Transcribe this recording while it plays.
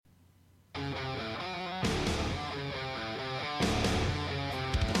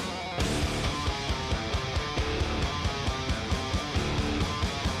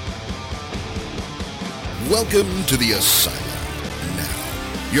Welcome to the Asylum.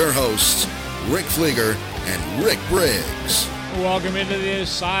 Now, your hosts, Rick Fleeger and Rick Briggs. Welcome into the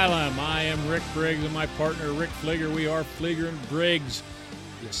Asylum. I am Rick Briggs and my partner Rick Fleeger. We are Fleeger and Briggs,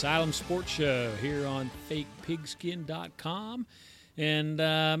 the Asylum Sports Show here on fakepigskin.com. And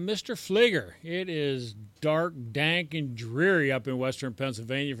Mr. Fleeger, it is dark, dank, and dreary up in western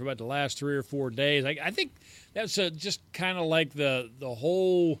Pennsylvania for about the last 3 or 4 days. I think that's just kind of like the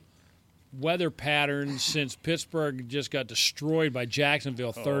whole weather pattern since Pittsburgh just got destroyed by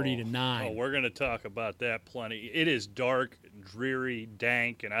Jacksonville 30-9. Oh, we're going to talk about that plenty. It is dark, dreary,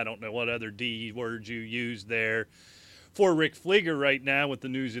 dank, and I don't know what other D words you use there. For Rick Fleeger right now with the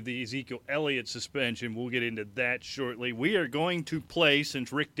news of the Ezekiel Elliott suspension, we'll get into that shortly. We are going to play,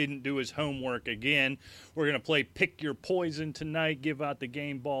 since Rick didn't do his homework again, we're going to play Pick Your Poison tonight, give out the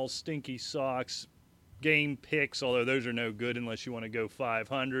game balls, stinky socks, game picks, although those are no good unless you want to go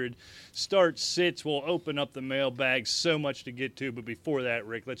 500. Start sits, we'll open up the mailbag, so much to get to, but before that,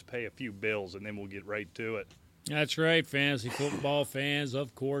 Rick, let's pay a few bills and then we'll get right to it. That's right, fantasy football fans.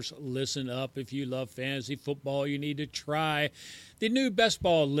 Of course, listen up. If you love fantasy football, you need to try the new best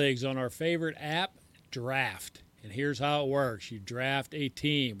ball leagues on our favorite app, Draft. And here's how it works. You draft a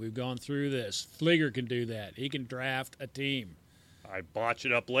team. We've gone through this. Fleeger can do that. He can draft a team. I botch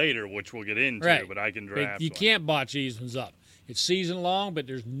it up later, which we'll get into, right. But I can draft You one. can't botch these ones up. It's season long, but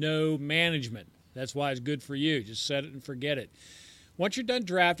there's no management. That's why it's good for you. Just set it and forget it. Once you're done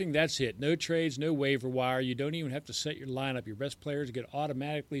drafting, that's it. No trades, no waiver wire. You don't even have to set your lineup. Your best players get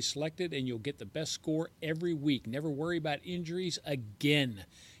automatically selected, and you'll get the best score every week. Never worry about injuries again.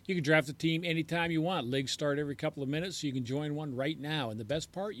 You can draft a team anytime you want. Leagues start every couple of minutes, so you can join one right now. And the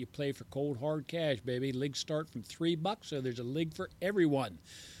best part, you play for cold, hard cash, baby. Leagues start from $3, so there's a league for everyone.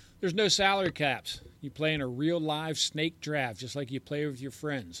 There's no salary caps. You play in a real live snake draft, just like you play with your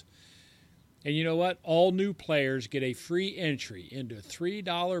friends. And you know what? All new players get a free entry into a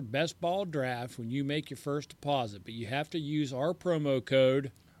 $3 best ball draft when you make your first deposit. But you have to use our promo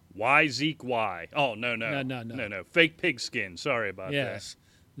code. Why Zeke Y? Oh, no. Fake pigskin. Sorry about that. Yes.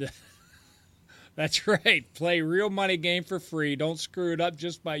 That's right. Play real money game for free. Don't screw it up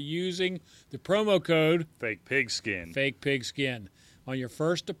just by using the promo code. Fake pigskin. Fake pigskin. On your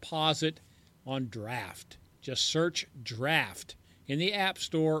first deposit on Draft. Just search Draft in the App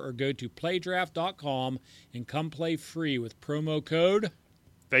Store or go to playdraft.com and come play free with promo code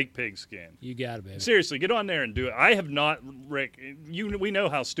Fake Pigskin. You got it, baby. Seriously, get on there and do it. I have not, Rick, we know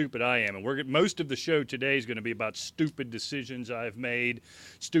how stupid I am, and most of the show today is going to be about stupid decisions I've made,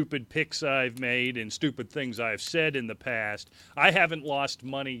 stupid picks I've made, and stupid things I've said in the past. I haven't lost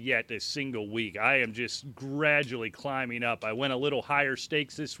money yet a single week. I am just gradually climbing up. I went a little higher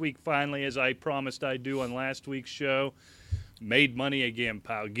stakes this week finally, as I promised I'd do on last week's show. Made money again,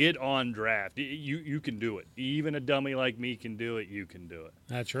 pal. Get on Draft. You can do it. Even a dummy like me can do it. You can do it.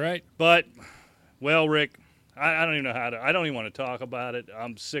 That's right. But, well, Rick, I don't even know how to. I don't even want to talk about it.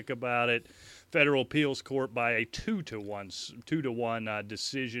 I'm sick about it. Federal Appeals Court by a 2-1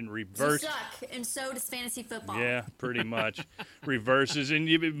 decision reversed. You suck, and so does fantasy football. Yeah, pretty much reverses.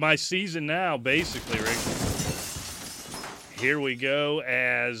 And my season now, basically, Rick. Here we go,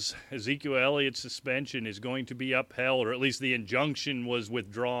 as Ezekiel Elliott's suspension is going to be upheld, or at least the injunction was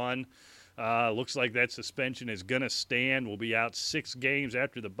withdrawn. Looks like that suspension is going to stand. We'll be out 6 games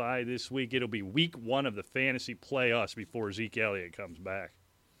after the bye this week. It'll be week 1 of the fantasy playoffs before Zeke Elliott comes back.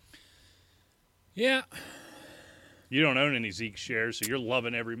 Yeah. You don't own any Zeke shares, so you're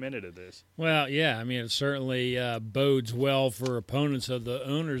loving every minute of this. Well, yeah, I mean, it certainly bodes well for opponents of the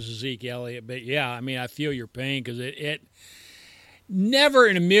owners of Zeke Elliott. But, yeah, I mean, I feel your pain because it never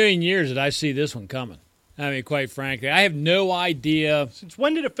in a million years did I see this one coming. I mean, quite frankly, I have no idea. Since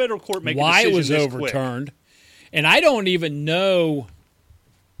when did a federal court make why a decision it was this overturned? Quick? And I don't even know.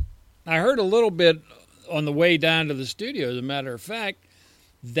 I heard a little bit on the way down to the studio, as a matter of fact,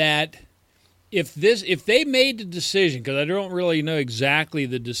 that if they made the decision, because I don't really know exactly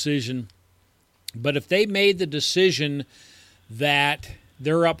the decision, but if they made the decision that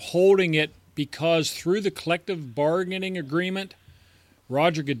they're upholding it because through the collective bargaining agreement,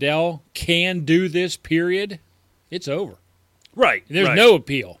 Roger Goodell can do this, period, it's over. Right. There's right. no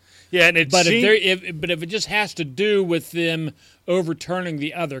appeal. Yeah, and if it just has to do with them overturning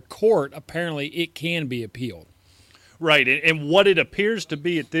the other court, apparently it can be appealed. Right, and what it appears to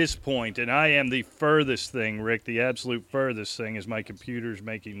be at this point, and I am the furthest thing, Rick, the absolute furthest thing, is my computer's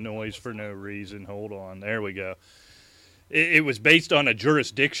making noise for no reason. Hold on. There we go. It was based on a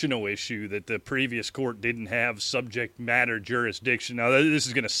jurisdictional issue that the previous court didn't have subject matter jurisdiction. Now, this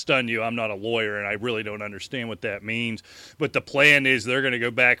is going to stun you. I'm not a lawyer, and I really don't understand what that means. But the plan is they're going to go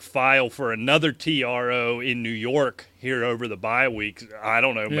back, file for another TRO in New York here over the bye week. I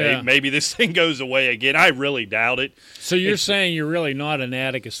don't know. Yeah. Maybe this thing goes away again. I really doubt it. So you're saying you're really not an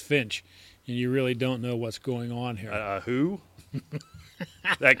Atticus Finch, and you really don't know what's going on here. Who?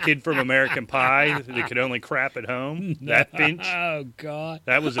 That kid from American Pie that could only crap at home? That Finch? Oh, God.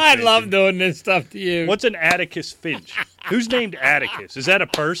 That was a I Finch. love doing this stuff to you. What's an Atticus Finch? Who's named Atticus? Is that a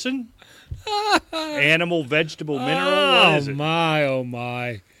person? Animal, vegetable, mineral? What is Oh, it? my, oh,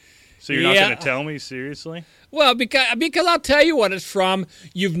 my. So you're not Yeah. going to tell me? Seriously? Well, because I'll tell you what it's from.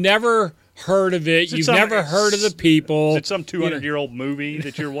 You've never heard of it. Is it You've some- never heard of the people. Is it some 200-year-old movie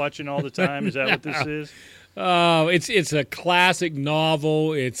that you're watching all the time? Is that what this is? Oh, it's a classic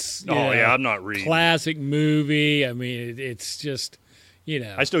novel. It's I'm not reading. classic movie. I mean, it's just,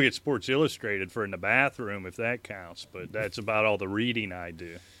 I still get Sports Illustrated for in the bathroom, if that counts, but that's about all the reading I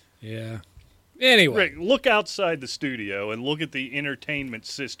do. yeah. Anyway, Rick, look outside the studio and look at the entertainment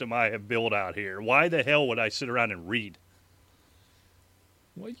system I have built out here. Why the hell would I sit around and read?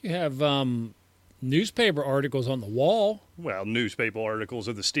 well, you have newspaper articles on the wall. Well, newspaper articles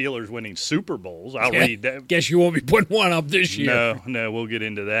of the Steelers winning Super Bowls. I'll read that. Guess you won't be putting one up this year. No, we'll get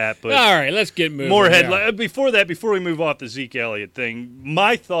into that. But All right, let's get moving. more Yeah. headline. Before we move off the Zeke Elliott thing,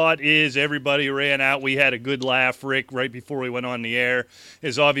 my thought is everybody ran out. We had a good laugh, Rick, right before we went on the air.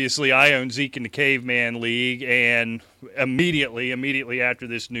 Is obviously I own Zeke in the Caveman League, and immediately after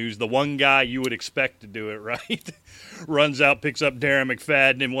this news, the one guy you would expect to do it, right, runs out, picks up Darren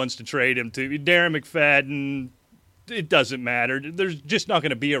McFadden, and wants to trade him to Darren McFadden. It doesn't matter. There's just not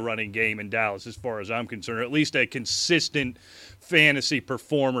going to be a running game in Dallas as far as I'm concerned, or at least a consistent fantasy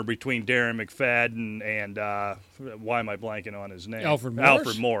performer between Darren McFadden and why am I blanking on his name? Alfred Morris?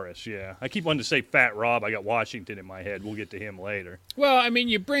 Alfred Morris, yeah. I keep wanting to say Fat Rob. I got Washington in my head. We'll get to him later. Well, I mean,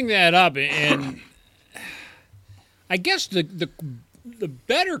 you bring that up, and I guess the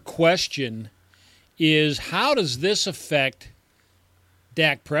better question is how does this affect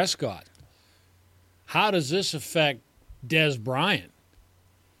Dak Prescott? How does this affect Des Bryant?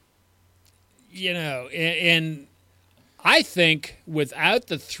 And I think without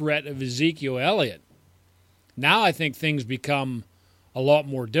the threat of Ezekiel Elliott, now I think things become a lot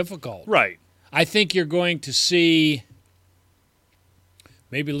more difficult. Right. I think you're going to see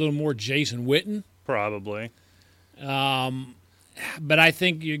maybe a little more Jason Witten. Probably. But I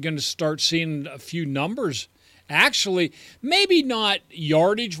think you're going to start seeing a few numbers. Actually, maybe not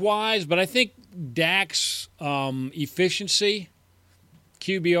yardage-wise, but I think Dak's efficiency,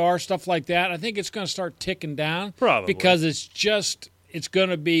 QBR, stuff like that, I think it's going to start ticking down. Probably. Because it's going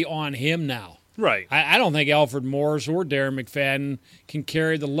to be on him now. Right. I don't think Alfred Morris or Darren McFadden can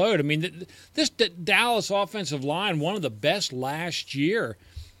carry the load. I mean, this Dallas offensive line, one of the best last year,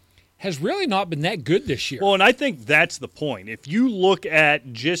 has really not been that good this year. Well, and I think that's the point. If you look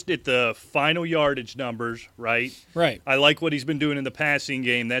at just at the final yardage numbers, right? Right. I like what he's been doing in the passing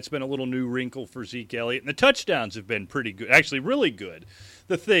game. That's been a little new wrinkle for Zeke Elliott. And the touchdowns have been pretty good, actually really good.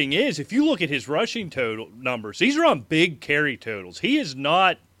 The thing is, if you look at his rushing total numbers, these are on big carry totals. He is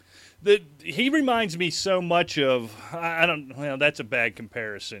not he reminds me so much of that's a bad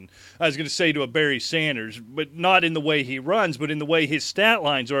comparison. I was going to say to a Barry Sanders, but not in the way he runs, but in the way his stat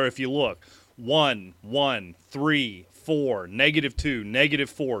lines are. If you look, 1, 1, 3, 4, -2,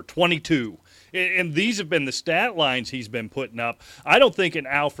 -4, 22. And these have been the stat lines he's been putting up. I don't think an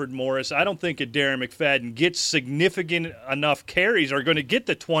Alfred Morris, I don't think a Darren McFadden gets significant enough carries, are going to get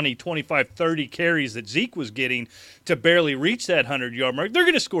the 20, 25, 30 carries that Zeke was getting to barely reach that 100-yard mark. They're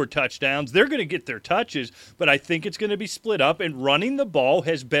going to score touchdowns. They're going to get their touches, but I think it's going to be split up, and running the ball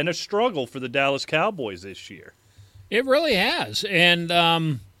has been a struggle for the Dallas Cowboys this year. It really has. And,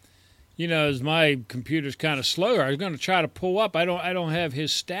 as my computer's kind of slower, I was going to try to pull up. I don't have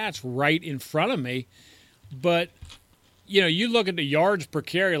his stats right in front of me. But, you look at the yards per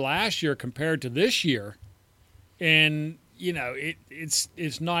carry last year compared to this year, and,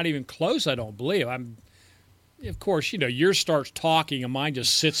 it's not even close, I don't believe. Of course, yours starts talking and mine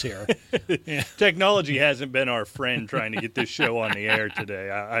just sits here. Yeah. Technology hasn't been our friend trying to get this show on the air today.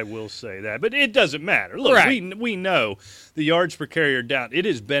 I will say that. But it doesn't matter. Look, right. we know the yards per carry are down. It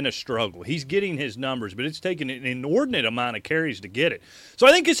has been a struggle. He's getting his numbers, but it's taken an inordinate amount of carries to get it. So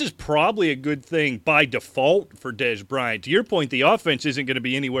I think this is probably a good thing by default for Des Bryant. To your point, the offense isn't going to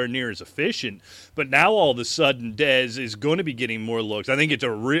be anywhere near as efficient, but now all of a sudden Des is going to be getting more looks. I think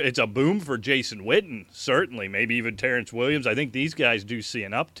it's a boom for Jason Witten, certainly. maybe even Terrence Williams. I think these guys do see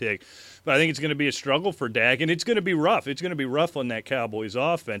an uptick. But I think it's going to be a struggle for Dak, and it's going to be rough. It's going to be rough on that Cowboys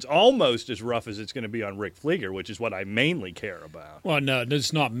offense, almost as rough as it's going to be on Rick Fleeger, which is what I mainly care about. Well, no,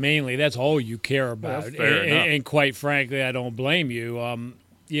 it's not mainly. That's all you care about. Well, fair enough. And quite frankly, I don't blame you.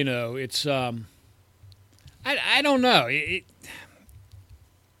 It's I don't know.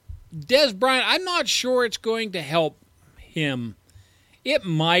 Dez Bryant, I'm not sure it's going to help him. It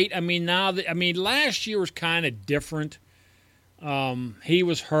might. Last year was kind of different. He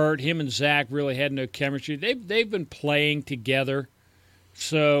was hurt. Him and Zach really had no chemistry. They've been playing together.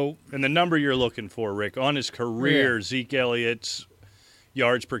 So, and the number you're looking for, Rick, on his career, Zeke Elliott's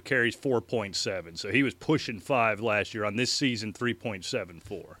yards per carry is 4.7. So he was pushing 5 last year. On this season,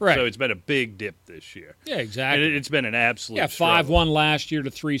 3.74. Right. So it's been a big dip this year. Yeah, exactly. And it's been an absolute 5.1 last year to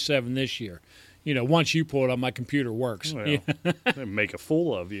 3.7 this year. Once you pull it up, my computer works. Well, they make a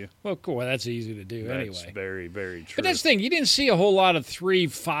fool of you. Well, cool. That's easy to do anyway. That's very, very true. But that's the thing. You didn't see a whole lot of 3.5s,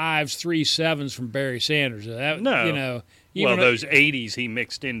 3.7s from Barry Sanders. No. Those 80s he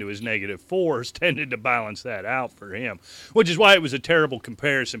mixed into his -4s tended to balance that out for him, which is why it was a terrible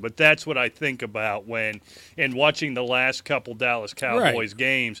comparison. But that's what I think about when, in watching the last couple Dallas Cowboys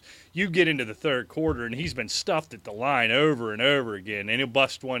games, you get into the third quarter, and he's been stuffed at the line over and over again, and he'll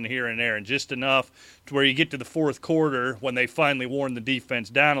bust one here and there, and just enough to where you get to the fourth quarter when they finally worn the defense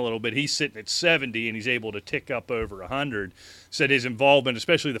down a little bit. He's sitting at 70, and he's able to tick up over 100. Said his involvement,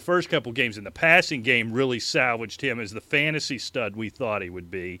 especially the first couple games in the passing game, really salvaged him as the fantasy stud we thought he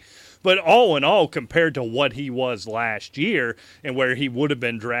would be. But all in all, compared to what he was last year and where he would have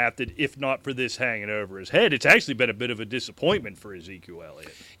been drafted if not for this hanging over his head, it's actually been a bit of a disappointment for Ezekiel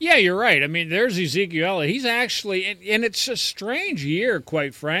Elliott. Yeah, you're right. I mean, there's Ezekiel Elliott. He's actually, and it's a strange year,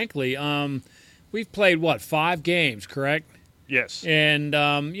 quite frankly. We've played, 5 games, correct? Yes. And,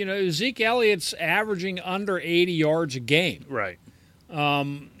 Zeke Elliott's averaging under 80 yards a game. Right.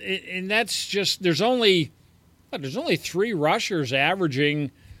 And that's just, there's only 3 rushers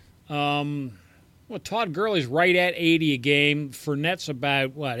averaging, Todd Gurley's right at 80 a game. Fournette's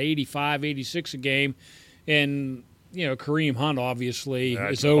about, 85, 86 a game. And, Kareem Hunt obviously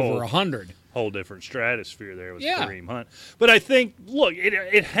is over 100. Whole different stratosphere there with Kareem Hunt. But I think, look,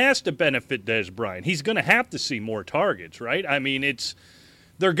 it has to benefit Dez Bryant. He's going to have to see more targets, right? I mean,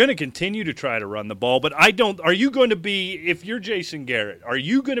 they're going to continue to try to run the ball, but are you going to be, if you're Jason Garrett, are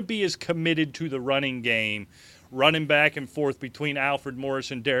you going to be as committed to the running game, running back and forth between Alfred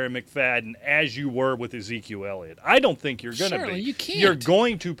Morris and Darren McFadden as you were with Ezekiel Elliott? I don't think you're going to be. Certainly, you can't. You're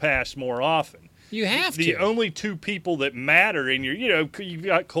going to pass more often. You have to. The only 2 people that matter in you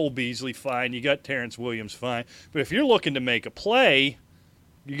got Cole Beasley, fine. You got Terrence Williams, fine. But if you're looking to make a play,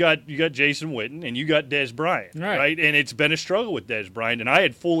 you got Jason Witten and you got Dez Bryant, right? And it's been a struggle with Dez Bryant. And I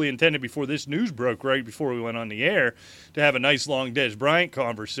had fully intended before this news broke, right before we went on the air, to have a nice long Dez Bryant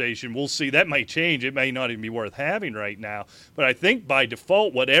conversation. We'll see. That might change. It may not even be worth having right now. But I think by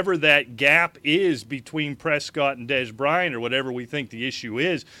default, whatever that gap is between Prescott and Dez Bryant, or whatever we think the issue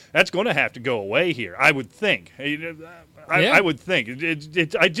is, that's going to have to go away here, I would think. I would think.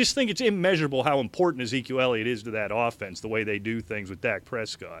 I just think it's immeasurable how important Ezekiel Elliott is to that offense, the way they do things with Dak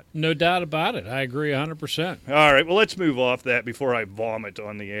Prescott. No doubt about it. I agree 100%. All right, well, let's move off that before I vomit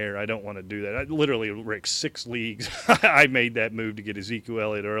on the air. I don't want to do that. I literally, Rick, 6 leagues. I made that move to get Ezekiel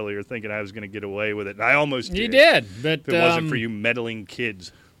Elliott earlier, thinking I was going to get away with it. And I almost did. You did. But if it wasn't for you meddling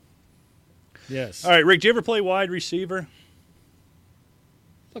kids. Yes. All right, Rick, did you ever play wide receiver?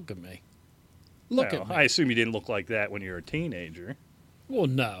 Look at me. Look at me. I assume you didn't look like that when you were a teenager. Well,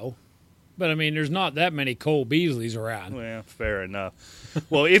 no. But, I mean, there's not that many Cole Beasleys around. Well, fair enough.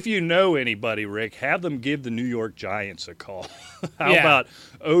 Well, if you know anybody, Rick, have them give the New York Giants a call. How about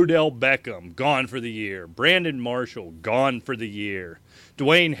Odell Beckham, gone for the year. Brandon Marshall, gone for the year.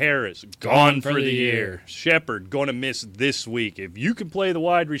 Dwayne Harris, gone for the year. Shepard, going to miss this week. If you can play the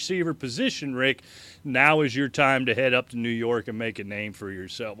wide receiver position, Rick, now is your time to head up to New York and make a name for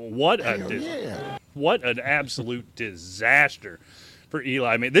yourself. What an absolute disaster for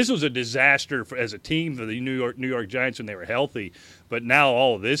Eli. I mean, this was a disaster as a team for the New York Giants when they were healthy, but now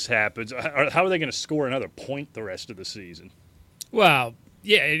all of this happens. How are they going to score another point the rest of the season? Well,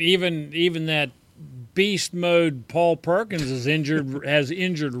 yeah, even that beast mode Paul Perkins is injured, has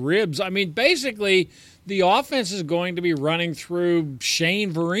injured ribs. I mean, basically, the offense is going to be running through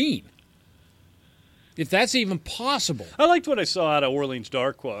Shane Vereen, if that's even possible. I liked what I saw out of Orleans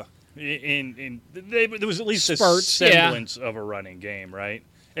Darkwa. There was at least Spurts, a semblance of a running game, right?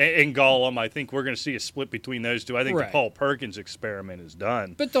 And Gollum, I think we're going to see a split between those two. I think the Paul Perkins experiment is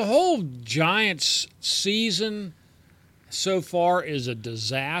done. But the whole Giants season so far is a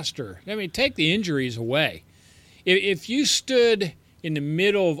disaster. I mean, take the injuries away. If you stood in the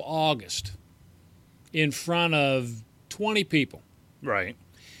middle of August in front of 20 people, Right.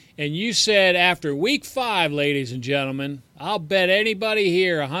 and you said after week 5, ladies and gentlemen, I'll bet anybody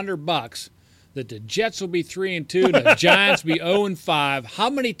here $100 that the Jets will be 3-2 and the Giants be 0-5, how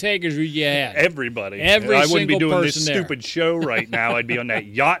many takers would you have? Everybody. Every I wouldn't be single doing this person there. stupid show right now. I'd be on that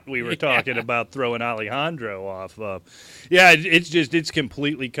yacht we were talking about throwing Alejandro off of. Yeah, it's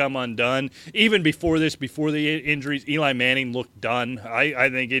completely come undone. Even before this, before the injuries, Eli Manning looked done. I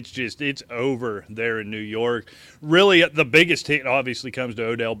think it's over there in New York. Really, the biggest hit obviously comes to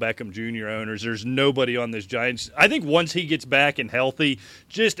Odell Beckham Jr. owners. There's nobody on this Giants. I think once he gets back and healthy,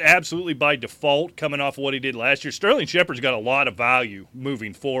 just absolutely by default, coming off of what he did last year, Sterling Shepard's got a lot of value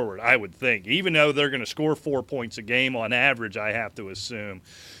moving forward, I would think. Even though they're going to score 4 points a game on average, I have to assume.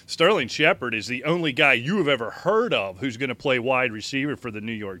 Sterling Shepard is the only guy you have ever heard of who's going to play wide receiver for the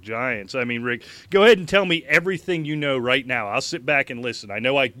New York Giants. I mean, Rick, go ahead and tell me everything you know right now. I'll sit back and listen. I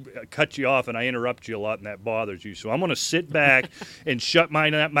know I cut you off and I interrupt you a lot and that bothers you. So I'm going to sit back and shut my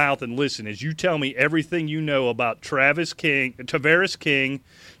mouth and listen as you tell me everything you know about Tavares King,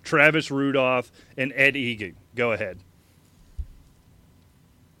 Travis Rudolph, and Ed Egan. Go ahead.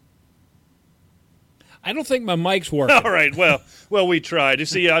 I don't think my mic's working. All right, well, we tried.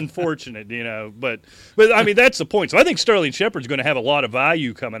 It's unfortunate, but I mean that's the point. So I think Sterling Shepard's going to have a lot of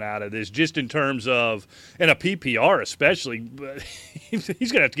value coming out of this, just in terms of, and a PPR especially. But he's going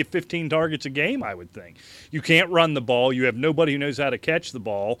to have to get 15 targets a game, I would think. You can't run the ball. You have nobody who knows how to catch the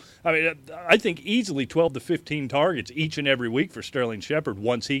ball. I mean, I think easily 12 to 15 targets each and every week for Sterling Shepard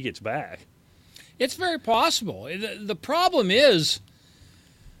once he gets back. It's very possible. The problem is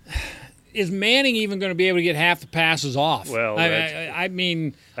Manning even going to be able to get half the passes off? Well, I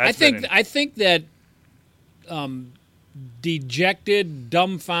think that dejected,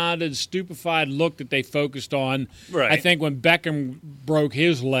 dumbfounded, stupefied look that they focused on. Right. I think when Beckham broke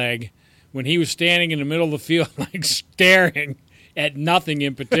his leg, when he was standing in the middle of the field, like staring at nothing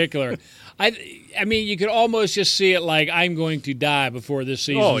in particular. I mean, you could almost just see it like, I'm going to die before this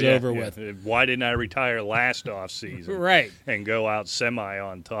season's over with. Why didn't I retire last offseason? Right. And go out semi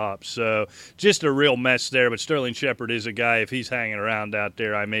on top. So just a real mess there. But Sterling Shepard is a guy, if he's hanging around out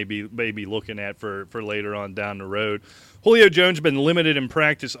there, I may be looking at for later on down the road. Julio Jones has been limited in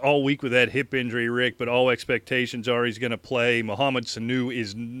practice all week with that hip injury, Rick, but all expectations are he's going to play. Mohamed Sanu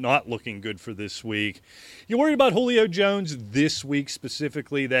is not looking good for this week. You worried about Julio Jones this week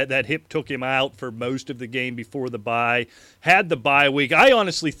specifically? That hip took him out for most of the game before the bye. Had the bye week. I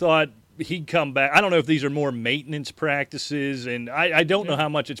honestly thought he'd come back. I don't know if these are more maintenance practices, and I don't know how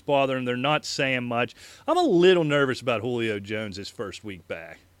much it's bothering. They're not saying much. I'm a little nervous about Julio Jones his first week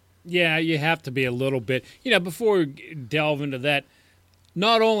back. Yeah, you have to be a little bit. Before we delve into that,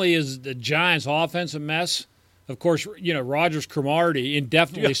 not only is the Giants' offense a mess, of course, Rogers Cromartie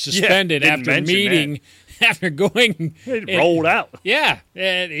indefinitely suspended after meeting, after going. It rolled out. Yeah,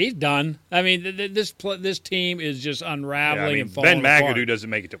 and he's done. I mean, this team is just unraveling and falling Ben apart. McAdoo doesn't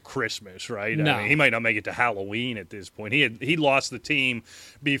make it to Christmas, right? No. I mean, he might not make it to Halloween at this point. He lost the team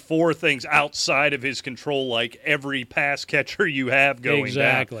before things outside of his control, like every pass catcher you have going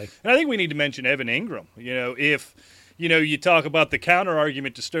exactly. down. And I think we need to mention Evan Ingram. If you talk about the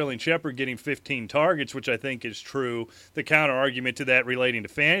counter-argument to Sterling Shepard getting 15 targets, which I think is true. The counter-argument to that relating to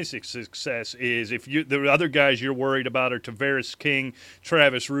fantasy success is if the other guys you're worried about are Tavares King,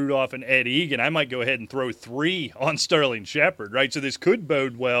 Travis Rudolph, and Ed Egan, I might go ahead and throw 3 on Sterling Shepard, right? So this could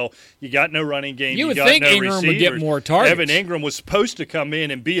bode well. You got no running game. You would got think no Ingram receivers. would get more targets. Evan Ingram was supposed to come in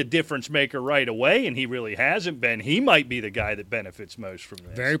and be a difference maker right away, and he really hasn't been. He might be the guy that benefits most from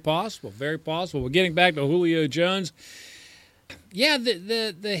this. Very possible. Very possible. We're getting back to Julio Jones. Yeah,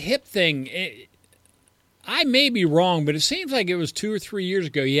 the hip thing, I may be wrong, but it seems like it was 2 or 3 years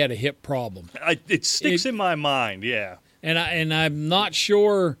ago he had a hip problem. It sticks in my mind, yeah. And I'm not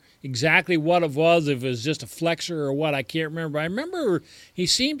sure exactly what it was, if it was just a flexor or what, I can't remember. I remember he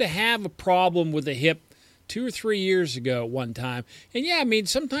seemed to have a problem with the hip 2 or 3 years ago at one time. And, yeah, I mean,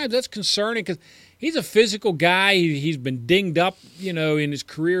 sometimes that's concerning because he's a physical guy. He's been dinged up, in his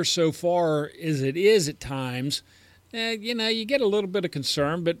career so far as it is at times. You get a little bit of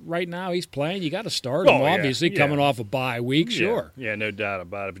concern, but right now he's playing. You got to start him, obviously, coming off a bye week, sure. Yeah, no doubt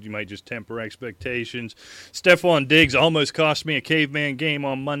about it, but you might just temper expectations. Stephon Diggs almost cost me a caveman game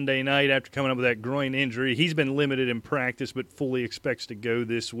on Monday night after coming up with that groin injury. He's been limited in practice, but fully expects to go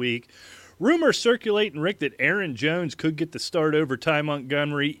this week. Rumors circulating, Rick, that Aaron Jones could get the start over Ty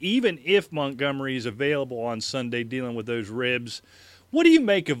Montgomery, even if Montgomery is available on Sunday dealing with those ribs. What do you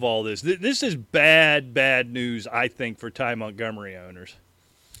make of all this? This is bad news, I think, for Ty Montgomery owners.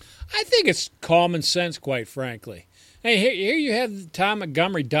 I think it's common sense, quite frankly. Hey, here you have Ty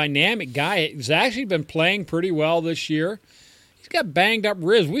Montgomery, dynamic guy. He's actually been playing pretty well this year. He's got banged up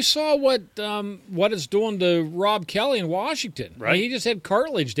ribs. We saw what it's doing to Rob Kelly in Washington. Right. He just had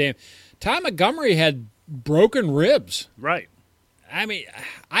cartilage damage. Ty Montgomery had broken ribs. Right. I mean,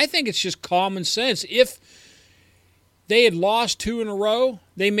 I think it's just common sense. If they had lost 2 in a row,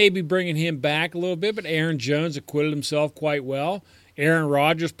 they may be bringing him back a little bit, but Aaron Jones acquitted himself quite well. Aaron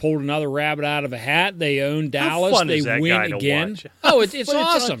Rodgers pulled another rabbit out of a hat. They own Dallas. How fun they is that win guy to again. watch? Oh, it's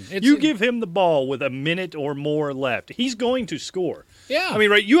awesome. You give him the ball with a minute or more left, he's going to score. Yeah. I mean,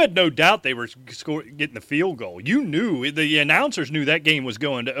 right, you had no doubt they were getting the field goal. You knew, the announcers knew that game was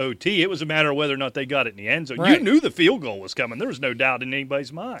going to OT. It was a matter of whether or not they got it in the end zone. Right. You knew the field goal was coming. There was no doubt in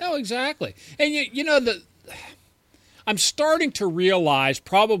anybody's mind. No, exactly. And, I'm starting to realize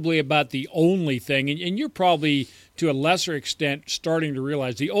probably about the only thing, and you're probably to a lesser extent starting to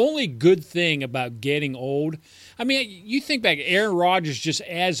realize the only good thing about getting old. I mean, you think back, Aaron Rodgers just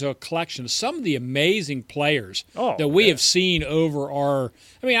adds a collection of some of the amazing players that we have seen over our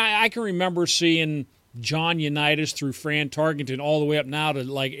 – I mean, I can remember seeing John Unitas through Fran Tarkenton all the way up now to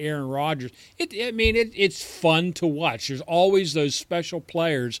like Aaron Rodgers. It's fun to watch. There's always those special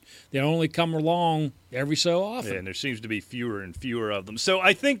players that only come along every so often. Yeah, and there seems to be fewer and fewer of them. So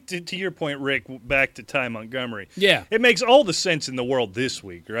I think, to your point, Rick, back to Ty Montgomery, it makes all the sense in the world this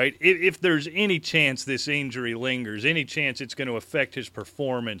week, right? If there's any chance this injury lingers, any chance it's going to affect his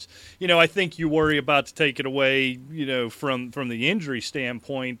performance, I think you worry about to take it away, from the injury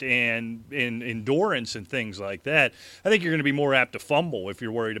standpoint and endurance and things like that. I think you're going to be more apt to fumble if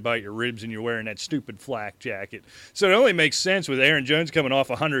you're worried about your ribs and you're wearing that stupid flak jacket. So it only makes sense with Aaron Jones coming off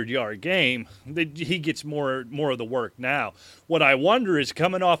a 100-yard game that he gets more of the work now. What I wonder is,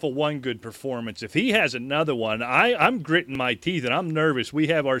 coming off of one good performance, if he has another one, I'm gritting my teeth and I'm nervous we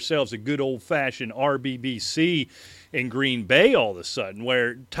have ourselves a good old-fashioned RBBC in Green Bay all of a sudden,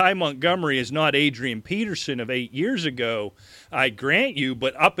 where Ty Montgomery is not Adrian Peterson of 8 years ago, I grant you,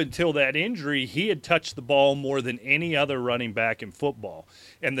 but up until that injury, he had touched the ball more than any other running back in football.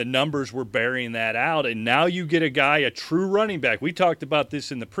 And the numbers were bearing that out. And now you get a guy, a true running back. We talked about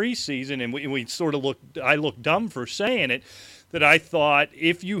this in the preseason, and we sort of I looked dumb for saying it, that I thought,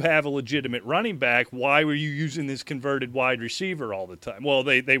 if you have a legitimate running back, why were you using this converted wide receiver all the time? Well,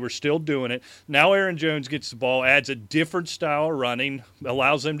 they were still doing it. Now Aaron Jones gets the ball, adds a different style of running,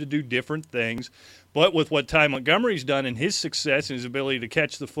 allows them to do different things. But with what Ty Montgomery's done and his success and his ability to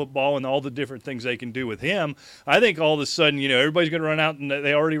catch the football and all the different things they can do with him, I think all of a sudden, everybody's going to run out, and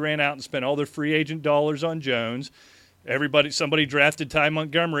they already ran out and spent all their free agent dollars on Jones. Somebody drafted Ty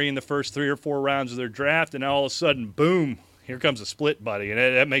Montgomery in the first 3 or 4 rounds of their draft, and now all of a sudden, boom, here comes a split buddy, and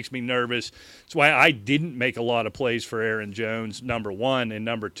that makes me nervous. That's why I didn't make a lot of plays for Aaron Jones, number one. And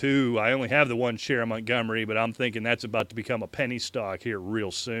number two, I only have the one share of Montgomery, but I'm thinking that's about to become a penny stock here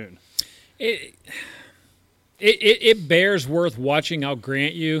real soon. It bears worth watching, I'll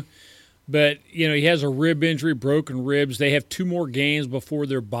grant you. But, he has a rib injury, broken ribs. They have 2 more games before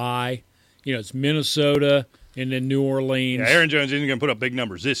their bye. It's Minnesota and then New Orleans. Yeah, Aaron Jones isn't going to put up big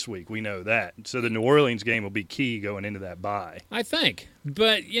numbers this week. We know that. So the New Orleans game will be key going into that bye. I think.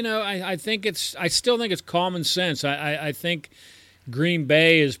 But, I still think it's common sense. I think Green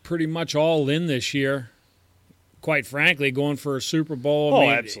Bay is pretty much all in this year, quite frankly, going for a Super Bowl.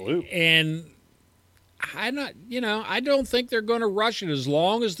 Absolutely. And I don't think they're going to rush it as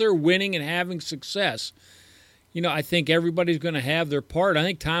long as they're winning and having success. I think everybody's going to have their part. I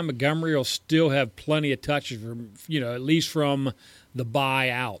think Ty Montgomery will still have plenty of touches, at least from the bye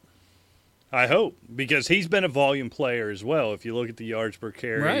out. I hope, because he's been a volume player as well. If you look at the yards per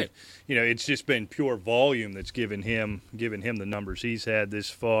carry, right. It's just been pure volume that's given him the numbers he's had this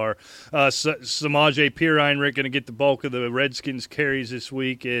far. Samaje Perine, Rick, going to get the bulk of the Redskins carries this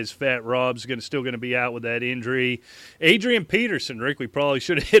week, as Fat Rob's still going to be out with that injury. Adrian Peterson, Rick, we probably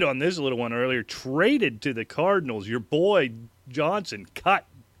should have hit on this little one earlier, traded to the Cardinals. Your boy Johnson cut,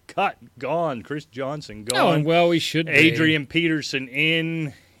 gone. Chris Johnson gone. Oh, and well, we should be. Adrian Peterson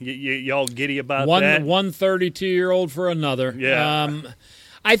in. Y'all giddy about that? One 32-year-old for another. Yeah.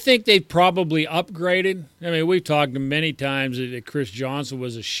 I think they've probably upgraded. I mean, we've talked many times that Chris Johnson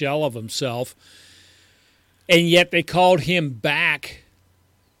was a shell of himself, and yet they called him back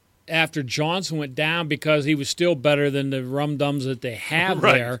after Johnson went down because he was still better than the rum-dums that they have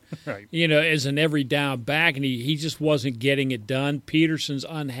there, right. As an every down back, and he just wasn't getting it done. Peterson's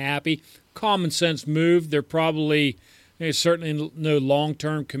unhappy. Common sense move. They're probably – there's certainly no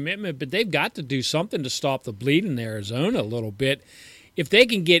long-term commitment, but they've got to do something to stop the bleeding in Arizona a little bit. if they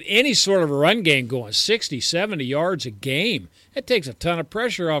can get any sort of a run game going, 60, 70 yards a game, it takes a ton of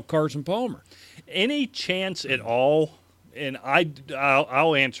pressure off Carson Palmer. Any chance at all, and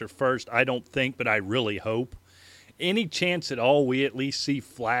I'll answer first, I don't think, but I really hope, any chance at all we at least see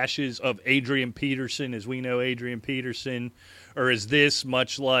flashes of Adrian Peterson as we know Adrian Peterson, or is this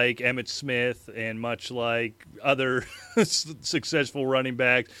much like Emmitt Smith and much like other successful running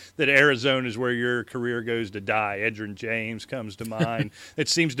backs that Arizona is where your career goes to die? Edgerrin James comes to mind. It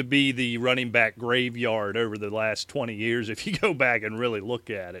seems to be the running back graveyard over the last 20 years if you go back and really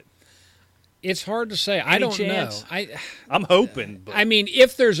look at it. It's hard to say. I don't know. I'm hoping. But. I mean,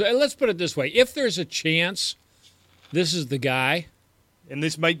 if there's – let's put it this way. If there's a chance – this is the guy. And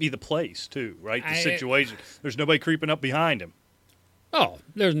this might be the place, too, right? The situation. There's nobody creeping up behind him. Oh,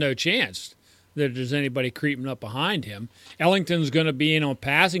 there's no chance that there's anybody creeping up behind him. Ellington's going to be in on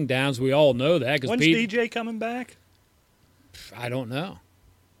passing downs. We all know that. When's DJ coming back? I don't know.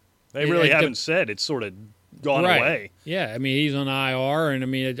 They really haven't said. It's sort of gone away. Yeah, I mean, he's on IR, and, I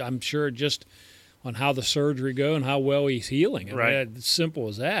mean, I'm sure just on how the surgery go and how well he's healing. I mean, it's simple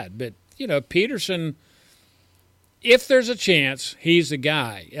as that. But, Peterson – if there's a chance, he's the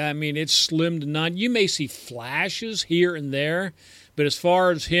guy. I mean, it's slim to none. You may see flashes here and there, but as far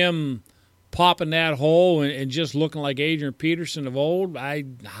as him popping that hole and just looking like Adrian Peterson of old, I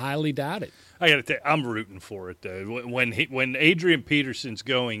highly doubt it. I got to tell you, I'm rooting for it, though. When Adrian Peterson's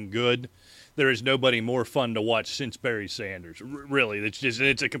going good, there is nobody more fun to watch since Barry Sanders. Really,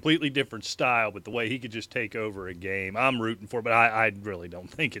 it's a completely different style, but the way he could just take over a game, I'm rooting for it, but I really don't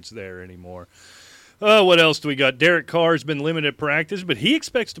think it's there anymore. Oh, what else do we got? Derek Carr's been limited practice, but he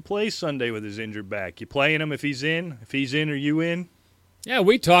expects to play Sunday with his injured back. You playing him if he's in? If he's in, are you in? Yeah,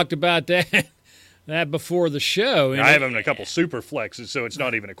 we talked about that before the show. I have him in a couple super flexes, so it's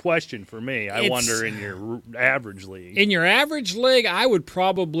not even a question for me. I wonder in your average league. In your average league, I would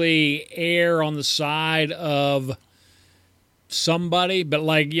probably err on the side of somebody, but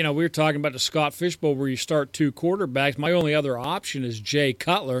we were talking about the Scott Fishbowl where you start two quarterbacks. My only other option is Jay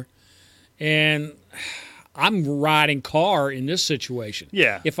Cutler. And I'm riding Carr in this situation.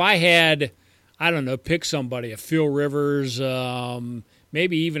 Yeah. If I had, I don't know, pick somebody, a Phil Rivers,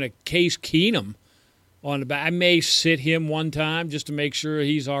 maybe even a Case Keenum on the back, I may sit him one time just to make sure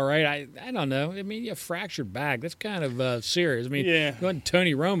he's all right. I don't know. I mean, you fractured back. That's kind of serious. I mean,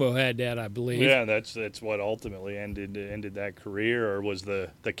 Tony Romo had that, I believe. Yeah, that's what ultimately ended that career, or was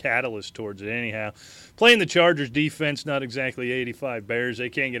the catalyst towards it anyhow. Playing the Chargers defense, not exactly 85 Bears. They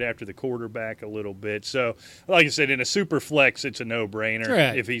can get after the quarterback a little bit. So, like I said, in a super flex, it's a no-brainer.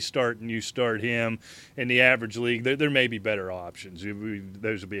 Right. If he's starting, you start him. In the average league, there may be better options.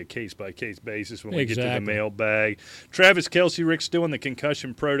 Those will be a case-by-case basis when we get to the mailbag. Travis Kelce, Rick, still in the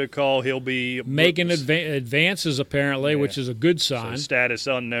concussion protocol. He'll be making advances, apparently, which is a good sign. So status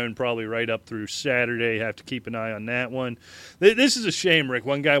unknown probably right up through Saturday. Have to keep an eye on that one. This is a shame, Rick.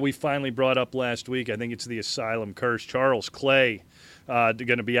 One guy we finally brought up last week, I think it's the Asylum curse, Charles Clay.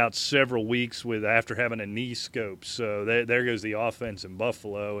 Going to be out several weeks after having a knee scope. So there goes the offense in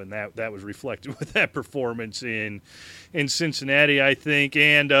Buffalo, and that was reflected with that performance in Cincinnati, I think.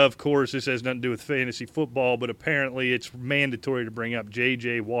 And, of course, this has nothing to do with fantasy football, but apparently it's mandatory to bring up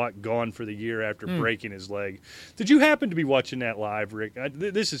J.J. Watt gone for the year after breaking his leg. Did you happen to be watching that live, Rick?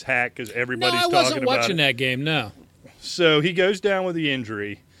 This is hack because everybody's talking about it. No, I wasn't watching that game, no. So he goes down with the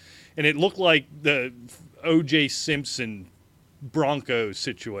injury, and it looked like the O.J. Simpson Broncos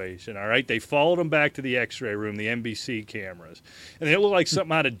situation, all right? They followed him back to the x-ray room, the NBC cameras, and it looked like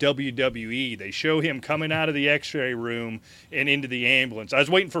something out of WWE. They show him coming out of the x-ray room and into the ambulance. I was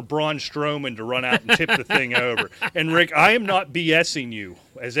waiting for Braun Strowman to run out and tip the thing over. And, Rick, I am not BSing you.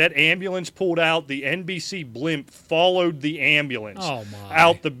 As that ambulance pulled out, the NBC blimp followed the ambulance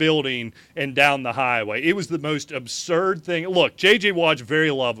out the building and down the highway. It was the most absurd thing. Look, J.J. Watt's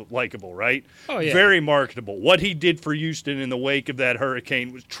very likable, right? Oh, yeah. Very marketable. What he did for Houston in the wake of that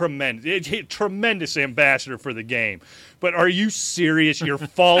hurricane was tremendous. Tremendous ambassador for the game. But are you serious? You're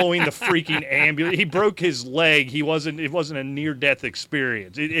following the freaking ambulance. He broke his leg. It wasn't a near-death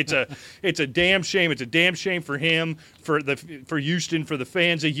experience. It's a damn shame. It's a damn shame for him, for Houston, for the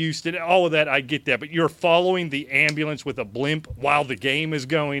fans of Houston. All of that, I get that. But you're following the ambulance with a blimp while the game is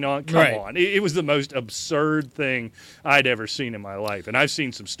going on. Come on. It was the most absurd thing I'd ever seen in my life. And I've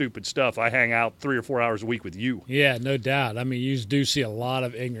seen some stupid stuff. I hang out 3 or 4 hours a week with you. Yeah, no doubt. I mean, you do see a lot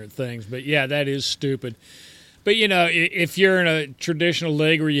of ignorant things. But, yeah, that is stupid. But, if you're in a traditional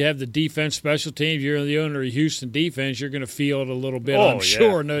league where you have the defense special teams, you're the owner of Houston defense, you're going to feel it a little bit, I'm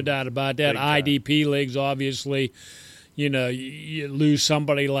sure, no doubt about that. IDP leagues, obviously, you lose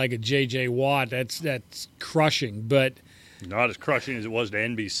somebody like a J.J. Watt, that's crushing. But Not as crushing as it was to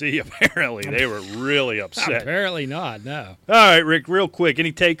NBC, apparently. They were really upset. Apparently not, no. All right, Rick, real quick.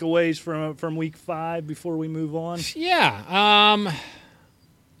 Any takeaways from Week 5 before we move on? Yeah.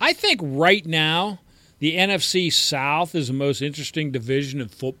 I think right now the NFC South is the most interesting division in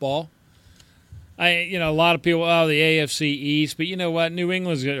football. A lot of people, the AFC East, but you know what? New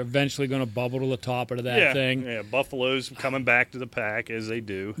England's eventually going to bubble to the top of that thing. Yeah, Buffalo's coming back to the pack, as they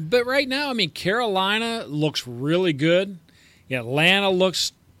do. But right now, Carolina looks really good. Atlanta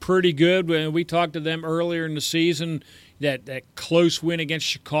looks pretty good. When we talked to them earlier in the season, that close win against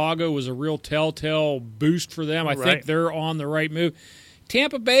Chicago was a real telltale boost for them. I think they're on the right move.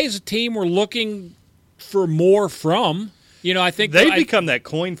 Tampa Bay is a team we're looking for more from. I think they've become that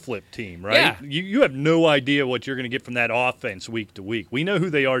coin flip team, right? Yeah. You have no idea what you're going to get from that offense week to week. We know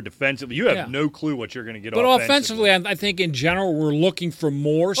who they are defensively. You have no clue what you're going to get offensively. But offensively, I think in general we're looking for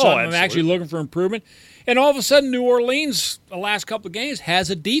more. So I'm actually looking for improvement. And all of a sudden, New Orleans, the last couple of games,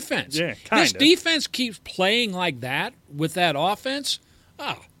 has a defense. Yeah, kind of. This defense keeps playing like that with that offense.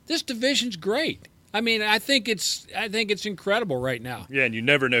 This division's great. I think it's incredible right now. Yeah, and you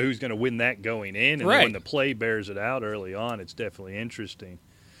never know who's going to win that going in. And when the play bears it out early on, it's definitely interesting.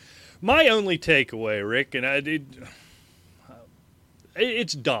 My only takeaway, Rick, and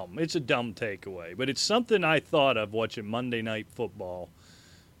it's dumb. It's a dumb takeaway, but it's something I thought of watching Monday Night Football.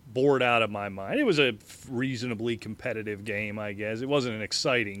 Bored out of my mind. It was a reasonably competitive game, I guess. It wasn't an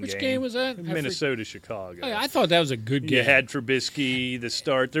exciting game. Which game was that? Minnesota-Chicago. Oh, yeah, I thought that was a good game. You had Trubisky, the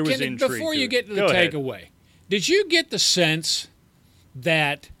start. There was intrigue. Before you get to the takeaway, did you get the sense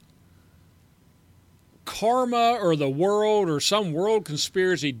that karma or the world or some world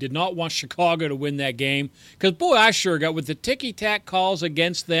conspiracy did not want Chicago to win that game? Because, boy, I sure got with the ticky-tack calls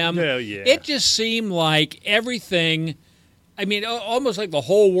against them. Hell yeah. It just seemed like everything – almost like the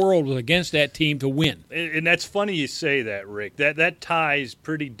whole world was against that team to win. And that's funny you say that, Rick. That ties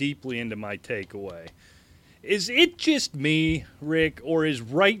pretty deeply into my takeaway. Is it just me, Rick, or is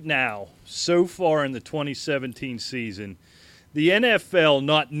right now, so far in the 2017 season, the NFL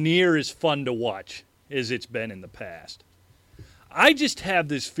not near as fun to watch as it's been in the past? I just have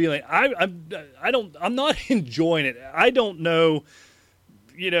this feeling. I'm not enjoying it. I don't know.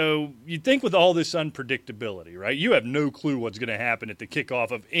 You think with all this unpredictability, right? You have no clue what's going to happen at the kickoff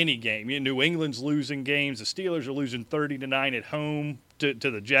of any game. New England's losing games. The Steelers are losing 30-9 at home to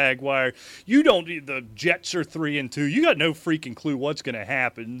the Jaguars. The Jets are 3-2. You got no freaking clue what's going to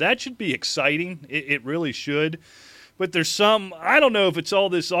happen. That should be exciting. It really should. But there's I don't know if it's all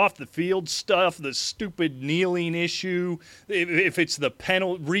this off-the-field stuff, the stupid kneeling issue, if it's the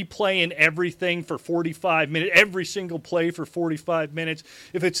penalty, replaying everything for 45 minutes, every single play for 45 minutes,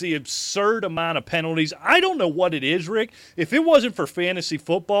 if it's the absurd amount of penalties. I don't know what it is, Rick. If it wasn't for fantasy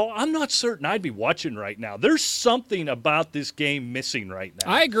football, I'm not certain I'd be watching right now. There's something about this game missing right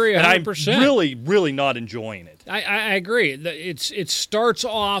now. I agree 100%. And I'm really, really not enjoying it. I agree. It starts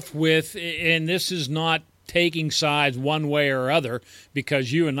off with, and this is not taking sides one way or other,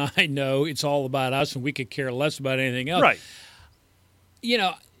 because you and I know it's all about us and we could care less about anything else. Right.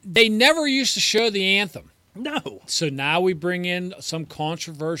 They never used to show the anthem. No. So now we bring in some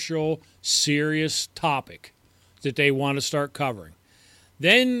controversial, serious topic that they want to start covering.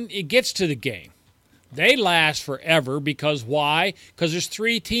 Then it gets to the game. They last forever because why? Because there's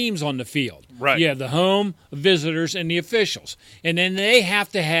 3 teams on the field. Right. You have the home, visitors, and the officials. And then they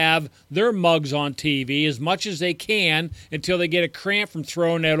have to have their mugs on TV as much as they can until they get a cramp from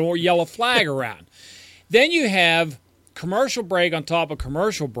throwing that yellow flag around. Then you have commercial break on top of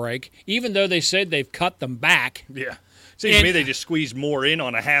commercial break, even though they said they've cut them back. Yeah. Seems to me they just squeezed more in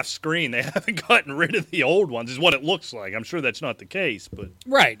on a half screen. They haven't gotten rid of the old ones, is what it looks like. I'm sure that's not the case, but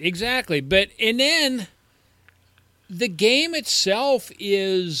right, exactly. And then the game itself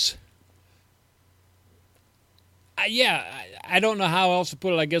is, I don't know how else to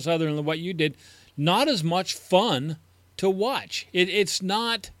put it. I guess other than what you did, not as much fun to watch. It's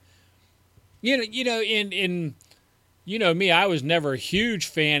not, in me, I was never a huge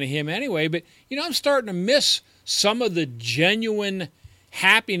fan of him anyway. But I'm starting to miss some of the genuine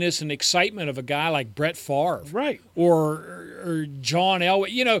happiness and excitement of a guy like Brett Favre, right, or John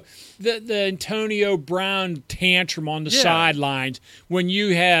Elway. The Antonio Brown tantrum on the sidelines when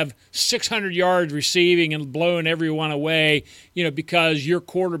you have 600 yards receiving and blowing everyone away, because your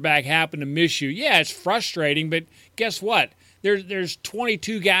quarterback happened to miss you. Yeah, it's frustrating, but guess what? There's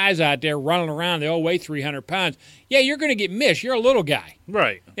 22 guys out there running around. They all weigh 300 pounds. Yeah, you're going to get missed. You're a little guy,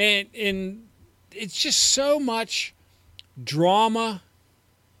 right? And it's just so much drama.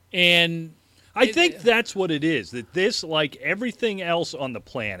 And I think that's what it is, that this, like everything else on the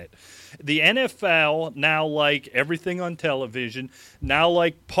planet, The NFL now, like everything on television, now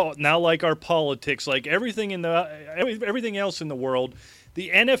like our politics, like everything else in the world, the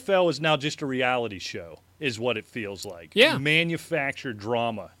NFL is now just a reality show, is what it feels like. Yeah. Manufactured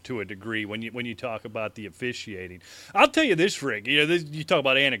drama to a degree when you talk about the officiating. I'll tell you this, Rick. You talk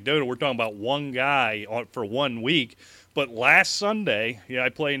about anecdotal. We're talking about one guy for 1 week. But last Sunday, I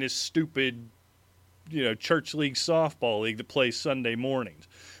play in this stupid, church league softball league that plays Sunday mornings.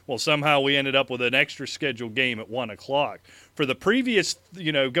 Well, somehow we ended up with an extra scheduled game at 1 o'clock. For the previous,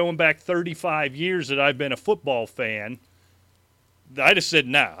 going back 35 years that I've been a football fan, I just said,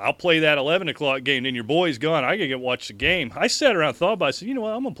 nah, I'll play that 11 o'clock game. Then your boy's gone. I got to watch the game. I sat around and thought about it. I said, you know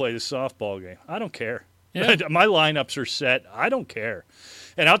what? I'm going to play this softball game. I don't care. Yeah. My lineups are set. I don't care.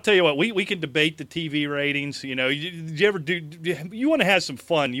 And I'll tell you what, we can debate the TV ratings. You want to have some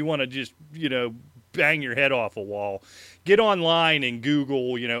fun. You want to just, bang your head off a wall. Get online and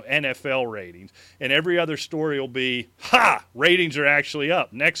Google, NFL ratings. And every other story will be, ratings are actually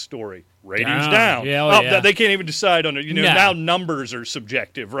up. Next story. Ratings down. Yeah, They can't even decide on it. Now numbers are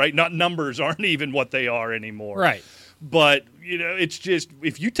subjective, right? Numbers aren't even what they are anymore. Right. But, it's just,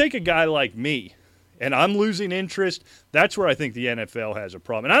 if you take a guy like me and I'm losing interest, that's where I think the NFL has a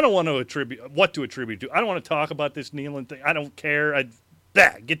problem. And I don't want to attribute to. I don't want to talk about this kneeling thing. I don't care.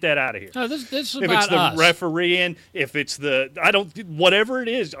 Get that out of here. No, this is if about it's the us. refereeing, if it's whatever it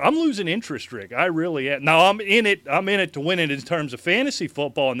is, I'm losing interest, Rick. I really am. Now I'm in it to win it in terms of fantasy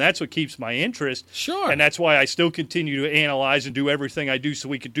football, and that's what keeps my interest. Sure. And that's why I still continue to analyze and do everything I do so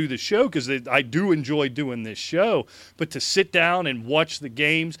we could do the show, because I do enjoy doing this show. But to sit down and watch the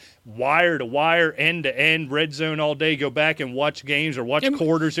games, wire to wire, end to end, red zone all day, go back and watch games or watch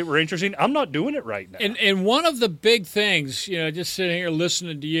quarters that were interesting, I'm not doing it right now. And one of the big things, just sitting here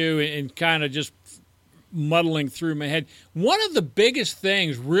listening to you and kind of just muddling through my head, one of the biggest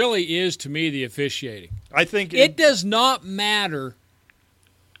things really is, to me, the officiating. I think it does not matter.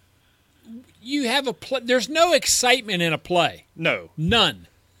 You have a play. There's no excitement in a play. No. None.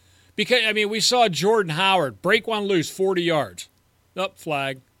 Because, we saw Jordan Howard break one loose, 40 yards. Up,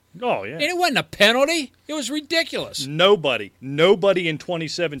 flag. Oh, yeah. And it wasn't a penalty. It was ridiculous. Nobody in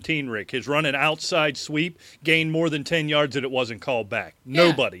 2017, Rick, has run an outside sweep, gained more than 10 yards that it wasn't called back.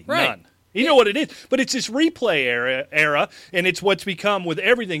 Nobody. Right. None. You know what it is. But it's this replay era, and it's what's become with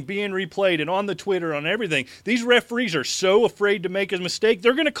everything being replayed and on the Twitter, on everything. These referees are so afraid to make a mistake,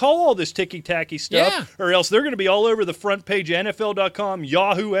 they're going to call all this ticky-tacky stuff, or else they're going to be all over the front page of NFL.com,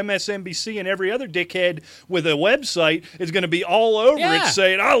 Yahoo, MSNBC, and every other dickhead with a website is going to be all over it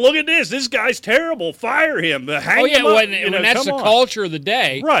saying, oh, look at this. This guy's terrible. Fire him. Hang him up. When that's the culture of the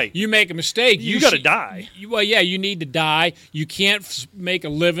day, right. You make a mistake, you got to die. You need to die. You can't make a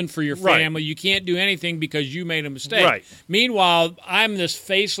living for your family. You can't do anything because you made a mistake. Right. Meanwhile, I'm this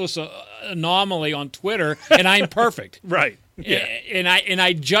faceless anomaly on Twitter, and I'm perfect. Right. Yeah. And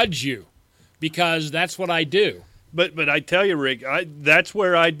I judge you because that's what I do. But I tell you, Rick, that's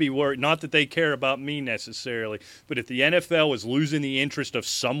where I'd be worried. Not that they care about me necessarily, but if the NFL was losing the interest of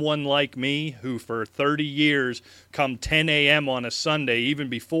someone like me who for 30 years, come 10 a.m. on a Sunday, even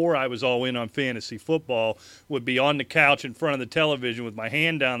before I was all in on fantasy football, would be on the couch in front of the television with my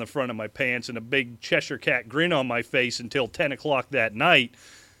hand down the front of my pants and a big Cheshire Cat grin on my face until 10 o'clock that night.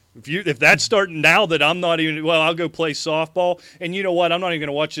 If that's starting now that I'm not even, I'll go play softball. And you know what? I'm not even going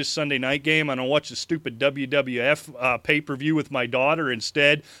to watch this Sunday night game. I'm going to watch the stupid WWF pay-per-view with my daughter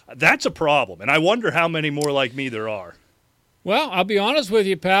instead. That's a problem. And I wonder how many more like me there are. Well, I'll be honest with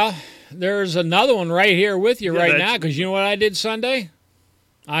you, pal. There's another one right here with you right now, because you know what I did Sunday?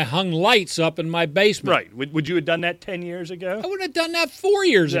 I hung lights up in my basement. Right. Would you have done that 10 years ago? I would have done that 4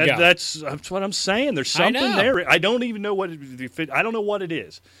 years ago. That's what I'm saying. There's something there. I don't even know I don't know what it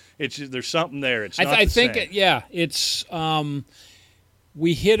is. It's just, there's something there. It's not I the think same. It's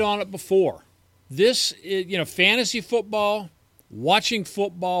we hit on it before. This is, fantasy football, watching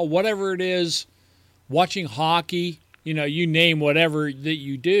football, whatever it is, watching hockey, you name whatever that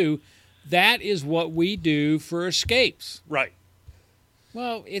you do, that is what we do for escapes. Right.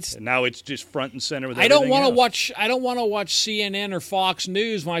 Well, now it's just front and center with I everything don't want else. I don't want to watch CNN or Fox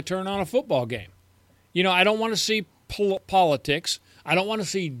News when I turn on a football game. I don't want to see politics. I don't want to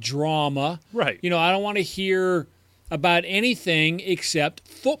see drama. Right. I don't want to hear about anything except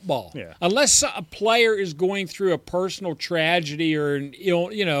football. Yeah. Unless a player is going through a personal tragedy or an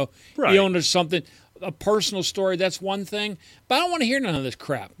illness, something, a personal story, that's one thing. But I don't want to hear none of this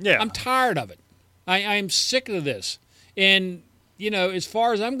crap. Yeah. I'm tired of it. I'm sick of this. And as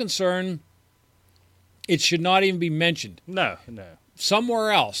far as I'm concerned, it should not even be mentioned. No.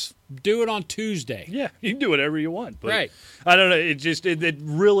 somewhere else. Do it on Tuesday. Yeah, you can do whatever you want. But right. I don't know. It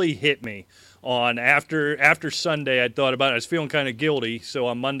really hit me on after Sunday. I thought about it. I was feeling kind of guilty. So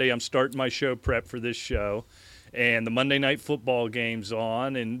on Monday, I'm starting my show prep for this show. And the Monday Night Football game's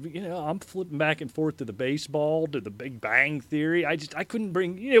on, and I'm flipping back and forth to the baseball, to the Big Bang Theory. I couldn't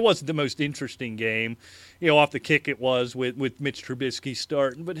bring. It wasn't the most interesting game, off the kick it was with Mitch Trubisky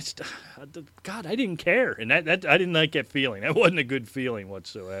starting. But it's God, I didn't care, and that I didn't like that feeling. That wasn't a good feeling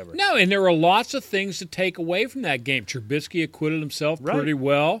whatsoever. No, and there were lots of things to take away from that game. Trubisky acquitted himself pretty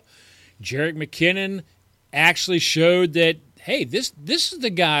well. Jerick McKinnon actually showed that. Hey, this is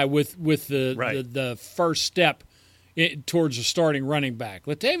the guy with the first step towards the starting running back.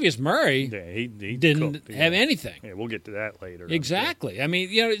 Latavius Murray he didn't have anything. Yeah, we'll get to that later. Exactly. I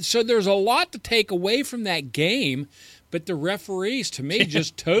mean, so there's a lot to take away from that game, but the referees, to me,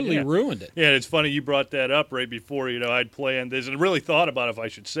 just totally ruined it. Yeah, it's funny you brought that up right before, I'd planned this and really thought about if I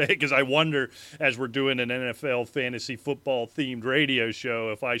should say it, because I wonder, as we're doing an NFL fantasy football-themed radio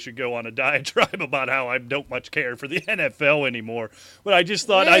show, if I should go on a diatribe about how I don't much care for the NFL anymore. But I just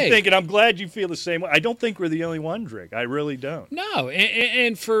thought, and I'm glad you feel the same way. I don't think we're the only ones, Rick. I really don't. No,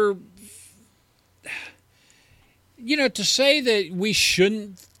 and for, to say that we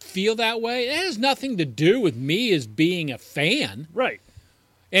shouldn't feel that way, it has nothing to do with me as being a fan. Right.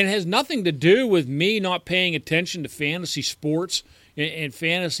 And it has nothing to do with me not paying attention to fantasy sports and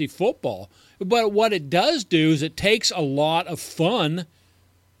fantasy football. But what it does do is it takes a lot of fun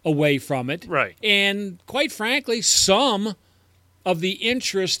away from it. Right. And quite frankly, some of the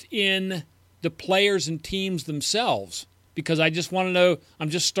interest in the players and teams themselves. Because I just want to know, I'm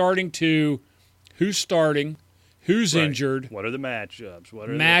just starting to, who's starting, who's injured. What are the matchups? What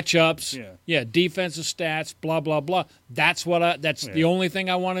are matchups? Defensive stats, blah, blah, blah. That's the only thing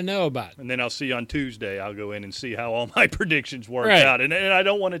I want to know about. And then I'll see on Tuesday, I'll go in and see how all my predictions work out. And I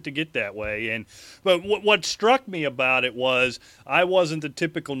don't want it to get that way. But what struck me about it was I wasn't the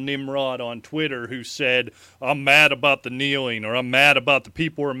typical Nimrod on Twitter who said, I'm mad about the kneeling, or I'm mad about the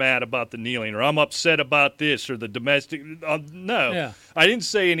people who are mad about the kneeling, or I'm upset about this, or the domestic. No, I didn't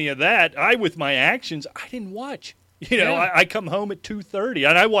say any of that. With my actions, I didn't watch. I come home at 2:30,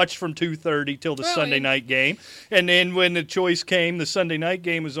 and I watched from 2:30 till the Sunday night game. And then when the choice came, the Sunday night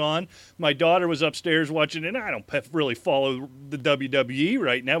game was on. My daughter was upstairs watching it, and I don't really follow the WWE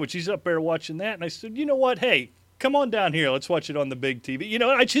right now, but she's up there watching that. And I said, you know what? Hey, come on down here. Let's watch it on the big TV.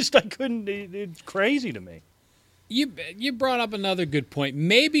 I couldn't. It's crazy to me. You brought up another good point.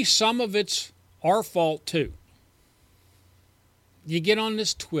 Maybe some of it's our fault, too. You get on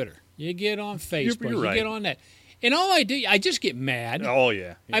this Twitter. You get on Facebook. You're right. You get on that. And all I do, I just get mad. Oh,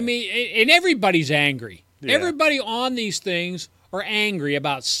 yeah. I mean, and everybody's angry. Yeah. Everybody on these things are angry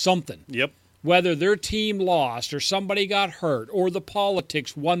about something. Yep. Whether their team lost or somebody got hurt or the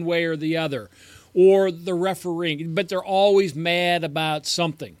politics one way or the other or the refereeing. But they're always mad about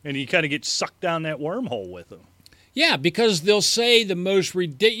something. And you kind of get sucked down that wormhole with them. Yeah, because they'll say the most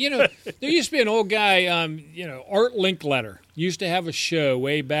ridiculous. There used to be an old guy, Art Linkletter, used to have a show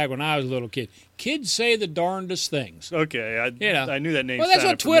way back when I was a little kid. Kids say the darndest things. Okay, I knew that name. Well, that's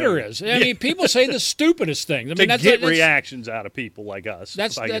what Twitter is. I mean, people say the stupidest things. I mean, that's reactions out of people like us.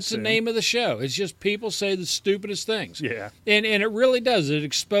 That's the name of the show. It's just people say the stupidest things. Yeah, and it really does. It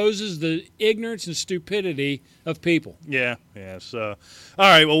exposes the ignorance and stupidity of people. Yeah. So, all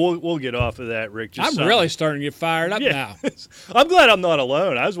right. Well, we'll get off of that, Rick. I'm really starting to get fired up now. I'm glad I'm not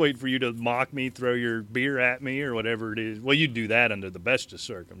alone. I was waiting for you to mock me, throw your beer at me, or whatever it is. Well, you do that under the best of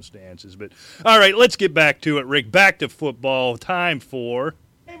circumstances, but. All right, let's get back to it, Rick. Back to football. Time for...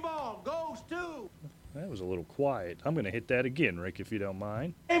 Game ball goes to... That was a little quiet. I'm going to hit that again, Rick, if you don't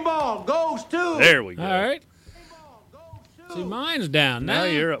mind. Game ball goes to... There we go. All right. Game ball goes to... See, mine's down now.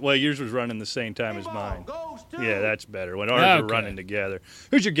 Yours was running the same time as mine. Goes to... Yeah, that's better. When ours are running together.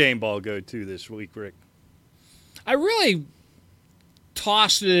 Who's your game ball go to this week, Rick? I really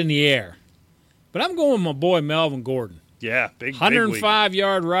tossed it in the air, but I'm going with my boy Melvin Gordon. Yeah, big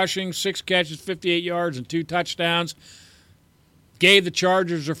 105-yard rushing, 6 catches, 58 yards, and 2 touchdowns. Gave the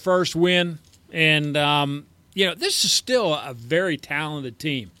Chargers their first win. And, this is still a very talented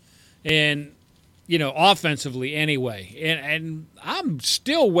team. And, offensively anyway. And I'm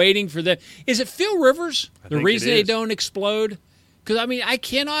still waiting for that. Is it Phil Rivers, the reason they don't explode? Because, I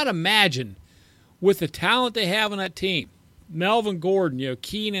cannot imagine with the talent they have on that team. Melvin Gordon,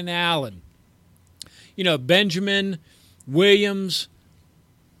 Keenan Allen, Benjamin Williams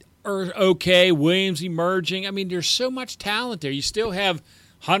are okay. Williams emerging. There's so much talent there. You still have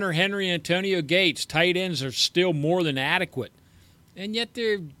Hunter Henry and Antonio Gates. Tight ends are still more than adequate. And yet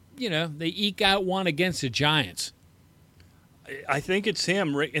they eke out one against the Giants. I think it's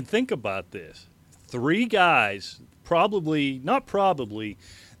him, Rick. And think about this. 3 guys,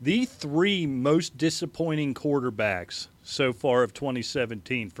 the 3 most disappointing quarterbacks so far of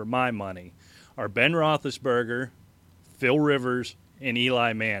 2017, for my money, are Ben Roethlisberger, Phil Rivers, and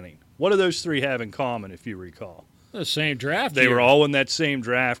Eli Manning. What do those 3 have in common, if you recall? The same draft They year. were all in that same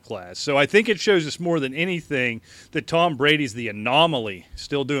draft class. So I think it shows us more than anything that Tom Brady's the anomaly,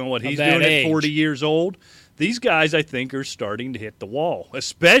 still doing what he's doing age. at 40 years old. These guys, I think, are starting to hit the wall,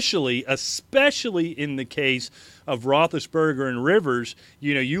 especially in the case of Roethlisberger and Rivers.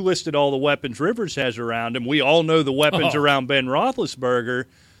 You know, you listed all the weapons Rivers has around him. We all know the weapons around Ben Roethlisberger.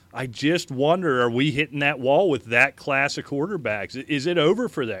 I just wonder, are we hitting that wall with that class of quarterbacks? Is it over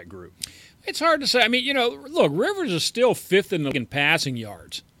for that group? It's hard to say. I mean, you know, look, Rivers is still 5th in the league in passing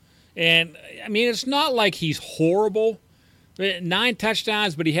yards. And, I mean, it's not like he's horrible. 9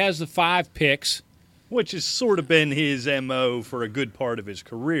 touchdowns, but he has the 5 picks. Which has sort of been his M.O. for a good part of his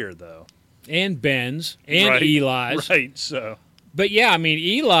career, though. And Ben's and Right, Eli's. Right, so. But, yeah, I mean,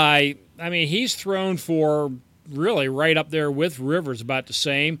 Eli, he's thrown for really right up there with Rivers, about the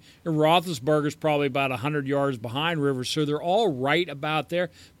same. And Roethlisberger's probably about 100 yards behind Rivers, so they're all right about there.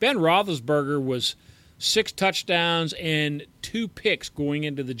 Ben Roethlisberger was 6 touchdowns and 2 picks going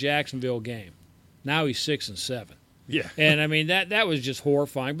into the Jacksonville game. Now he's 6 and 7. Yeah. And, I mean, that was just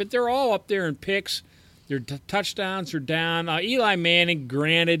horrifying. But they're all up there in picks. Their touchdowns are down. Eli Manning,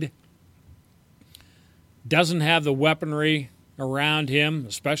 granted, doesn't have the weaponry around him,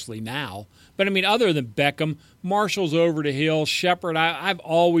 especially now. But, I mean, other than Beckham, Marshall's over the hill. Shepard, I've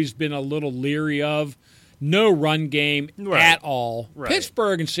always been a little leery of. No run game at all. Right.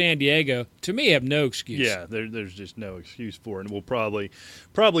 Pittsburgh and San Diego, to me, have no excuse. Yeah, there's just no excuse for it. And we'll probably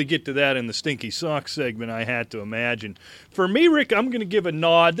get to that in the Stinky Sock segment, I had to imagine. For me, Rick, I'm going to give a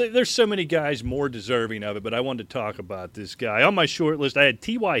nod. There's so many guys more deserving of it, but I wanted to talk about this guy. On my short list, I had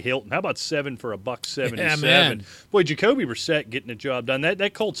T.Y. Hilton. How about 7 for $177? Yeah, man. Boy, Jacoby Brissett getting the job done.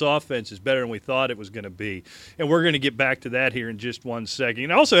 That Colts offense is better than we thought it was going to be. And we're going to get back to that here in just one second.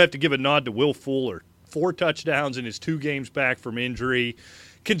 And I also have to give a nod to Will Fuller. 4 touchdowns in his 2 games back from injury.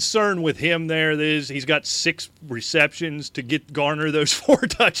 Concern with him there is he's got 6 receptions to garner those 4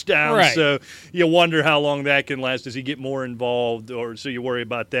 touchdowns. Right. So you wonder how long that can last. Does he get more involved, or so you worry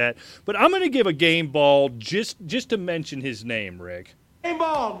about that? But I'm going to give a game ball just to mention his name, Rick. Game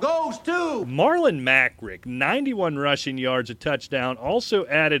ball goes to Marlon Mack, Rick, 91 rushing yards, a touchdown, also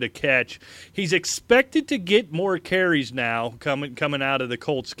added a catch. He's expected to get more carries now coming out of the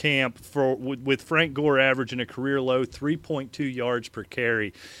Colts camp with Frank Gore averaging a career low 3.2 yards per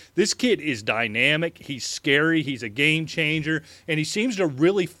carry. This kid is dynamic. He's scary. He's a game changer, and he seems to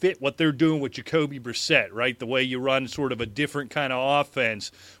really fit what they're doing with Jacoby Brissett, right? The way you run sort of a different kind of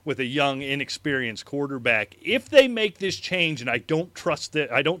offense with a young, inexperienced quarterback. If they make this change, and I don't trust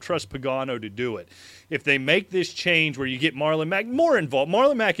Pagano to do it. If they make this change where you get Marlon Mack more involved,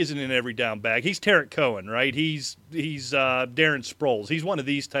 Marlon Mack isn't an every down back. He's Tarek Cohen, right? He's Darren Sproles. He's one of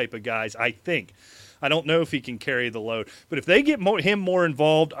these type of guys, I think. I don't know if he can carry the load. But if they get him more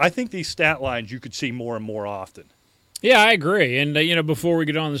involved, I think these stat lines you could see more and more often. Yeah, I agree. And, before we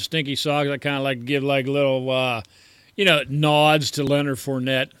get on the Stinky Sox, I kind of like to give little, nods to Leonard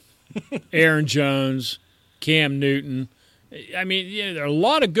Fournette, Aaron Jones, Cam Newton. I mean, there are a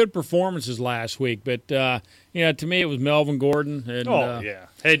lot of good performances last week, but, to me it was Melvin Gordon. And,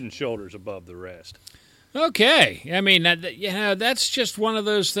 head and shoulders above the rest. Okay. I mean, that's just one of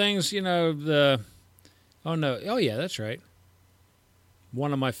those things, that's right.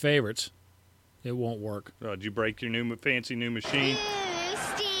 One of my favorites. It won't work. Oh, did you break your fancy new machine?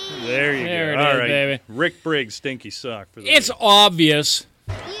 Steve. There you There go. it All is, right. baby. Rick Briggs, Stinky Sock. For the It's week. obvious,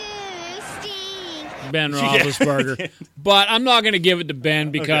 Steve. Ben Roethlisberger. But I'm not going to give it to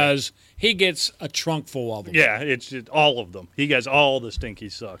Ben because he gets a trunk full of them. Yeah, it's just all of them. He gets all the Stinky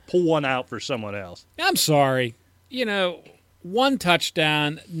Sock. Pull one out for someone else. I'm sorry. 1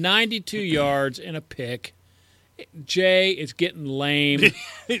 touchdown, 92 yards, and a pick. Jay, it's getting lame.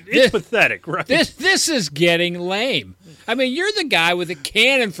 It's pathetic, right? This is getting lame. I mean, you're the guy with a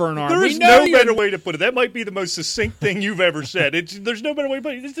cannon for an arm. There's no better way to put it. That might be the most succinct thing you've ever said. There's no better way to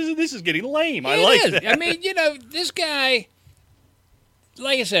put it. This is getting lame. I like that. I mean, this guy,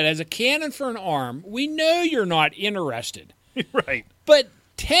 like I said, has a cannon for an arm. We know you're not interested. Right. But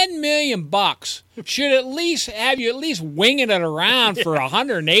 $10 million should at least have you winging it around for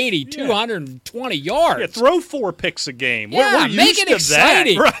 180, 220 yards. Yeah, throw 4 picks a game. Yeah, we're used make it to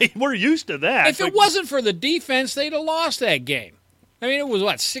exciting. That. Right, we're used to that. If it wasn't for the defense, they'd have lost that game. I mean, it was,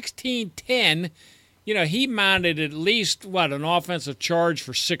 16-10. He mounted at least, an offensive charge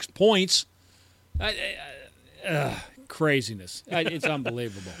for 6 points. craziness. It's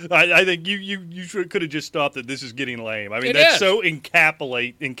unbelievable. I think you could have just stopped that. This is getting lame. I mean, It that is. so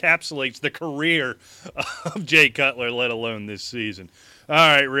encapsulates the career of Jay Cutler, let alone this season. All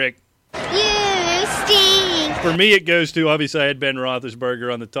right, Rick. You stink. For me, it goes to, obviously, I had Ben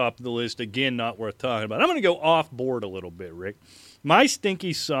Roethlisberger on the top of the list. Again, not worth talking about. I'm going to go off board a little bit, Rick. My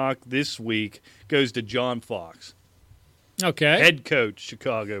stinky sock this week goes to John Fox, Okay. head coach,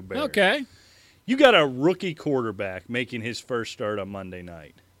 Chicago Bears. Okay. You got a rookie quarterback making his first start on Monday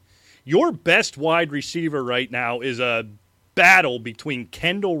night. Your best wide receiver right now is a battle between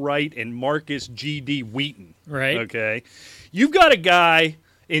Kendall Wright and Marcus G.D. Wheaton. Right. Okay. You've got a guy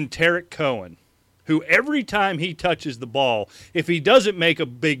in Tarek Cohen who every time he touches the ball, if he doesn't make a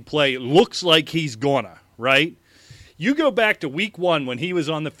big play, it looks like he's gonna, right? You go back to week 1 when he was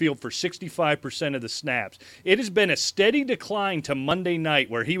on the field for 65% of the snaps. It has been a steady decline to Monday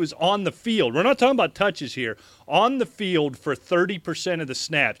night where he was on the field. We're not talking about touches here. On the field for 30% of the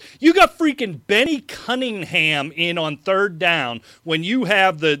snaps. You got freaking Benny Cunningham in on third down when you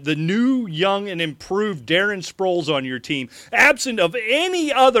have the new, young, and improved Darren Sproles on your team, absent of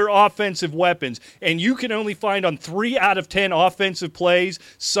any other offensive weapons, and you can only find on 3 out of 10 offensive plays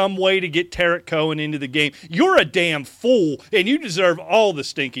some way to get Tarek Cohen into the game. You're a damn fool, and you deserve all the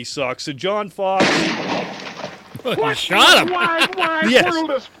stinky socks. So, John Fox, Shot him. yes. world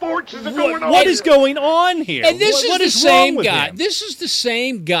of sports is going on? What is going on here? And this What is the wrong same with guy. him? This is the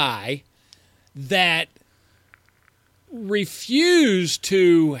same guy that refused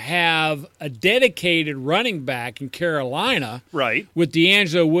to have a dedicated running back in Carolina Right, with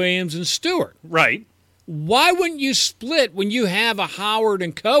D'Angelo Williams and Stewart. right. Why wouldn't you split when you have a Howard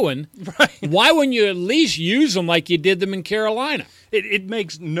and Cohen? Right. Why wouldn't you at least use them like you did them in Carolina? It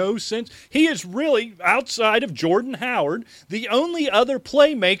makes no sense. He is really, outside of Jordan Howard, the only other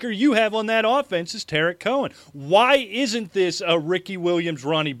playmaker you have on that offense is Tarek Cohen. Why isn't this a Ricky Williams,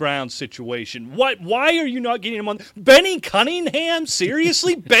 Ronnie Brown situation? Why are you not getting him on? Benny Cunningham?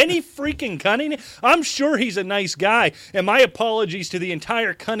 Seriously? Benny freaking Cunningham? I'm sure he's a nice guy, and my apologies to the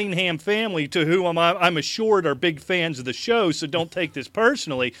entire Cunningham family, to whom I'm assured are big fans of the show, so don't take this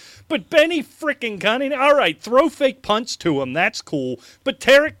personally. But Benny freaking Cunningham, all right, throw fake punts to him. That's cool. But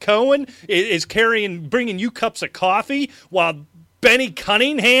Tarek Cohen is bringing you cups of coffee while Benny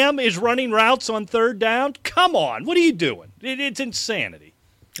Cunningham is running routes on third down? Come on. What are you doing? It's insanity.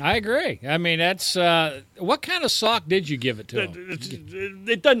 I agree. I mean, that's what kind of sock did you give it to him?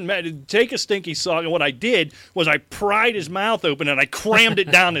 It doesn't matter. Take a stinky sock, and what I did was I pried his mouth open and I crammed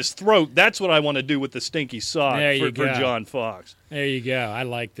it down his throat. That's what I want to do with the stinky sock There you for go. John Fox. There you go. I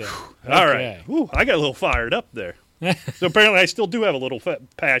like that. All Okay. right. Whew, I got a little fired up there. So apparently I still do have a little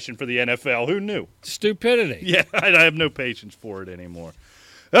passion for the NFL. Who knew? Stupidity. Yeah, I have no patience for it anymore.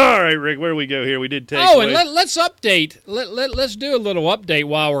 All right, Rick, where do we go here? We did take Oh, and away- let's update. Let's do a little update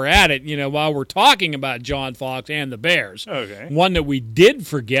while we're at it. You know, while we're talking about John Fox and the Bears. Okay. One that we did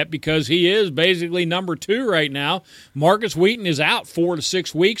forget because he is basically number 2 right now. Marcus Wheaton is out 4 to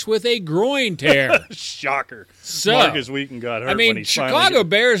 6 weeks with a groin tear. Shocker. So, Marcus Wheaton got hurt I when mean, he Chicago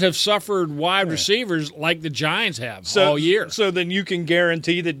Bears have suffered wide receivers like the Giants have all year. So then you can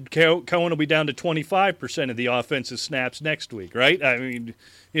guarantee that Cohen will be down to 25% of the offensive snaps next week, right? I mean,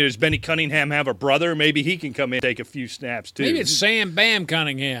 does Benny Cunningham have a brother? Maybe he can come in and take a few snaps, too. Maybe it's Sam Bam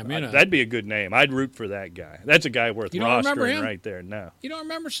Cunningham. You know, That'd be a good name. I'd root for that guy. That's a guy worth You don't remember rostering him? right there. No. you don't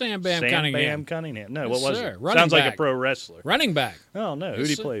remember Sam Bam Sam Cunningham? Bam Cunningham. No, Yes, what was sir. it? Running Sounds like back. a pro wrestler. Running back. Oh, no. Who'd Yes,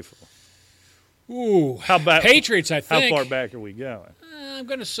 he sir. play for? Ooh, How about Patriots? I How think. far back are we going? I'm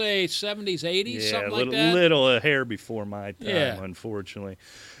going to say 70s, 80s, Yeah, something a like little, that. little a hair before my time, Yeah. unfortunately.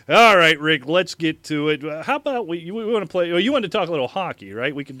 All right, Rick, let's get to it. How about we want to play? Well, you want to talk a little hockey,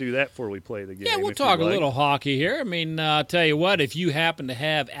 right? We can do that before we play the game. Yeah, we'll if you talk a like. little hockey here. I mean, I'll tell you what, if you happen to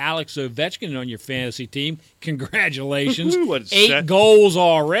have Alex Ovechkin on your fantasy team, congratulations. Woo-hoo, what a 8 set. goals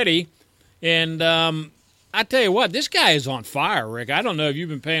already. And I tell you what, this guy is on fire, Rick. I don't know if you've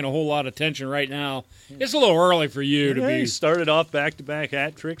been paying a whole lot of attention right now. It's a little early for you to Yeah, be. he started off back-to-back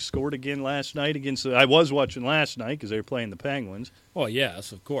hat tricks, scored again last night against. I was watching last night because they were playing the Penguins. Well,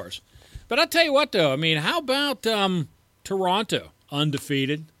 yes, of course. But I'll tell you what, though. I mean, how about Toronto,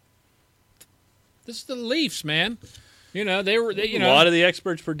 undefeated? This is the Leafs, man. You know, they A lot of the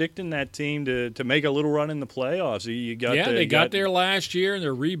experts predicting that team to make a little run in the playoffs. You got they got there last year, and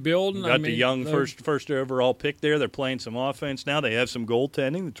they're rebuilding. Got the young first overall pick there. They're playing some offense now. They have some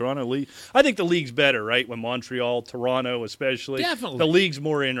goaltending. The Toronto League. I think the league's better, right? When Montreal, Toronto, especially. Definitely. The league's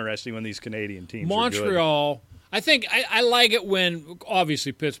more interesting when these Canadian teams are good. Montreal. I think I like it when,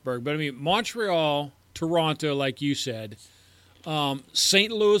 obviously Pittsburgh, but I mean Montreal, Toronto, like you said,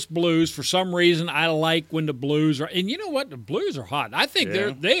 St. Louis Blues, for some reason, I like when the Blues are – and you know what? The Blues are hot. I think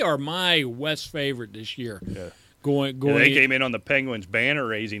they are my West favorite this year. Yeah. They came in on the Penguins banner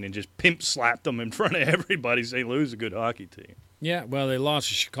raising and just pimp slapped them in front of everybody. St. Louis is a good hockey team. Yeah, well, they lost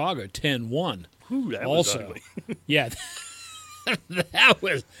to Chicago 10-1. That also. was ugly. Yeah, that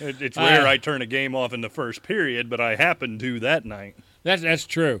was – It's rare I turn a game off in the first period, but I happened to that night. That's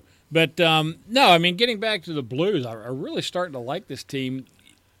true. But, no, I mean, getting back to the Blues, I'm really starting to like this team.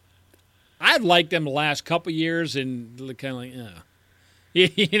 I've liked them the last couple years and kind of like,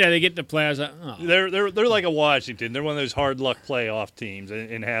 you know, they get to playoffs. They're like a Washington. They're one of those hard luck playoff teams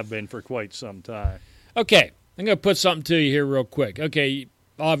and have been for quite some time. Okay, I'm going to put something to you here real quick. Okay,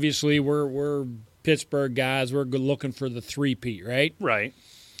 obviously we're Pittsburgh guys. We're looking for the three-peat, right? Right.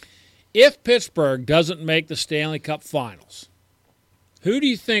 If Pittsburgh doesn't make the Stanley Cup Finals, who do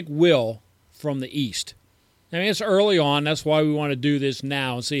you think will from the East? I mean, it's early on. That's why we want to do this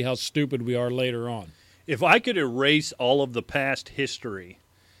now and see how stupid we are later on. If I could erase all of the past history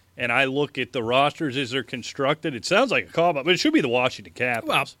and I look at the rosters as they're constructed, it sounds like a call-out, but it should be the Washington Capitals.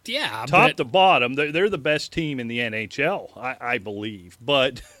 Well, yeah. Top to bottom, they're the best team in the NHL, I believe.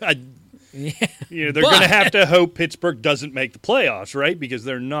 But they're going to have to hope Pittsburgh doesn't make the playoffs, right? Because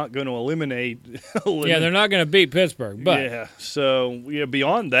they're not going to eliminate. Yeah, they're not going to beat Pittsburgh. But yeah, so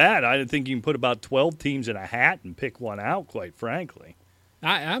beyond that, I think you can put about 12 teams in a hat and pick one out, quite frankly.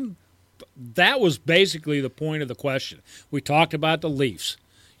 That was basically the point of the question. We talked about the Leafs.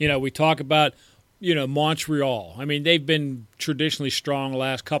 We talk about, Montreal. I mean, they've been traditionally strong the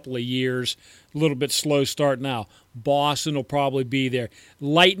last couple of years. A little bit slow start now. Boston will probably be there.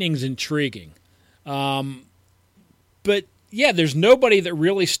 Lightning's intriguing. But, yeah, there's nobody that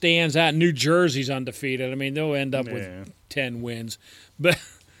really stands out. New Jersey's undefeated. I mean, they'll end up with 10 wins. But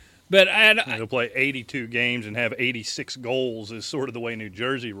they'll play 82 games and have 86 goals is sort of the way New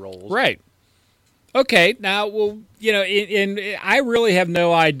Jersey rolls. Right. Okay, now, well, I really have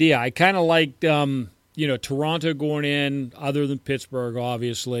no idea. I kind of like, Toronto going in, other than Pittsburgh,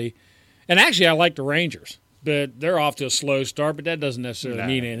 obviously. And actually, I like the Rangers, but they're off to a slow start, but that doesn't necessarily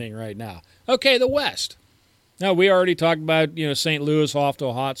mean anything right now. Okay, the West. Now, we already talked about, St. Louis off to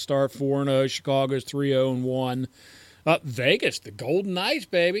a hot start, 4-0. Chicago's 3-0-1. Vegas, the Golden Knights,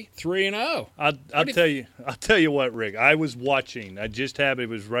 baby, 3-0. I'll tell you what, Rick. I was watching. I just happened. It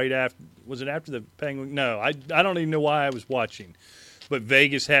was right after. Was it after the Penguins? No, I don't even know why I was watching. But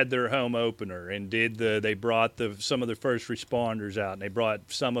Vegas had their home opener and they brought some of the first responders out, and they brought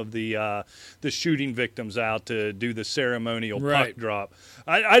some of the shooting victims out to do the ceremonial puck drop.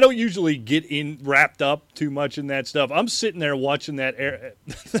 I don't usually get wrapped up too much in that stuff. I'm sitting there watching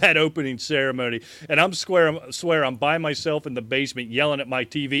that opening ceremony, and I swear I'm by myself in the basement yelling at my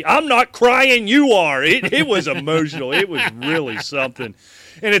TV. I'm not crying, you are. It was emotional. It was really something.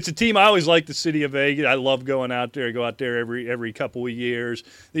 And it's a team I always like, the city of Vegas. I love going out there. I go out there every couple of years.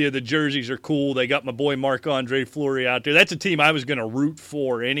 The jerseys are cool. They got my boy Marc-Andre Fleury out there. That's a team I was going to root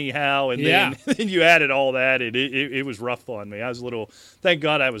for anyhow. And then you added all that. It was rough on me. I was a little – thank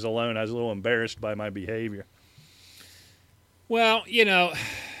God I was alone. I was a little embarrassed by my behavior. Well,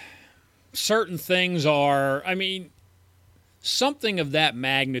 certain things are – I mean, something of that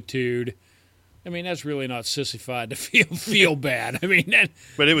magnitude – I mean, that's really not sissified to feel bad. I mean,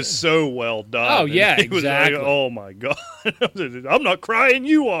 but it was so well done. Oh, yeah, it was exactly. Like, oh, my God. I'm not crying,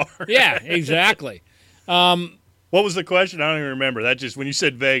 you are. Yeah, exactly. What was the question? I don't even remember. That just, when you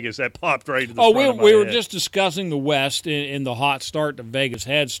said Vegas, that popped right to the front of my we were head. just discussing the West in the hot start that Vegas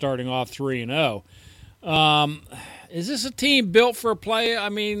had, starting off 3-0. Is this a team built for a play? I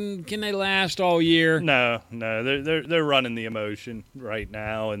mean, can they last all year? No. They're running the emotion right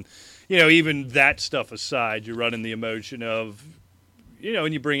now, and even that stuff aside, you're running the emotion of,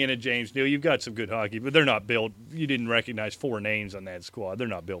 when you bring in a James Neal, you've got some good hockey, but they're not built. You didn't recognize 4 names on that squad. They're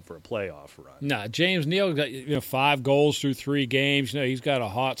not built for a playoff run. No, James Neal got 5 goals through 3 games. He's got a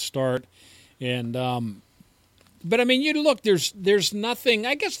hot start, and but I mean, you look. There's nothing.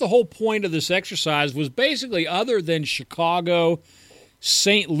 I guess the whole point of this exercise was basically, other than Chicago,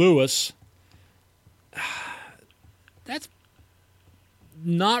 St. Louis. That's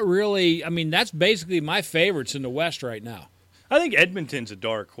not really – I mean, that's basically my favorites in the West right now. I think Edmonton's a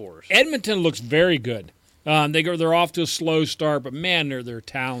dark horse. Edmonton looks very good. They're off to a slow start, but, man, they're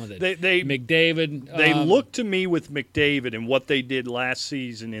talented. McDavid. They look to me with McDavid and what they did last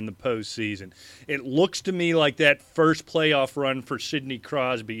season in the postseason. It looks to me like that first playoff run for Sidney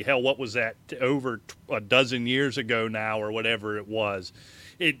Crosby. Hell, what was that, over a dozen years ago now or whatever it was.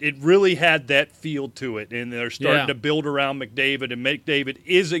 it really had that feel to it, and they're starting to build around McDavid, and McDavid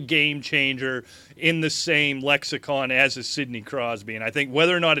is a game changer in the same lexicon as a Sidney Crosby. And I think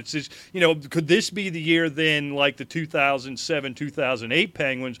whether or not it's just, could this be the year then, like the 2007-2008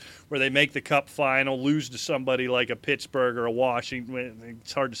 Penguins, where they make the Cup final, lose to somebody like a Pittsburgh or a Washington?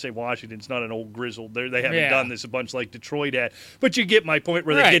 It's hard to say Washington's not an old grizzle. They haven't done this a bunch like Detroit had. But you get my point,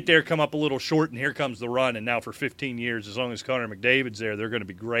 where they get there, come up a little short, and here comes the run. And now for 15 years, as long as Connor McDavid's there, they're going to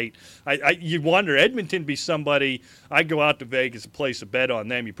be great. You wonder, Edmonton be somebody, I'd go out to Vegas and place a bet on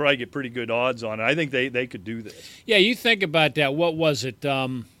them. You probably get pretty good odds on it. I think they could do this. Yeah, you think about that. What was it?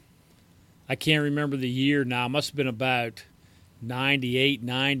 I can't remember the year now. It must have been about 98,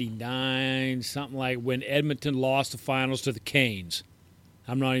 99, something like when Edmonton lost the finals to the Canes.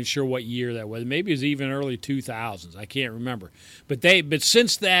 I'm not even sure what year that was. Maybe it was even early 2000s. I can't remember. But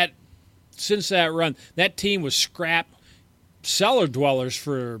since that run, that team was scrap cellar dwellers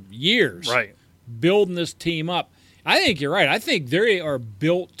for years. Right. Building this team up. I think you're right. I think they are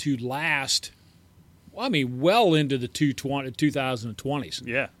built to last, well into the 2020s.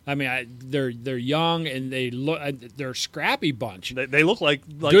 Yeah. They're young, and they're a scrappy bunch. They look like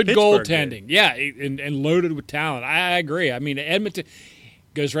good Pittsburgh goaltending. did. Yeah, and loaded with talent. I agree. Edmonton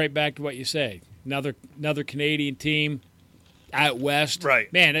goes right back to what you say. Another Canadian team out west.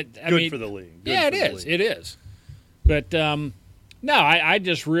 Right. Man, good for the league. It is. It is. But no, I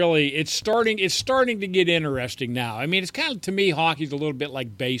just really it's starting to get interesting now. It's kind of, to me, hockey's a little bit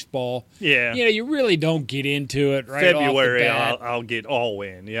like baseball. Yeah. You really don't get into it right February, off the bat. I'll get all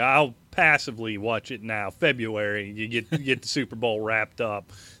in. Yeah, I'll passively watch it now. February, you get the Super Bowl wrapped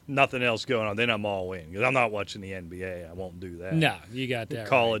up. Nothing else going on. Then I'm all in, because I'm not watching the NBA. I won't do that. No, you got that.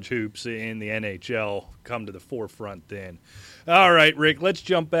 College hoops in the NHL come to the forefront then. All right, Rick, let's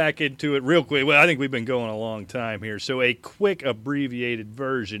jump back into it real quick. Well, I think we've been going a long time here. So a quick abbreviated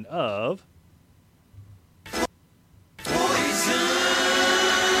version of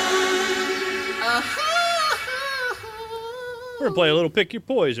We're going to play a little Pick Your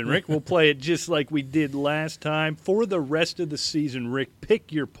Poison, Rick. We'll play it just like we did last time. For the rest of the season, Rick,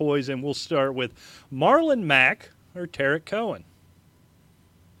 pick your poison. We'll start with Marlon Mack or Tarek Cohen.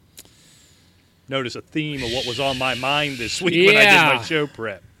 Notice a theme of what was on my mind this week when I did my show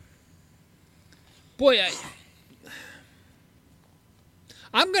prep. Boy,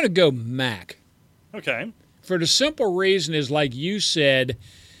 I'm going to go Mack. Okay. For the simple reason is, like you said,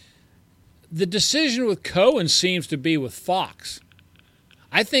 the decision with Cohen seems to be with Fox.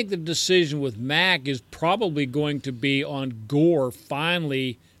 I think the decision with Mack is probably going to be on Gore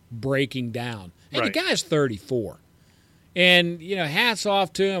finally breaking down. And the guy's 34. And, hats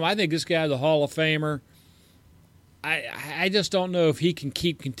off to him. I think this guy's a Hall of Famer. I just don't know if he can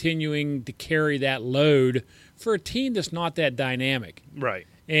keep continuing to carry that load for a team that's not that dynamic. Right.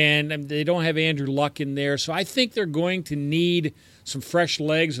 And they don't have Andrew Luck in there. So I think they're going to need some fresh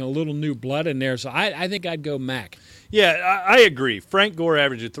legs and a little new blood in there. So I think I'd go Mack. Yeah, I agree. Frank Gore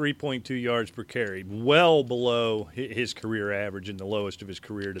averaged 3.2 yards per carry, well below his career average and the lowest of his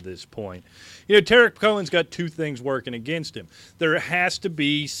career to this point. Tarek Cohen's got two things working against him. There has to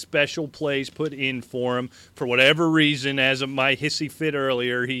be special plays put in for him. For whatever reason, as of my hissy fit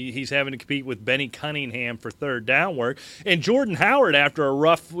earlier, he's having to compete with Benny Cunningham for third down work. And Jordan Howard, after a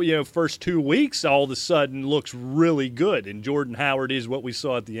rough first 2 weeks, all of a sudden looks really good. And Jordan Howard is what we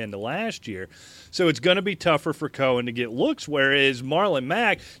saw at the end of last year. So it's going to be tougher for Cohen to get looks, whereas Marlon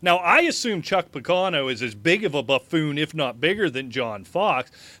Mack, now I assume Chuck Pagano is as big of a buffoon, if not bigger, than John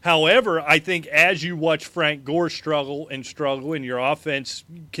Fox. However, I think as you watch Frank Gore struggle, and your offense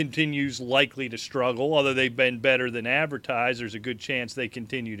continues likely to struggle, although they've been better than advertised, there's a good chance they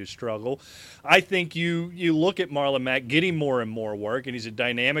continue to struggle. I think you look at Marlon Mack getting more and more work, and he's a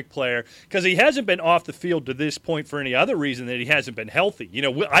dynamic player, because he hasn't been off the field to this point for any other reason than he hasn't been healthy.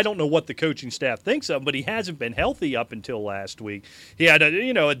 I don't know what the coaching staff thinks of him, but he hasn't been healthy up until last week. He had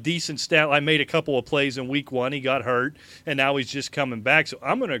a decent stat. I made a couple of plays in week one. He got hurt, and now he's just coming back. So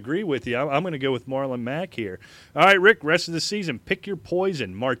I'm going to agree with you. I'm going to go with Marlon Mack here. All right, Rick, rest of the season, pick your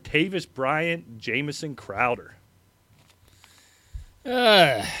poison. Martavis Bryant, Jamison Crowder.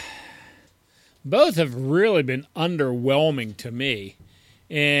 Both have really been underwhelming to me.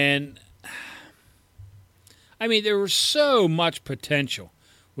 And, there was so much potential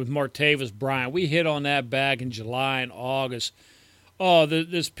with Martavis Bryant. We hit on that back in July and August. Oh,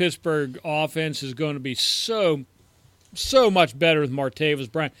 this Pittsburgh offense is going to be so much better with Martavis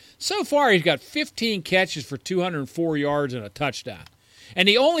Bryant. So far, he's got 15 catches for 204 yards and a touchdown. And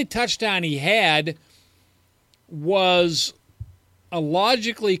the only touchdown he had was a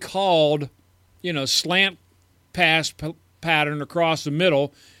logically called, slant pass pattern across the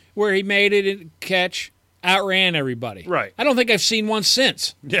middle where he made it and catch, outran everybody. Right. I don't think I've seen one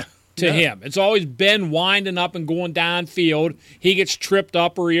since. Yeah. To him. It's always been winding up and going downfield. He gets tripped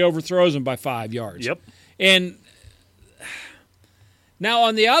up or he overthrows him by 5 yards. Yep. And now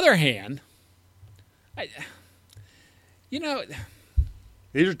on the other hand,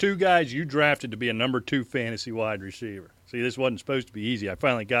 these are two guys you drafted to be a number 2 fantasy wide receiver. See, this wasn't supposed to be easy. I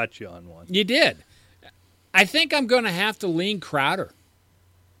finally got you on one. You did. I think I'm going to have to lean Crowder,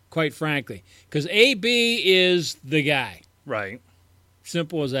 quite frankly, because AB is the guy. Right.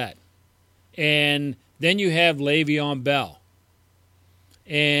 Simple as that. And then you have Le'Veon Bell.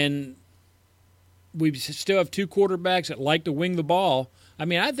 And we still have 2 quarterbacks that like to wing the ball. I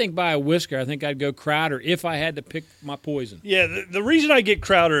mean, I think by a whisker, I think I'd go Crowder if I had to pick my poison. Yeah, the reason I get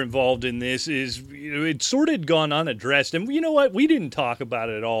Crowder involved in this is it's sort of gone unaddressed. And you know what? We didn't talk about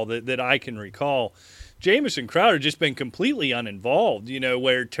it at all that I can recall. Jamison Crowder just been completely uninvolved,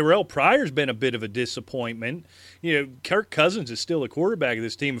 where Terrell Pryor's been a bit of a disappointment. Kirk Cousins is still the quarterback of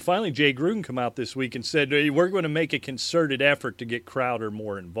this team. Finally, Jay Gruden come out this week and said, hey, we're going to make a concerted effort to get Crowder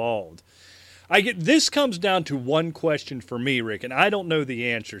more involved. This comes down to one question for me, Rick, and I don't know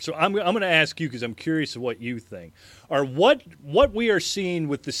the answer. So I'm going to ask you because I'm curious of what you think. What we are seeing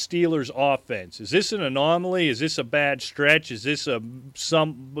with the Steelers' offense, is this an anomaly? Is this a bad stretch? Is this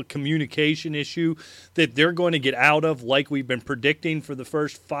some communication issue that they're going to get out of like we've been predicting for the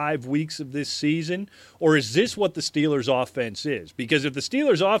first 5 weeks of this season? Or is this what the Steelers' offense is? Because if the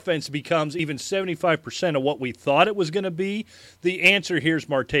Steelers' offense becomes even 75% of what we thought it was going to be, the answer here is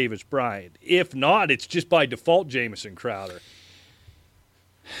Martavis Bryant. If not, it's just by default Jamison Crowder.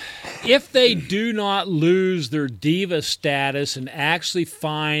 If they do not lose their diva status and actually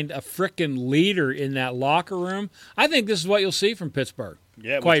find a frickin' leader in that locker room, I think this is what you'll see from Pittsburgh.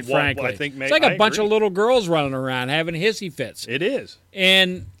 Yeah, quite frankly. I think it's like a bunch of little girls running around having hissy fits. It is.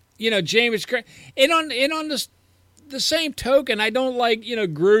 And, James, and on the same token, I don't like,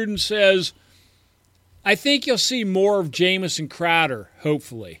 Gruden says, I think you'll see more of Jamison Crowder,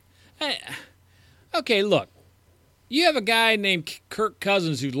 hopefully. Okay, look. You have a guy named Kirk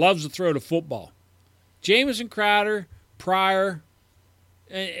Cousins who loves to throw the football. Jamison Crowder, Pryor,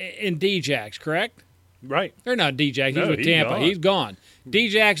 and D-Jax, correct? Right. Or not D-Jax. He's with Tampa. Gone. He's gone.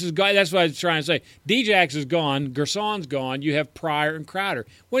 D-Jax is gone. That's what I was trying to say. D-Jax is gone. Gerson's gone. You have Pryor and Crowder.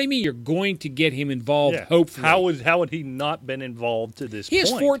 What do you mean you're going to get him involved, hopefully? How would he not been involved to this point? He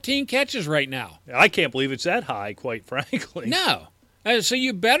has 14 catches right now. I can't believe it's that high, quite frankly. No. So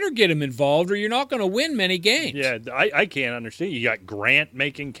you better get him involved or you're not going to win many games. Yeah, I can't understand. You got Grant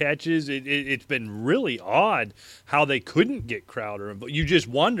making catches. It's been really odd how they couldn't get Crowder. But you just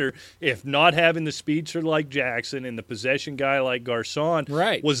wonder if not having the speedster like Jackson and the possession guy like Garcon,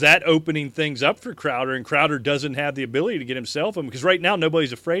 was that opening things up for Crowder, and Crowder doesn't have the ability to get himself in? Because right now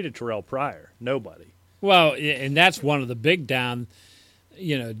nobody's afraid of Terrell Pryor. Nobody. Well, and that's one of the big downward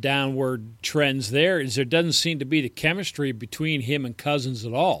trends there is there doesn't seem to be the chemistry between him and Cousins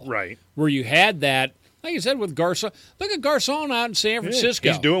at all. Right. Where you had that, like you said, with Garcon. Look at Garcon out in San Francisco.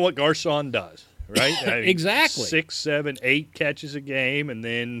 He's doing what Garcon does, right? Exactly. 6, 7, 8 catches a game, and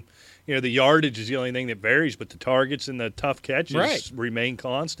then the yardage is the only thing that varies, but the targets and the tough catches remain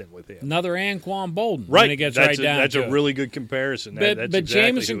constant with him. Another Anquan Bolden. Right. When it gets right down that's to a really good comparison. But Exactly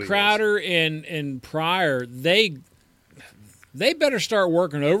Jamison Crowder and Pryor, they better start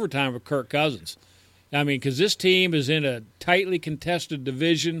working overtime with Kirk Cousins. I mean, because this team is in a tightly contested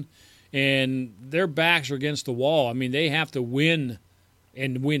division, and their backs are against the wall. I mean, they have to win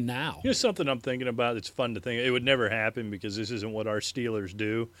and win now. Here's something I'm thinking about that's fun to think. It would never happen because this isn't what our Steelers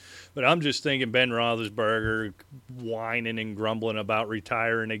do. But I'm just thinking Ben Roethlisberger whining and grumbling about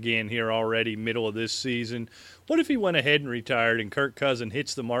retiring again here already, middle of this season. What if he went ahead and retired and Kirk Cousins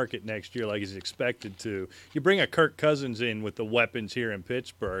hits the market next year like he's expected to? You bring a Kirk Cousins in with the weapons here in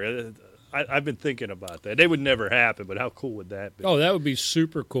Pittsburgh. I've been thinking about that. It would never happen, but how cool would that be? Oh, that would be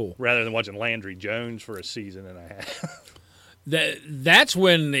super cool. Rather than watching Landry Jones for a season and a half. That's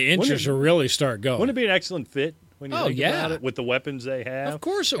when the interest will really start going. Wouldn't it be an excellent fit when you think about it, with the weapons they have? Of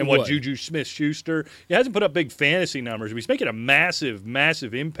course it would. And what Juju Smith-Schuster, he hasn't put up big fantasy numbers, but he's making a massive,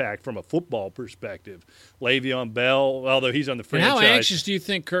 massive impact from a football perspective. Le'Veon Bell, although he's on the franchise. And how anxious do you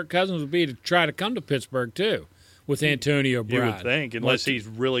think Kirk Cousins would be to try to come to Pittsburgh, too, with Antonio Brown? You would think, unless he's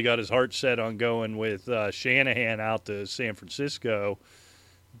really got his heart set on going with Shanahan out to San Francisco.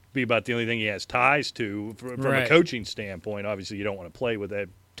 Be about the only thing he has ties to from a coaching standpoint. Obviously, you don't want to play with that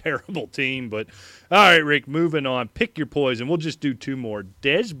terrible team. But, all right, Rick, moving on. Pick your poison. We'll just do 2 more.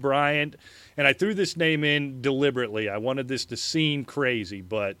 Dez Bryant, and I threw this name in deliberately. I wanted this to seem crazy,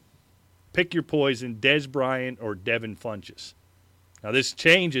 but Pick your poison, Des Bryant or Devin Funchess. Now, this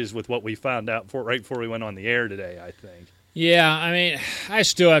changes with what we found out right before we went on the air today, I think. Yeah, I mean, I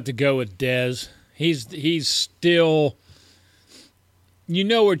still have to go with Dez. He's still – you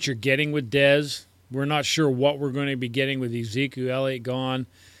know what you're getting with Dez. We're not sure what we're going to be getting with Ezekiel Elliott gone.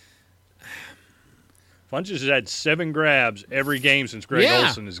 Funchess has had 7 grabs every game since Greg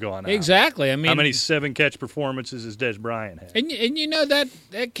Olson has gone out. Exactly. I mean, how many 7-catch performances has Des Bryant had? And you know that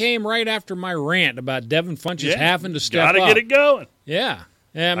came right after my rant about Devin Funchess having to step up. Got to get it going. Yeah.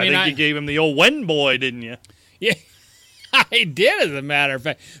 I think you gave him the old when boy, didn't you? Yeah, I did, as a matter of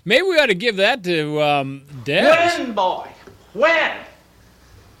fact. Maybe we ought to give that to Des. When, boy? When?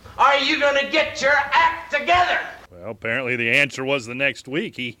 Are you going to get your act together? Well, apparently the answer was the next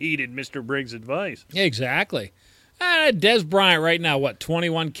week. He heeded Mr. Briggs' advice. Exactly. Des Bryant right now,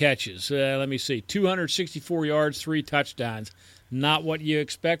 21 catches. Let me see, 264 yards, 3 touchdowns. Not what you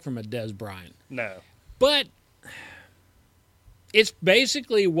expect from a Des Bryant. No. But it's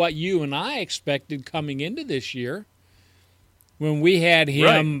basically what you and I expected coming into this year when we had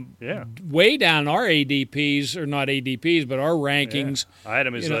him way down our ADPs, or not ADPs, but our rankings. Yeah. I had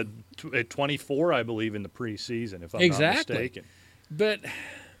him as at 24, I believe, in the preseason, if I'm not mistaken. But,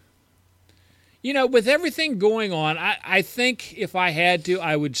 with everything going on, I think if I had to,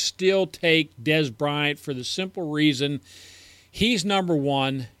 I would still take Des Bryant for the simple reason he's number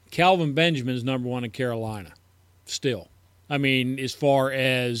one. Calvin Benjamin's number one in Carolina still. I mean, as far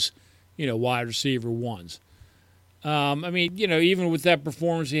as, wide receiver ones. Even with that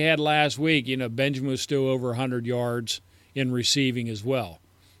performance he had last week, Benjamin was still over 100 yards in receiving as well.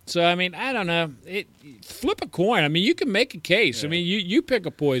 So, I don't know. Flip a coin. You can make a case. Yeah. You pick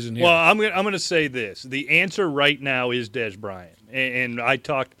a poison here. Well, I'm going to say this. The answer right now is Des Bryant. And I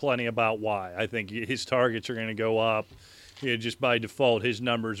talked plenty about why. I think his targets are going to go up. Just by default, his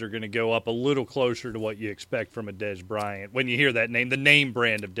numbers are going to go up a little closer to what you expect from a Des Bryant. When you hear that name, the name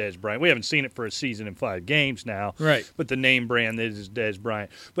brand of Des Bryant. We haven't seen it for a season and 5 games now. Right. But the name brand is Des Bryant.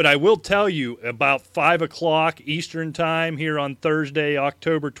 But I will tell you, about 5 o'clock Eastern time here on Thursday,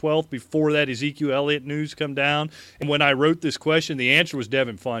 October 12th, before that Ezekiel Elliott news come down, and when I wrote this question, the answer was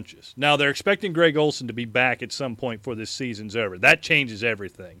Devin Funchess. Now, they're expecting Greg Olson to be back at some point before this season's over. That changes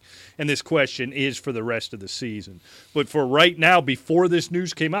everything. And this question is for the rest of the season. But for right now, before this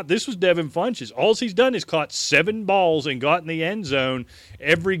news came out, this was Devin Funchess. All he's done is caught 7 balls and got in the end zone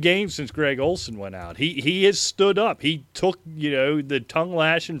every game since Greg Olson went out. He has stood up. He took, the tongue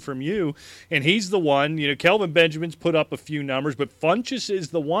lashing from you, and he's the one. Kelvin Benjamin's put up a few numbers, but Funchess is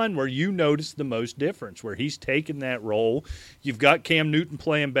the one where you notice the most difference, where he's taken that role. You've got Cam Newton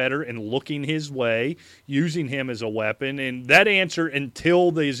playing better and looking his way, using him as a weapon, and that answer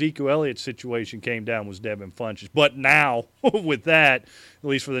until the Ezekiel Elliott situation came down was Devin Funchess. But now, with that, at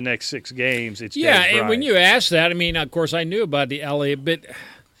least for the next 6 games, it's Des Bryant. And when you ask that, of course, I knew about the Elliott, but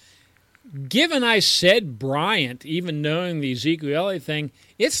given I said Bryant, even knowing the Ezekiel Elliott thing,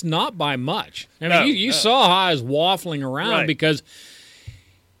 it's not by much. You saw how I was waffling around because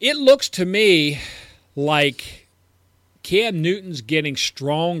it looks to me like Cam Newton's getting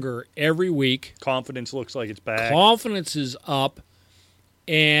stronger every week. Confidence looks like it's back. Confidence is up.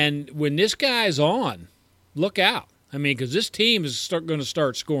 And when this guy's on, look out. Because this team is going to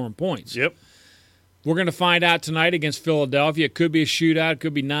start scoring points. Yep. We're going to find out tonight against Philadelphia. It could be a shootout. It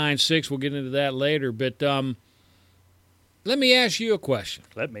could be 9-6. We'll get into that later. But let me ask you a question.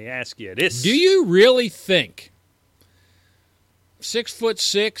 Let me ask you this. Do you really think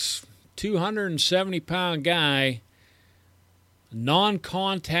 6'6", 270-pound guy,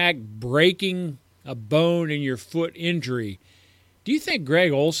 non-contact breaking a bone in your foot injury, do you think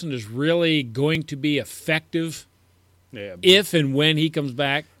Greg Olson is really going to be effective if and when he comes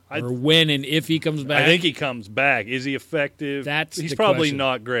back? Or when and if he comes back? I think he comes back. Is he effective? He's probably question.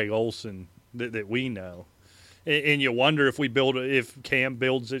 Not Greg Olson that we know. And you wonder if Cam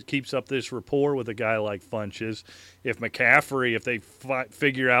keeps up this rapport with a guy like Funchess, if McCaffrey, if they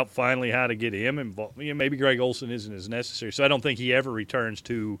figure out finally how to get him involved, maybe Greg Olson isn't as necessary. So I don't think he ever returns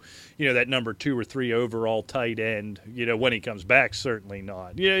to, that number 2 or 3 overall tight end. When he comes back, certainly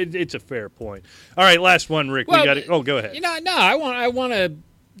not. It's a fair point. All right, last one, Rick. Well, we got it. Oh, go ahead. I want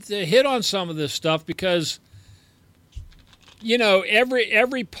to hit on some of this stuff because. You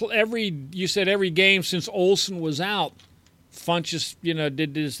said every game since Olson was out, Funchess,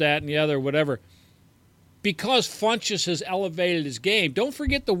 did this, that, and the other, whatever. Because Funchess has elevated his game. Don't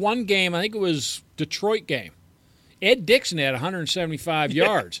forget the one game, I think it was Detroit game. Ed Dixon had 175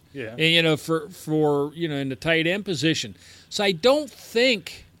 yards. Yeah. And, for in the tight end position. So I don't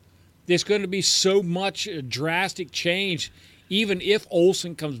think there's going to be so much a drastic change even if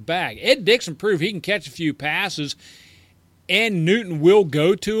Olsen comes back. Ed Dixon proved he can catch a few passes, and Newton will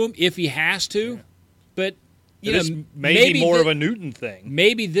go to him if he has to. Yeah. But this may be more of a Newton thing.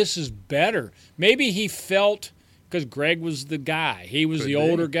 Maybe this is better. Maybe he felt, because Greg was the guy. He was the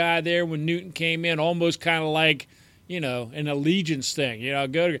older guy there when Newton came in, almost kind of like, an allegiance thing.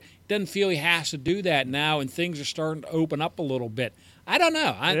 Doesn't feel he has to do that now, and things are starting to open up a little bit. I don't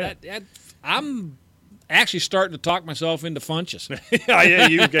know. I'm actually starting to talk myself into Funches. Yeah,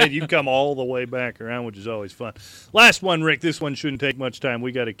 you've come all the way back around, which is always fun. Last one, Rick. This one shouldn't take much time.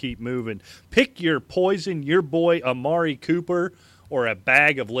 We got to keep moving. Pick your poison, your boy Amari Cooper, or a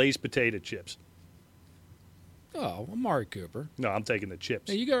bag of Lay's potato chips. Oh, Amari Cooper. No, I'm taking the chips.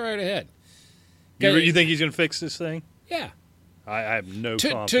 Yeah, you go right ahead. You think he's going to fix this thing? Yeah. I have no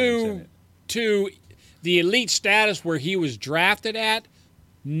confidence in it. To the elite status where he was drafted at,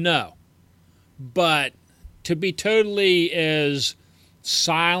 no. But to be totally as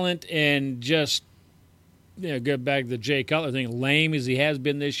silent and just, go back to the Jay Cutler thing, lame as he has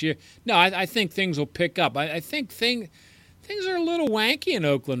been this year, no, I think things will pick up. I think things are a little wanky in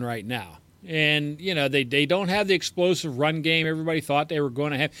Oakland right now. And, they don't have the explosive run game everybody thought they were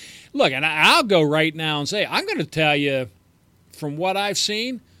going to have. Look, and I'll go right now and say, I'm going to tell you, from what I've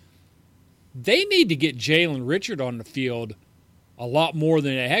seen, they need to get Jalen Richard on the field a lot more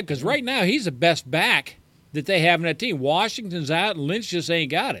than they had, because right now he's the best back that they have in that team. Washington's out, and Lynch just ain't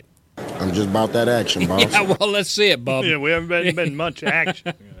got it. I'm just about that action, boss. Yeah, well, let's see it, bub. Yeah, we haven't been much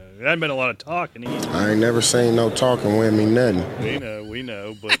action. There hasn't been a lot of talking either. I ain't never seen no talking with me nothing. We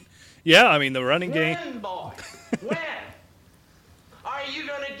know, but yeah, I mean the running game. When, boy? When are you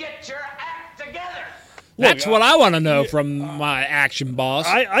going to get your act together? That's what I want to know from my action boss.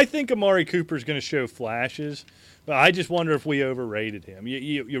 I think Amari Cooper's going to show flashes, but I just wonder if we overrated him.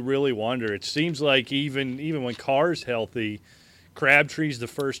 You really wonder. It seems like even when Carr's healthy, Crabtree's the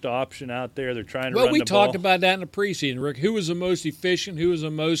first option out there. They're trying to run the ball. Well, we talked about that in the preseason, Rick. Who was the most efficient? Who was the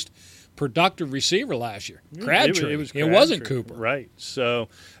most productive receiver last year? Crabtree. It wasn't Cooper. Right. So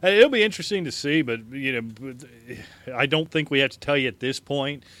it'll be interesting to see, but I don't think we have to tell you at this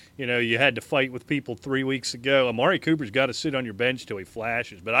point. You had to fight with people 3 weeks ago. Amari Cooper's got to sit on your bench till he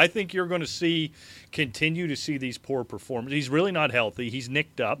flashes. But I think you're going to continue to see these poor performances. He's really not healthy. He's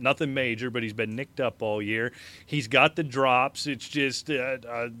nicked up. Nothing major, but he's been nicked up all year. He's got the drops. It's just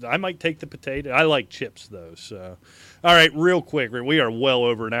I might take the potato. I like chips, though. So, all right, real quick. We are well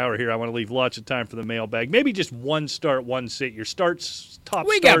over an hour here. I want to leave lots of time for the mailbag. Maybe just one start, one sit. Your top start of the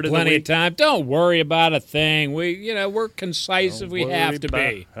week. We got plenty of time. Don't worry about a thing. We're concise if we have to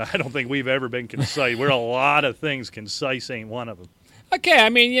be. I don't think we've ever been concise. We're a lot of things. Concise ain't one of them. Okay, I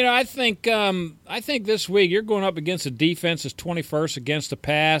mean, I think this week you're going up against a defense that's 21st against the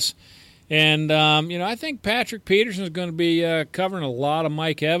pass, and I think Patrick Peterson is going to be covering a lot of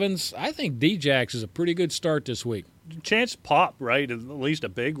Mike Evans. I think D-Jax is a pretty good start this week. Chance pop, right? At least a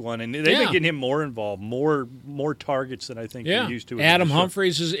big one, and they've been getting him more involved, more targets than I think they're used to. Adam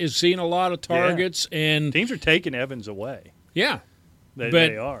Humphries is seeing a lot of targets, and teams are taking Evans away. Yeah,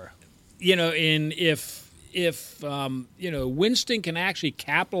 they are. And if Winston can actually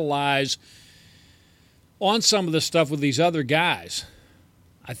capitalize on some of the stuff with these other guys,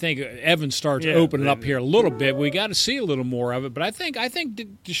 I think Evans starts opening up here a little bit. We got to see a little more of it, but I think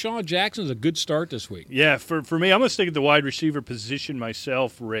Deshaun Jackson's a good start this week. Yeah, for me, I'm going to stick at the wide receiver position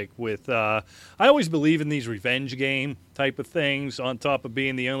myself, Rick. With I always believe in these revenge game type of things on top of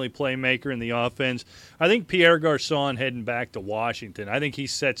being the only playmaker in the offense. I think Pierre Garçon heading back to Washington, I think he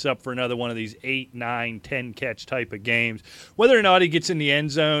sets up for another one of these 8, 9, 10 catch type of games. Whether or not he gets in the end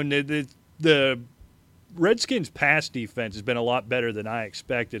zone, the Redskins' pass defense has been a lot better than I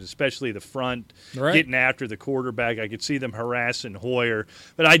expected, especially the front, getting after the quarterback. I could see them harassing Hoyer.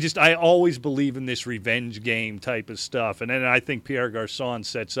 But I always believe in this revenge game type of stuff. And then I think Pierre Garçon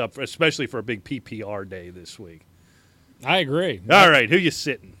sets up, especially for a big PPR day this week. I agree. All right, who you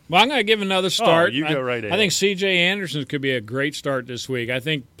sitting? Well, I'm going to give another start. Oh, you go right ahead. I think C.J. Anderson could be a great start this week. I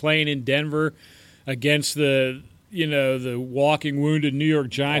think playing in Denver against the walking wounded New York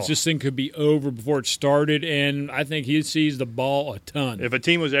Giants, this thing could be over before it started, and I think he sees the ball a ton. If a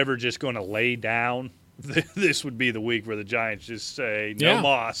team was ever just going to lay down, this would be the week where the Giants just say, no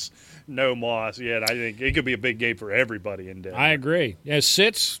Moss. Yeah, I think it could be a big game for everybody in Denver. I agree. Yeah,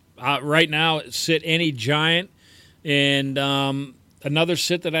 right now, sit any Giant, and another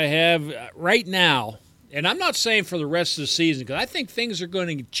sit that I have right now, and I'm not saying for the rest of the season because I think things are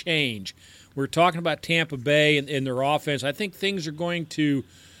going to change. We're talking about Tampa Bay and their offense. I think things are going to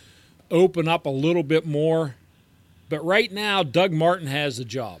open up a little bit more. But right now, Doug Martin has the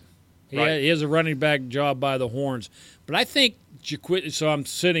job. He has a running back job by the horns. But I think so I'm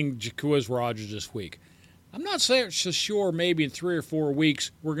sitting Jaquiz Rogers this week. I'm not so sure maybe in 3 or 4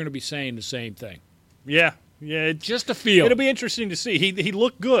 weeks we're going to be saying the same thing. Yeah. Just a feel. It'll be interesting to see. He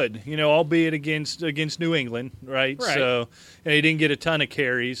looked good, albeit against New England, right? So and he didn't get a ton of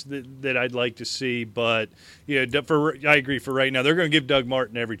carries that I'd like to see, but I agree for right now. They're going to give Doug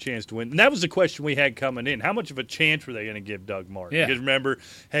Martin every chance to win. And that was the question we had coming in. How much of a chance were they going to give Doug Martin? Yeah. Because remember,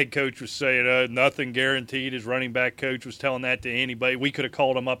 head coach was saying nothing guaranteed. His running back coach was telling that to anybody. We could have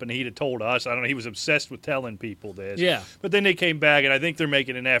called him up and he'd have told us. I don't know. He was obsessed with telling people this. Yeah. But then they came back, and I think they're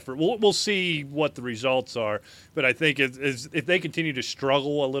making an effort. We'll see what the results are. But I think if they continue to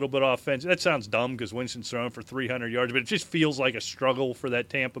struggle a little bit offense, that sounds dumb because Winston's thrown for 300 yards, but it just feels like a struggle for that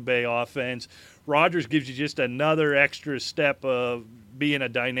Tampa Bay offense. Rodgers gives you just another extra step of being a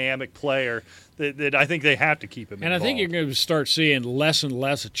dynamic player that I think they have to keep him involved. And I think you're going to start seeing less and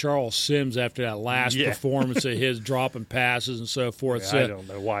less of Charles Sims after that last performance of his dropping passes and so forth. I don't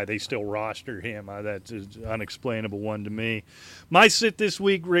know why they still roster him. That's an unexplainable one to me. My sit this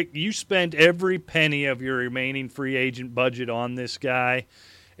week, Rick, you spent every penny of your remaining free agent budget on this guy.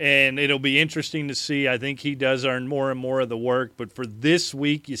 And it'll be interesting to see. I think he does earn more and more of the work. But for this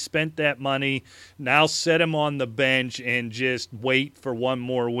week, you spent that money. Now set him on the bench and just wait for one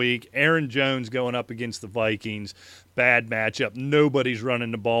more week. Aaron Jones going up against the Vikings. Bad matchup. Nobody's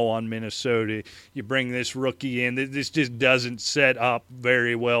running the ball on Minnesota. You bring this rookie in. This just doesn't set up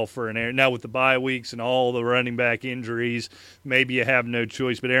very well for an Aaron. Now with the bye weeks and all the running back injuries, maybe you have no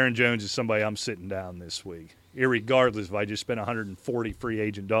choice. But Aaron Jones is somebody I'm sitting down this week, irregardless if I just spent $140 free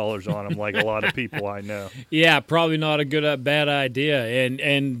agent dollars on him like a lot of people I know. Yeah, probably not a bad idea.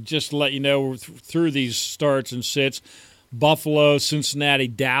 And just to let you know, through these starts and sits, Buffalo, Cincinnati,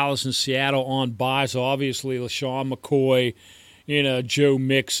 Dallas, and Seattle on bye. So obviously LaShawn McCoy, Joe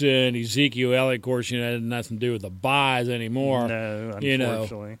Mixon, Ezekiel Elliott, of course, had nothing to do with the buys anymore. No,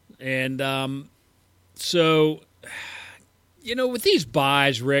 unfortunately. And so, with these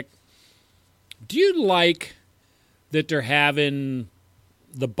buys, Rick, do you like that they're having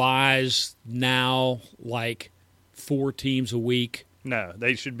the buys now like 4 teams a week? No,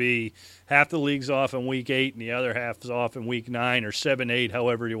 they should be half the league's off in week 8 and the other half is off in week 9 or 7, 8,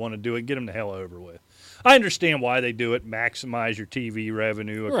 however you want to do it. Get them the hell over with. I understand why they do it, maximize your TV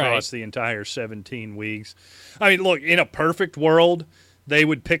revenue across the entire 17 weeks. I mean, look, in a perfect world, they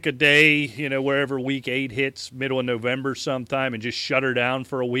would pick a day, wherever week 8 hits, middle of November sometime, and just shut her down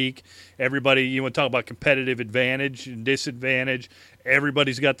for a week. Everybody, you want to talk about competitive advantage and disadvantage.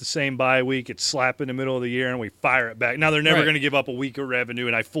 Everybody's got the same bye week. It's slap in the middle of the year, and we fire it back. Now, they're never going to give up a week of revenue,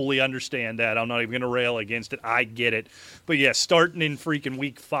 and I fully understand that. I'm not even going to rail against it. I get it. But, yeah, starting in freaking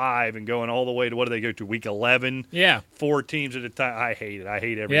week 5 and going all the way to, what do they go to, week 11? Yeah. 4 teams at a time. I hate it. I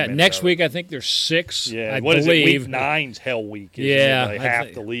hate every minute next of week it. I think there's 6, Yeah, I what believe. is it? Week 9's hell week. Isn't it? Like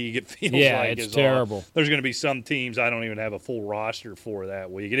half the league, it feels like. Yeah, it's terrible. Off. There's going to be some teams I don't even have a full roster for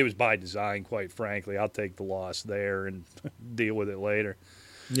that week. And it was by design, quite frankly. I'll take the loss there and deal with it later.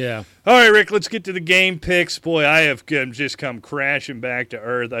 Yeah. All right, Rick, let's get to the game picks. Boy, I have just come crashing back to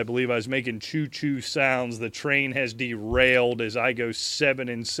earth. I believe I was making choo-choo sounds. The train has derailed as I go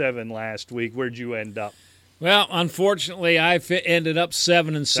 7-7 last week. Where'd you end up? Well, unfortunately, I ended up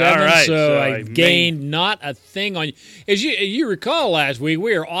 7-7, all right, so I gained not a thing on you. As you recall last week,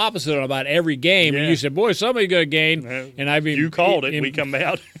 we were opposite on about every game, and you said, boy, somebody's going to gain. And I mean, you called it. We come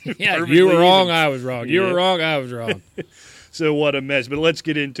out. Yeah, you were wrong, I was wrong. You were wrong, I was wrong. So what a mess. But let's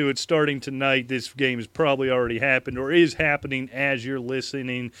get into it. Starting tonight, this game has probably already happened or is happening as you're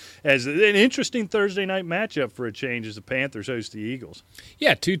listening, as an interesting Thursday night matchup for a change as the Panthers host the Eagles.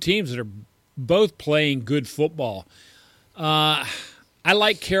 Yeah, 2 teams that are both playing good football. I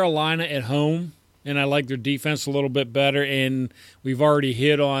like Carolina at home, and I like their defense a little bit better, and we've already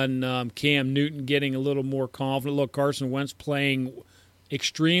hit on Cam Newton getting a little more confident. Look, Carson Wentz playing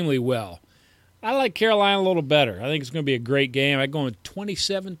extremely well. I like Carolina a little better. I think it's going to be a great game. I'm going with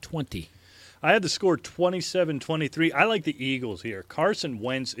 27-20. I had the score 27-23. I like the Eagles here. Carson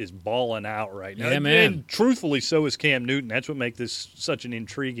Wentz is balling out right now. Yeah, man. And truthfully, so is Cam Newton. That's what makes this such an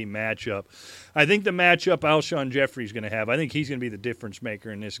intriguing matchup. I think the matchup Alshon Jeffrey's going to have, I think he's going to be the difference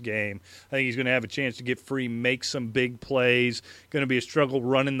maker in this game. I think he's going to have a chance to get free, make some big plays. Going to be a struggle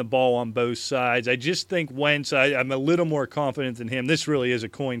running the ball on both sides. I just think Wentz, I'm a little more confident than him. This really is a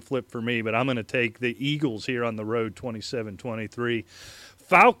coin flip for me, but I'm going to take the Eagles here on the road 27-23.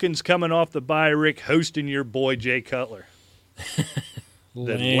 Falcons coming off the bye, Rick, hosting your boy Jay Cutler.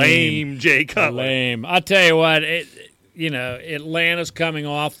 The lame Jay Cutler. Lame. I'll tell you what, Atlanta's coming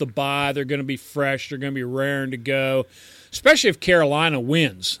off the bye. They're going to be fresh. They're going to be raring to go, especially if Carolina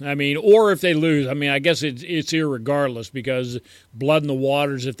wins. Or if they lose. I guess it's irregardless because blood in the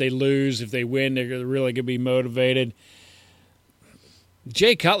waters if they lose. If they win, they're really going to be motivated.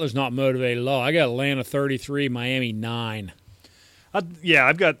 Jay Cutler's not motivated at all. I got Atlanta 33, Miami 9.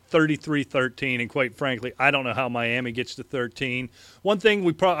 I've got 33-13, and quite frankly, I don't know how Miami gets to 13. One thing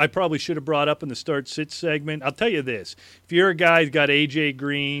I probably should have brought up in the start-sit segment, I'll tell you this. If you're a guy who's got A.J.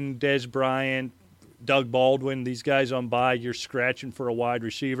 Green, Des Bryant, Doug Baldwin, these guys on bye, you're scratching for a wide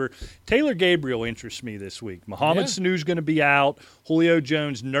receiver. Taylor Gabriel interests me this week. Mohamed Sanu's going to be out. Julio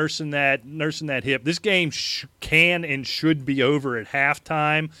Jones nursing that hip. This game can and should be over at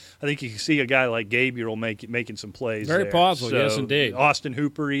halftime. I think you can see a guy like Gabriel making some plays. Very there. possible, So, yes, indeed. Austin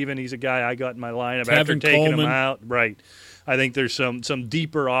Hooper, even, he's a guy I got in my lineup Tevin after taking Coleman. him out. Right. I think there's some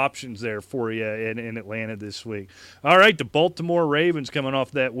deeper options there for you in Atlanta this week. All right, the Baltimore Ravens coming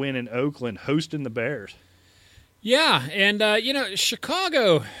off that win in Oakland, hosting the Bears. Yeah, and,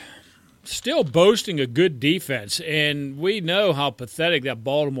 Chicago still boasting a good defense, and we know how pathetic that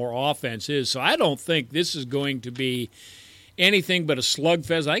Baltimore offense is, so I don't think this is going to be anything but a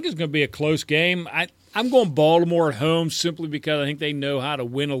slugfest. I think it's going to be a close game. I'm going Baltimore at home simply because I think they know how to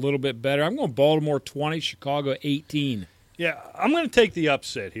win a little bit better. I'm going Baltimore 20, Chicago 18. Yeah, I'm going to take the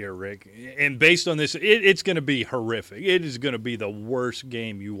upset here, Rick. And based on this, it's going to be horrific. It is going to be the worst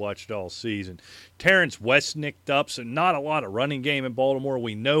game you watched all season. Terrence West nicked up, so not a lot of running game in Baltimore.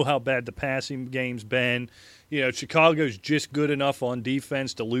 We know how bad the passing game's been. Chicago's just good enough on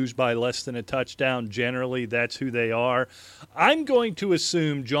defense to lose by less than a touchdown. Generally, that's who they are. I'm going to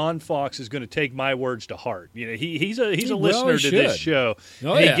assume John Fox is going to take my words to heart. He's a listener to this show.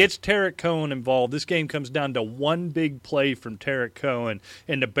 Oh, and yeah. he gets Tarek Cohen involved. This game comes down to one big play from Tarek Cohen,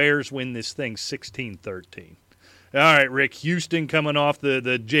 and the Bears win this thing 16-13. All right, Rick, Houston coming off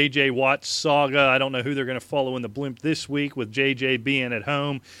the J.J. Watt saga. I don't know who they're going to follow in the blimp this week with J.J. being at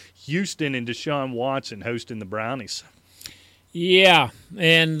home. Houston and Deshaun Watson hosting the Brownies. Yeah,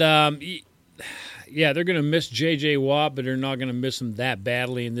 and they're going to miss J.J. Watt, but they're not going to miss him that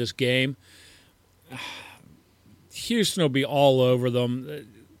badly in this game. Houston will be all over them.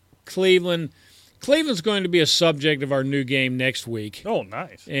 Cleveland's going to be a subject of our new game next week. Oh,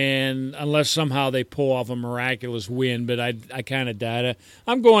 nice. And unless somehow they pull off a miraculous win, but I kind of doubt it.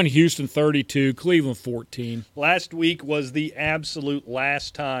 I'm going Houston 32, Cleveland 14. Last week was the absolute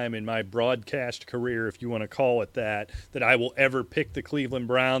last time in my broadcast career, if you want to call it that I will ever pick the Cleveland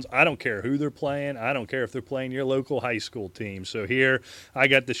Browns. I don't care who they're playing. I don't care if they're playing your local high school team. So here I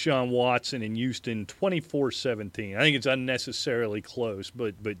got Deshaun Watson in Houston 24-17. I think it's unnecessarily close,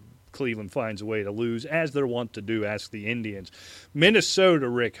 but Cleveland finds a way to lose, as they're wont to do. Ask the Indians. Minnesota,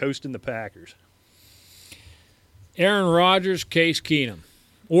 Rick, hosting the Packers. Aaron Rodgers, Case Keenum,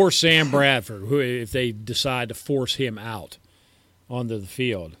 or Sam Bradford, who if they decide to force him out onto the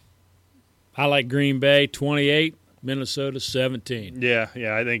field. I like Green Bay 28, Minnesota 17. Yeah,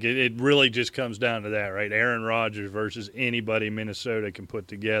 I think it really just comes down to that, right? Aaron Rodgers versus anybody Minnesota can put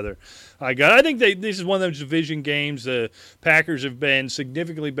together. I think this is one of those division games. The Packers have been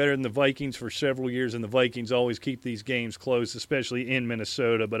significantly better than the Vikings for several years, and the Vikings always keep these games close, especially in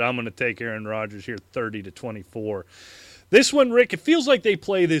Minnesota. But I'm going to take Aaron Rodgers here 30-24. This one, Rick, it feels like they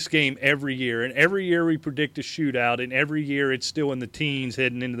play this game every year, and every year we predict a shootout, and every year it's still in the teens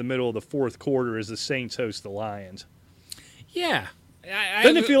heading into the middle of the fourth quarter as the Saints host the Lions. Yeah.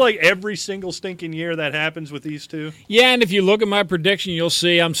 Doesn't it feel like every single stinking year that happens with these two? Yeah, and if you look at my prediction, you'll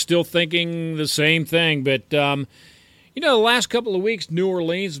see I'm still thinking the same thing. But, the last couple of weeks, New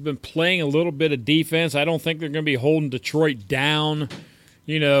Orleans has been playing a little bit of defense. I don't think they're going to be holding Detroit down,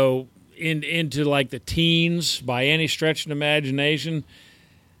 into like the teens by any stretch of imagination.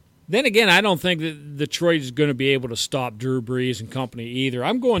 Then again, I don't think that Detroit is going to be able to stop Drew Brees and company either.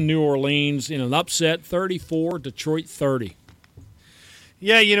 I'm going New Orleans in an upset, 34, Detroit 30.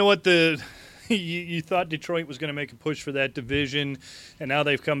 Yeah, you know what? You thought Detroit was going to make a push for that division, and now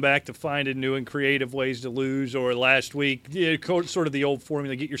they've come back to finding new and creative ways to lose. Or last week, sort of the old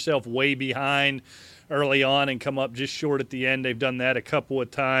formula, get yourself way behind early on and come up just short at the end. They've done that a couple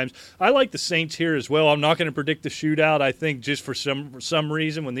of times. I like the Saints here as well. I'm not going to predict the shootout. I think just for some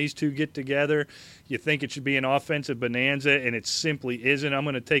reason when these two get together, you think it should be an offensive bonanza, and it simply isn't. I'm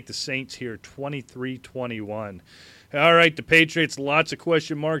going to take the Saints here 23-21. All right, the Patriots, lots of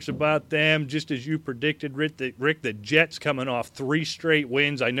question marks about them. Just as you predicted, Rick, the Jets coming off 3 straight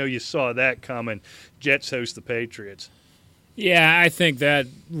wins. I know you saw that coming. Jets host the Patriots. Yeah, I think that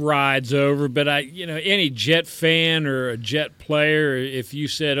rides over. But any Jet fan or a Jet player, if you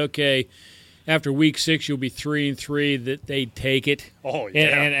said, okay, after week 6 you'll be 3-3 that they'd take it. Oh,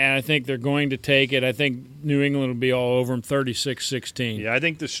 yeah. And I think they're going to take it. I think New England will be all over them 36-16. Yeah, I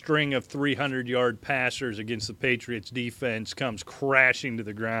think the string of 300-yard passers against the Patriots defense comes crashing to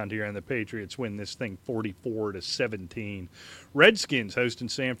the ground here, and the Patriots win this thing 44-17. Redskins hosting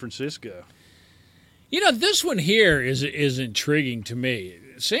San Francisco. This one here is intriguing to me.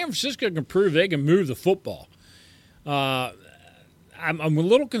 San Francisco can prove they can move the football. I'm a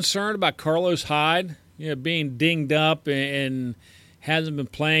little concerned about Carlos Hyde, being dinged up and hasn't been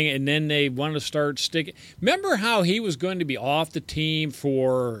playing, and then they want to start sticking. Remember how he was going to be off the team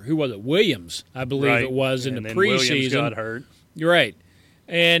for, who was it, Williams, I believe it was, in the preseason. Williams got hurt. You're right.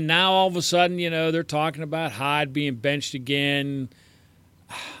 And now all of a sudden, they're talking about Hyde being benched again.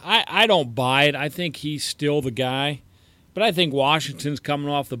 I don't buy it. I think he's still the guy. But I think Washington's coming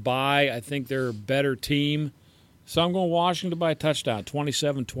off the bye. I think they're a better team. So I'm going Washington by a touchdown,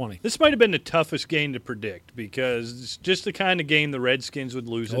 27-20. This might have been the toughest game to predict because it's just the kind of game the Redskins would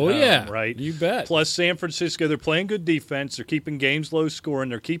lose at home, right? You bet. Plus, San Francisco, they're playing good defense. They're keeping games low scoring.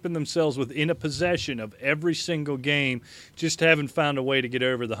 They're keeping themselves within a possession of every single game, just haven't found a way to get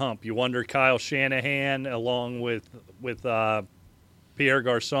over the hump. You wonder Kyle Shanahan, along with Pierre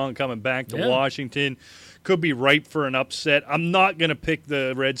Garçon coming back to Washington, could be ripe for an upset. I'm not going to pick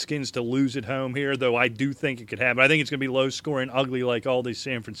the Redskins to lose at home here, though I do think it could happen. I think it's going to be low-scoring, ugly like all these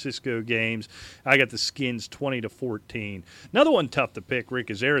San Francisco games. I got the Skins 20-14. Another one tough to pick,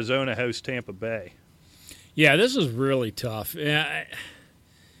 Rick, is Arizona hosts Tampa Bay. Yeah, this is really tough.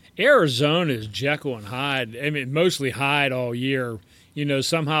 Arizona is Jekyll and Hyde. I mean, mostly Hyde all year.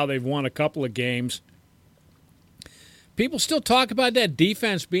 Somehow they've won a couple of games. People still talk about that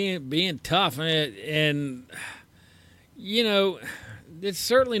defense being tough, and it's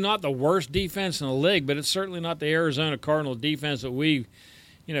certainly not the worst defense in the league, but it's certainly not the Arizona Cardinal defense that we've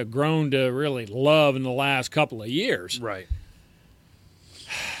grown to really love in the last couple of years. Right.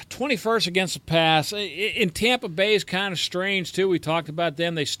 21st against the pass. In Tampa Bay is kind of strange, too. We talked about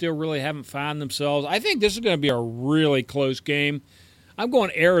them. They still really haven't found themselves. I think this is going to be a really close game. I'm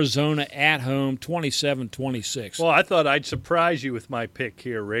going Arizona at home, 27-26. Well, I thought I'd surprise you with my pick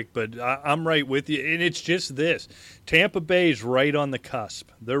here, Rick, but I'm right with you. And it's just this. Tampa Bay is right on the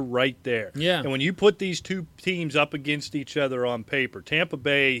cusp. They're right there. Yeah. And when you put these two teams up against each other on paper, Tampa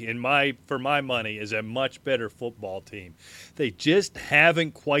Bay, for my money, is a much better football team. They just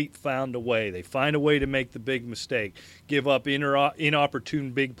haven't quite found a way. They find a way to make the big mistake, give up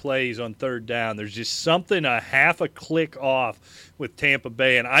inopportune big plays on third down. There's just something a half a click off with Tampa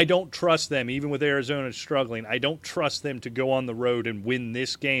Bay, and I don't trust them, even with Arizona struggling. I don't trust them to go on the road and win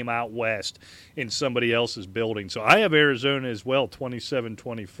this game out west in somebody else's building. So I have Arizona as well,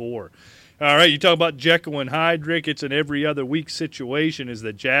 27-24. All right, you talk about Jekyll and Hyde, Rick. It's an every other week situation as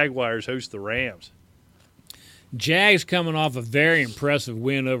the Jaguars host the Rams. Jags coming off a very impressive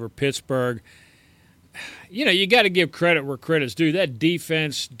win over Pittsburgh. You got to give credit where credit's due. That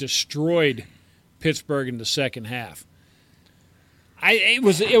defense destroyed Pittsburgh in the second half. I think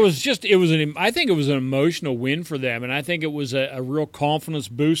it was an emotional win for them, and I think it was a real confidence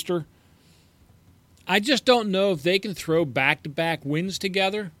booster. I just don't know if they can throw back-to-back wins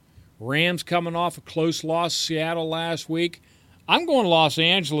together. Rams coming off a close loss to Seattle last week. I'm going Los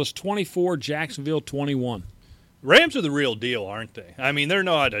Angeles 24, Jacksonville 21. Rams are the real deal, aren't they? I mean, they're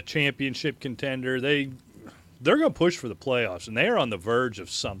not a championship contender. They're going to push for the playoffs, and they're on the verge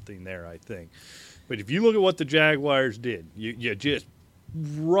of something there, I think. But if you look at what the Jaguars did, you just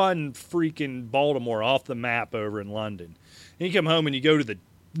run freaking Baltimore off the map over in London. And you come home and you go to the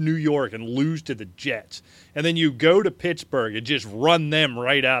New York and lose to the Jets. And then you go to Pittsburgh and just run them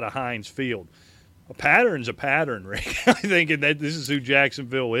right out of Heinz Field. A pattern's a pattern, Rick. I think that this is who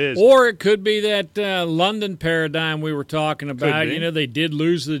Jacksonville is. Or it could be that London paradigm we were talking about. They did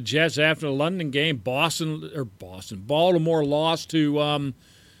lose to the Jets after the London game. Baltimore lost to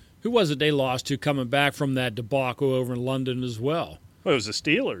who was it they lost to coming back from that debacle over in London as well? Well, it was the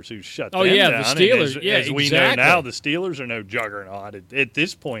Steelers who shut them down. The Steelers. As we know now, the Steelers are no juggernaut at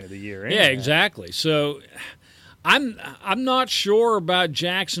this point of the year. Anyway. Yeah, exactly. So I'm not sure about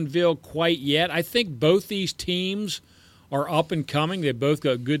Jacksonville quite yet. I think both these teams are up and coming. They both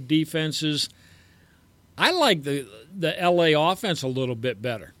got good defenses. I like the L.A. offense a little bit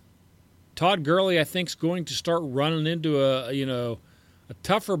better. Todd Gurley, I think, is going to start running into a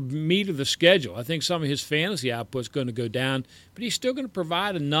tougher meat of the schedule. I think some of his fantasy output is going to go down, but he's still going to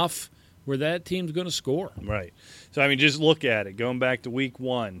provide enough where that team's going to score. Right. So, I mean, just look at it. Going back to week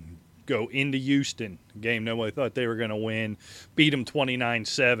 1, go into Houston, a game nobody thought they were going to win, beat them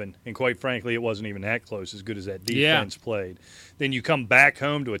 29-7, and quite frankly, it wasn't even that close as good as that defense played. Then you come back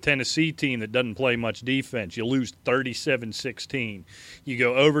home to a Tennessee team that doesn't play much defense. You lose 37-16. You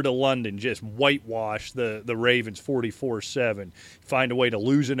go over to London, just whitewash the Ravens 44-7. Find a way to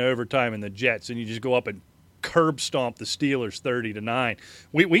lose in overtime in the Jets, and you just go up and curb stomp the Steelers 30-9.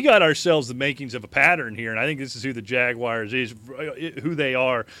 We got ourselves the makings of a pattern here, and I think this is who the Jaguars is, who they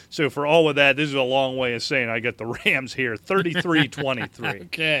are. So for all of that, this is a long way of saying I got the Rams here, 33-23.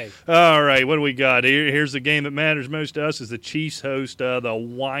 Okay. All right, what do we got? Here's the game that matters most to us: is the Chiefs host the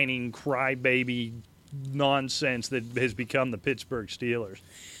whining crybaby nonsense that has become the Pittsburgh Steelers.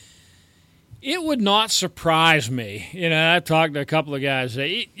 It would not surprise me. I've talked to a couple of guys.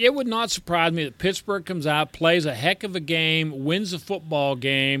 It would not surprise me that Pittsburgh comes out, plays a heck of a game, wins a football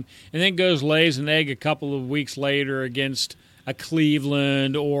game, and then goes lays an egg a couple of weeks later against a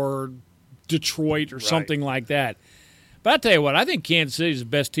Cleveland or Detroit or something like that. But I'll tell you what, I think Kansas City is the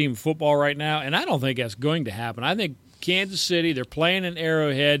best team in football right now, and I don't think that's going to happen. I think Kansas City, they're playing in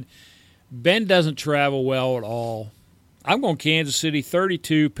Arrowhead. Ben doesn't travel well at all. I'm going Kansas City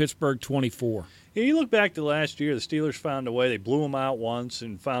 32, Pittsburgh 24. Yeah, you look back to last year, the Steelers found a way. They blew them out once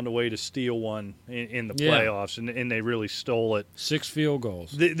and found a way to steal one in the playoffs, and they really stole it. 6 field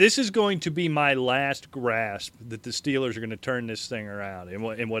goals. This is going to be my last grasp that the Steelers are going to turn this thing around.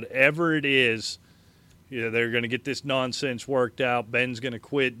 And whatever it is, they're going to get this nonsense worked out. Ben's going to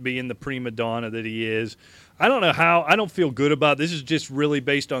quit being the prima donna that he is. I don't know how. I don't feel good about this. Is just really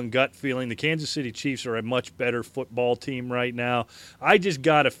based on gut feeling. The Kansas City Chiefs are a much better football team right now. I just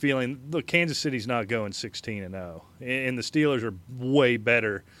got a feeling, look, Kansas City's not going 16-0, and the Steelers are way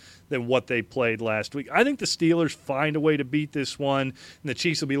better than what they played last week. I think the Steelers find a way to beat this one, and the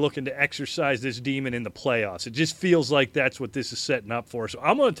Chiefs will be looking to exercise this demon in the playoffs. It just feels like that's what this is setting up for. So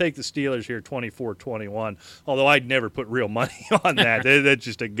I'm going to take the Steelers here 24-21, although I'd never put real money on that. That's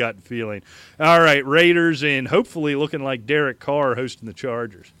just a gut feeling. All right, Raiders, and hopefully looking like Derek Carr hosting the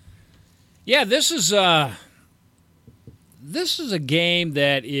Chargers. Yeah, this is a game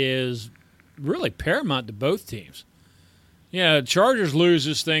that is really paramount to both teams. Chargers lose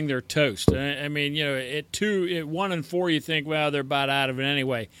this thing, they're toast. I mean, at 1-4, you think, well, they're about out of it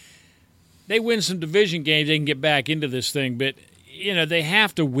anyway. They win some division games, they can get back into this thing, but they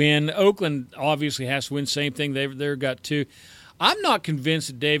have to win. Oakland obviously has to win. Same thing. They've got 2. I'm not convinced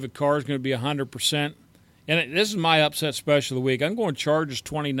that David Carr is going to be 100%. And this is my upset special of the week. I'm going Chargers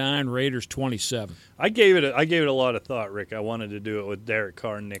 29, Raiders 27. I gave it a lot of thought, Rick. I wanted to do it with Derek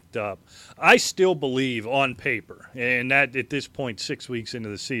Carr nicked up. I still believe on paper, and that at this point, 6 weeks into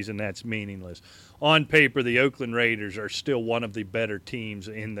the season, that's meaningless. On paper, the Oakland Raiders are still one of the better teams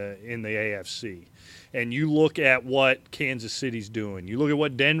in the AFC. And you look at what Kansas City's doing. You look at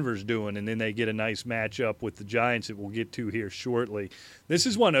what Denver's doing, and then they get a nice matchup with the Giants that we'll get to here shortly. This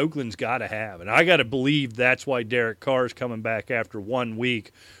is one Oakland's got to have, and I got to believe that's why Derek Carr's coming back after 1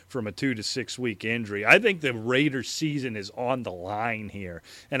 week from a 2 to 6 week injury. I think the Raiders' season is on the line here,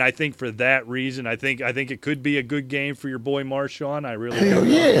 and I think for that reason, I think it could be a good game for your boy Marshawn. I really Hell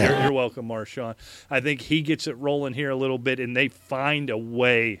yeah. You're welcome, Marshawn. I think he gets it rolling here a little bit, and they find a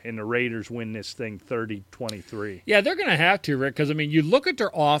way, and the Raiders win this thing 30-23. Yeah, they're going to have to, Rick, because, you look at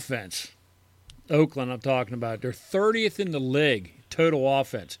their offense. Oakland, I'm talking about. They're 30th in the league, total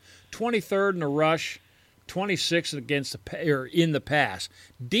offense. 23rd in the rush, 26th in the pass.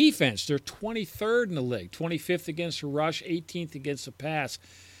 Defense, they're 23rd in the league, 25th against the rush, 18th against the pass.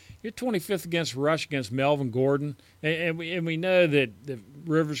 You're 25th against the rush against Melvin Gordon, and we know that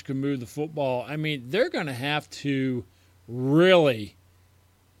Rivers can move the football. They're going to have to really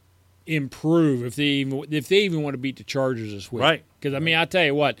improve if they even want to beat the Chargers this week. Right. Because, I tell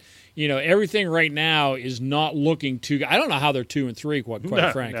you what, everything right now is not looking too – I don't know how they're 2-3, quite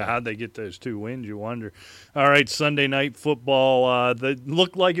frankly. No, how'd they get those 2 wins, you wonder. All right, Sunday Night Football. That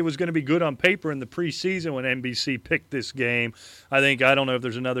looked like it was going to be good on paper in the preseason when NBC picked this game. I don't know if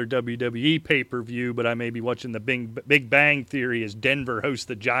there's another WWE pay-per-view, but I may be watching the Big Bang Theory as Denver hosts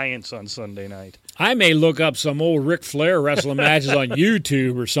the Giants on Sunday night. I may look up some old Ric Flair wrestling matches on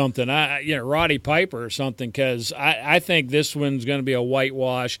YouTube or something, Roddy Piper or something, because I think this one's going to be a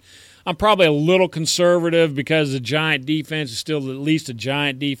whitewash. I'm probably a little conservative because the Giant defense is still at least a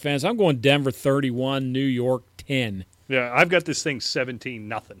Giant defense. I'm going Denver 31, New York 10. Yeah, I've got this thing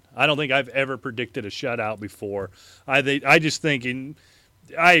 17-0. I don't think I've ever predicted a shutout before. I just think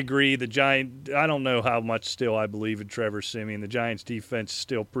I agree. The I don't know how much still I believe in Trevor Siemian. The Giants' defense is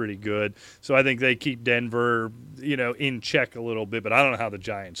still pretty good. So I think they keep Denver, in check a little bit. But I don't know how the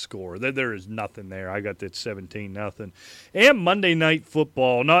Giants score. There is nothing there. I got that 17-0. And Monday Night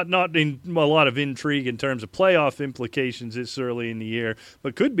Football, not in a lot of intrigue in terms of playoff implications this early in the year,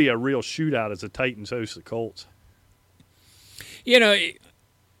 but could be a real shootout as the Titans host the Colts. And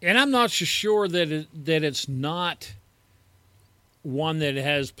I'm not so sure that it's not one that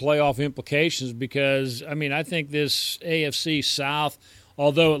has playoff implications because, I think this AFC South,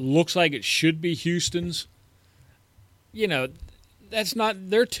 although it looks like it should be Houston's, that's not –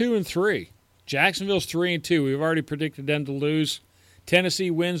 they're 2-3. Jacksonville's 3-2. We've already predicted them to lose. Tennessee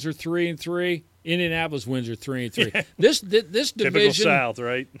wins are 3-3. Indianapolis wins are 3-3. This division – typical South,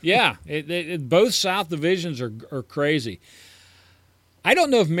 right? Yeah. Both South divisions are crazy. I don't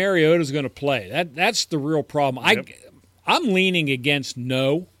know if Mariota's going to play. That's the real problem. Yep. I'm leaning against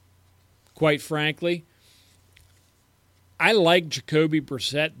no, quite frankly. I like Jacoby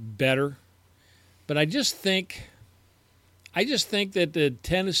Brissett better, but I just think that the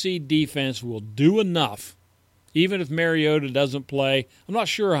Tennessee defense will do enough, even if Mariota doesn't play. I'm not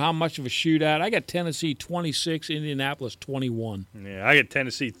sure how much of a shootout. I got Tennessee 26, Indianapolis 21. Yeah, I got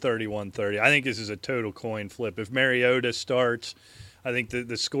Tennessee 31-30. I think this is a total coin flip. If Mariota starts, I think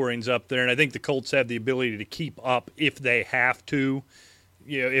the scoring's up there, and I think the Colts have the ability to keep up if they have to.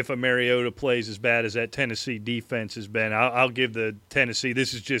 If a Mariota plays as bad as that Tennessee defense has been, I'll give the Tennessee.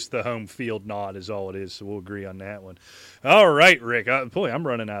 This is just the home field nod is all it is, so we'll agree on that one. All right, Rick. I'm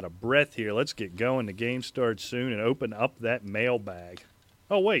running out of breath here. Let's get going. The game starts soon and open up that mailbag.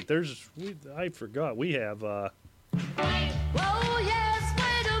 Oh, wait, I forgot. We have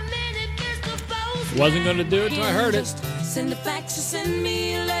Wasn't going to do it until I heard it. Send a fax or send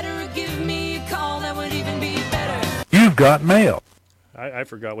me a letter or give me a call. That would even be better. You've got mail. I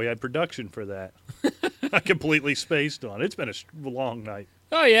forgot we had production for that. I completely spaced on it. It's been a long night.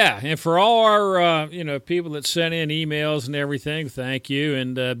 Oh, yeah. And for all our people that sent in emails and everything, thank you.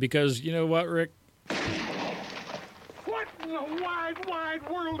 And because you know what, Rick? What in the wide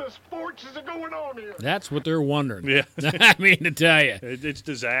world of sports is going on here? That's what they're wondering. Yeah. I mean to tell you. It's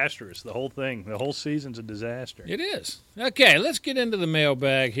disastrous, the whole thing. The whole season's a disaster. It is. Okay, let's get into the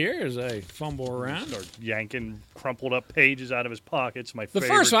mailbag here as I fumble around. Start yanking crumpled up pages out of his pockets. The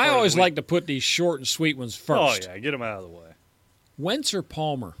first one, I always like to put these short and sweet ones first. Oh, yeah, get them out of the way. Wentz or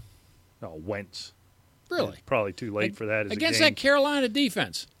Palmer? Oh, Wentz. Really? It's probably too late for that. Against that Carolina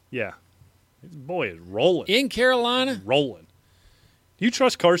defense. Yeah. This boy is rolling. In Carolina? Rolling. Do you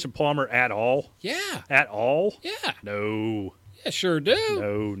trust Carson Palmer at all? Yeah. At all? Yeah. No. Yeah, sure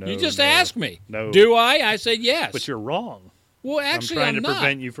do. No. You just asked me. No. Do I? I said yes. But you're wrong. Well, actually, I'm trying to not.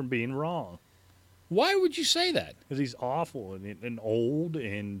 prevent you from being wrong. Why would you say that? Because he's awful and old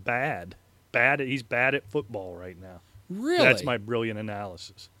and bad. He's bad at football right now. Really? That's my brilliant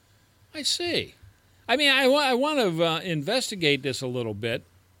analysis. I see. I mean, I want to investigate this a little bit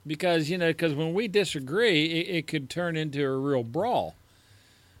because when we disagree, it could turn into a real brawl.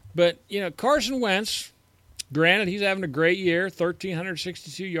 But, Carson Wentz, granted, he's having a great year,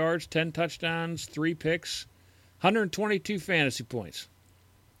 1,362 yards, 10 touchdowns, 3 picks, 122 fantasy points.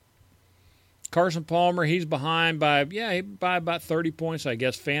 Carson Palmer, he's behind by about 30 points, I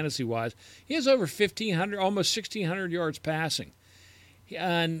guess, fantasy-wise. He has over 1,500, almost 1,600 yards passing.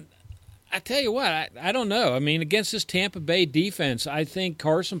 And I tell you what, I don't know. I mean, against this Tampa Bay defense, I think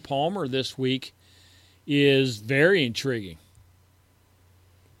Carson Palmer this week is very intriguing.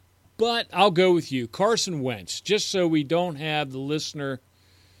 But I'll go with you, Carson Wentz, just so we don't have the listener.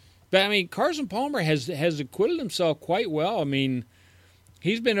 But, I mean, Carson Palmer has acquitted himself quite well. I mean,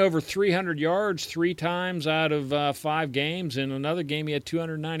 he's been over 300 yards 3 times out of 5 games. In another game, he had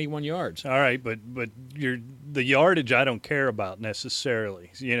 291 yards. All right, but the yardage I don't care about necessarily.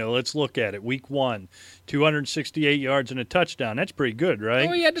 Let's look at it. Week 1, 268 yards and a touchdown. That's pretty good, right?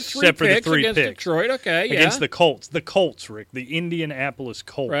 Oh, he had the 3 Except picks for the 3 against picks. Detroit. Okay, yeah. Against the Colts. The Colts, Rick. The Indianapolis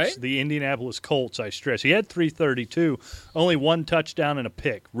Colts. Right. The Indianapolis Colts, I stress. He had 332, only 1 touchdown and a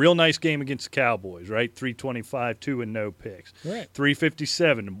pick. Real nice game against the Cowboys, right? 325, 2 and no picks. Right.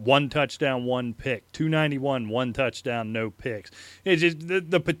 357, 1 touchdown, 1 pick. 291, 1 touchdown, no picks. It's just,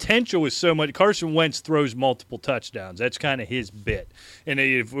 the potential is so much. Carson Wentz throws multiple touchdowns. That's kind of his bit. And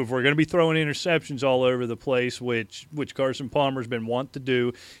if we're going to be throwing interceptions all over the place, which Carson Palmer's been wont to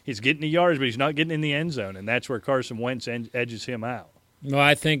do, he's getting the yards, but he's not getting in the end zone, and that's where Carson Wentz edges him out. No,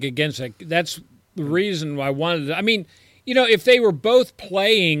 I think against that, that's the reason I wanted to. I mean, if they were both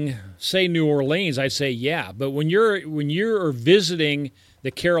playing, say, New Orleans, I'd say yeah. But when you're visiting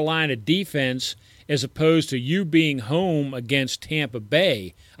the Carolina defense as opposed to you being home against Tampa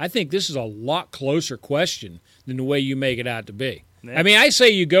Bay, I think this is a lot closer question than the way you make it out to be. Yeah. I mean, I say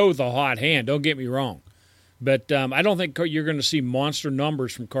you go with a hot hand, don't get me wrong. But I don't think you're going to see monster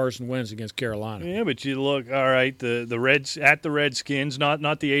numbers from Carson Wentz against Carolina. Yeah, but you look, all right, the Reds at the Redskins,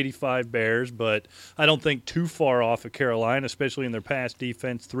 not the 85 Bears, but I don't think too far off of Carolina, especially in their pass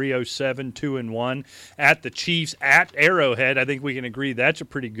defense, 307, 2-1. At the Chiefs, at Arrowhead, I think we can agree that's a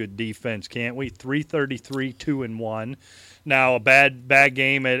pretty good defense, can't we? 333, 2-1. Now, a bad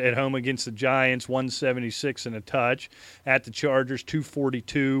game at home against the Giants, 176 and a touch. At the Chargers,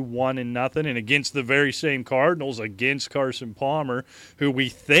 242, 1-0. And against the very same Cardinals, against Carson Palmer, who we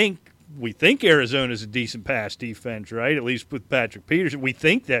think Arizona's a decent pass defense, right? At least with Patrick Peterson. We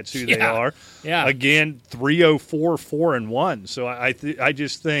think that's who they are. Yeah. Again, 304, 4-1. So I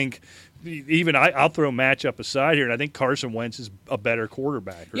just think – even I'll throw matchup aside here, and I think Carson Wentz is a better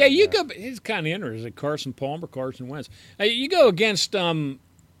quarterback. Yeah, you go. It's kind of interesting. Carson Palmer, Carson Wentz. You go against. You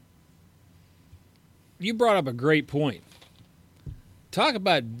brought up a great point. Talk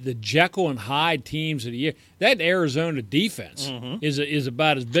about the Jekyll and Hyde teams of the year. That Arizona defense is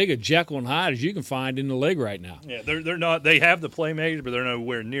about as big a Jekyll and Hyde as you can find in the league right now. Yeah, they're not. They have the playmakers, but they're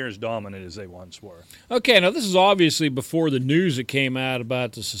nowhere near as dominant as they once were. Okay, now this is obviously before the news that came out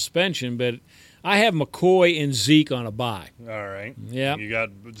about the suspension, but I have McCoy and Zeke on a bye. All right. Yeah. You got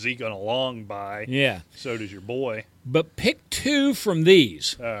Zeke on a long bye. Yeah. So does your boy. But pick two from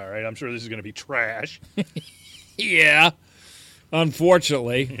these. All right. I'm sure this is going to be trash. Yeah.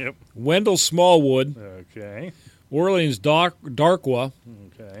 Unfortunately. Yep. Wendell Smallwood. Okay. Orleans Darkwa.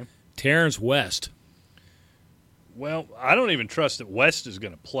 Okay. Terrence West. Well, I don't even trust that West is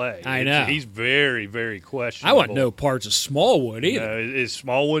going to play. I know. He's very, very questionable. I want no parts of Smallwood either. Is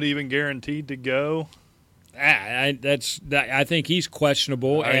Smallwood even guaranteed to go? I think he's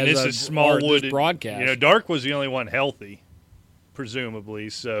questionable This is Smallwood broadcast. Dark was the only one healthy, presumably,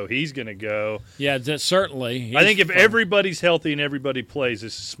 so he's going to go. Yeah, certainly. I think if everybody's healthy and everybody plays,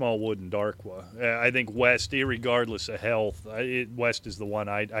 this is Smallwood and Darkwa. I think West, irregardless of health, West is the one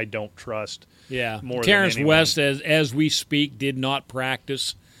I don't trust. Yeah, more Terrence than anyone. West, as we speak, did not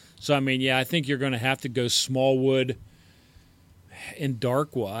practice. So, I mean, I think you're going to have to go Smallwood and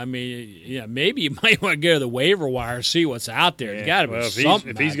Darkwa. I mean, maybe you might want to go to the waiver wire, see what's out there. There's got to be something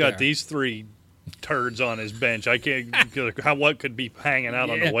if he's out got there. these three turds on his bench, I can't. What could be hanging out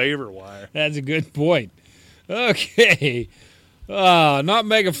on the waiver wire? That's a good point. Okay. Not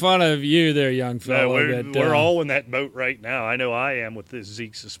making fun of you there, young fella. No, we're all in that boat right now. I know I am with this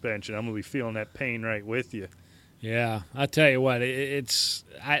Zeke suspension. I'm going to be feeling that pain right with you. Yeah, I tell you what,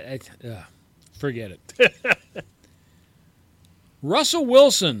 forget it. Russell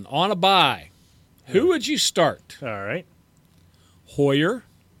Wilson on a bye. Who would you start? All right. Hoyer,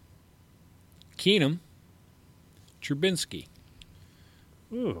 Keenum, Trubinsky.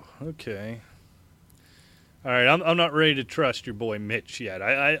 Ooh, okay. All right, I'm not ready to trust your boy Mitch yet.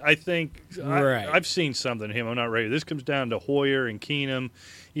 I think right. I've seen something in him. I'm not ready. This comes down to Hoyer and Keenum.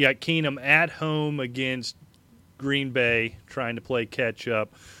 You got Keenum at home against Green Bay trying to play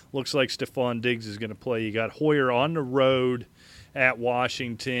catch-up. Looks like Stephon Diggs is going to play. You got Hoyer on the road at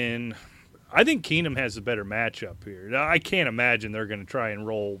Washington. I think Keenum has a better matchup here. Now, I can't imagine they're going to try and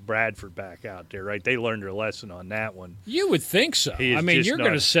roll Bradford back out there, right? They learned their lesson on that one. You would think so. I mean, you're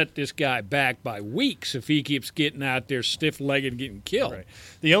going to set this guy back by weeks if he keeps getting out there stiff-legged and getting killed. Right.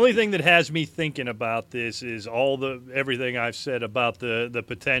 The only thing that has me thinking about this is everything I've said about the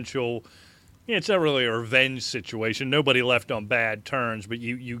potential. It's not really a revenge situation. Nobody left on bad terms, but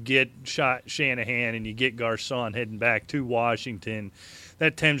you get Shanahan and you get Garcon heading back to Washington.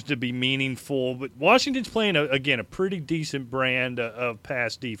 That tends to be meaningful. But Washington's playing, a pretty decent brand of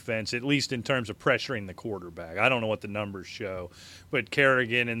pass defense, at least in terms of pressuring the quarterback. I don't know what the numbers show, but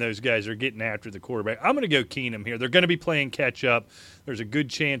Kerrigan and those guys are getting after the quarterback. I'm going to go Keenum here. They're going to be playing catch-up. There's a good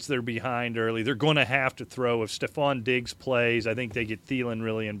chance they're behind early. They're going to have to throw. If Stephon Diggs plays, I think they get Thielen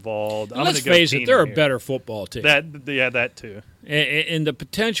really involved. Let's face it, they're a better football team. That too. And the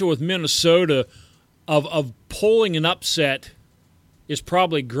potential with Minnesota of pulling an upset is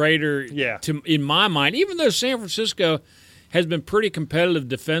probably greater in my mind, even though San Francisco has been pretty competitive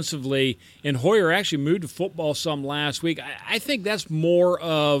defensively, and Hoyer actually moved to football some last week. I think that's more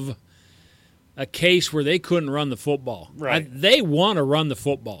of a case where they couldn't run the football. Right. They want to run the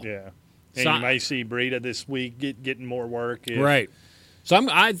football. Yeah. And you may see Breida this week getting more work. Right. So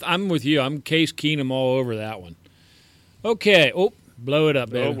I'm with you. I'm Case Keenum all over that one. Okay. Oh, blow it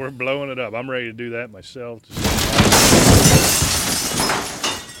up, baby. Oh, we're blowing it up. I'm ready to do that myself.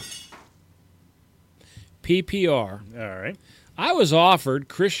 PPR. All right. I was offered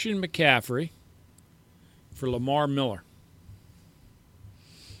Christian McCaffrey, for Lamar Miller.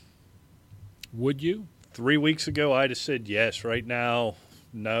 Would you? 3 weeks ago, I'd have said yes. Right now,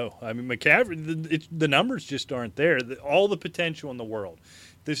 no. I mean, McCaffrey, the numbers just aren't there. All the potential in the world.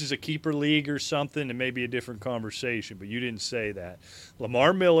 This is a keeper league or something, it may be a different conversation, but you didn't say that.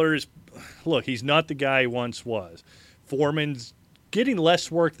 Lamar Miller look, he's not the guy he once was. Foreman's getting less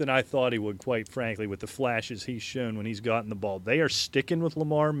work than I thought he would, quite frankly, with the flashes he's shown when he's gotten the ball. They are sticking with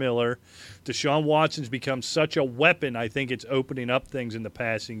Lamar Miller. Deshaun Watson's become such a weapon, I think it's opening up things in the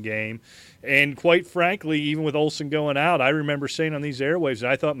passing game. And quite frankly, even with Olsen going out, I remember saying on these airwaves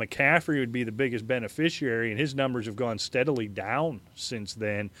that I thought McCaffrey would be the biggest beneficiary, and his numbers have gone steadily down since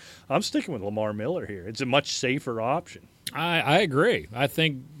then. I'm sticking with Lamar Miller here. It's a much safer option. I agree. I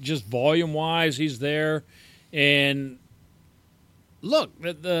think just volume-wise, he's there. And look,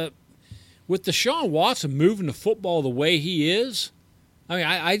 with Deshaun Watson moving the football the way he is, I mean,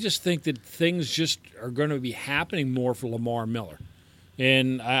 I just think that things just are going to be happening more for Lamar Miller.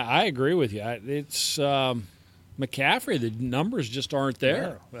 And I agree with you. It's McCaffrey, the numbers just aren't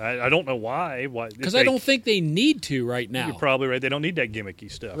there. I don't know why. Because I don't think they need to right now. You're probably right. They don't need that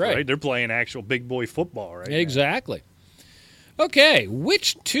gimmicky stuff, right? They're playing actual big boy football right now. Exactly. Okay,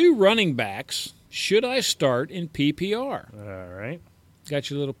 which two running backs should I start in PPR? All right.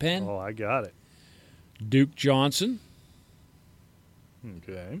 Got your little pen? Oh, I got it. Duke Johnson.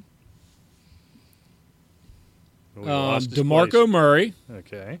 Okay. DeMarco Murray.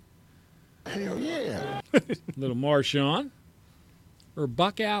 Okay. Hell yeah. Little Marshawn. Or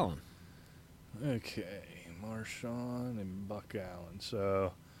Buck Allen. Okay. Marshawn and Buck Allen.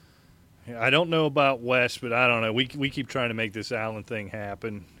 So I don't know about West, but I don't know. We keep trying to make this Allen thing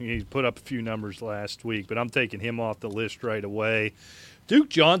happen. He put up a few numbers last week, but I'm taking him off the list right away. Duke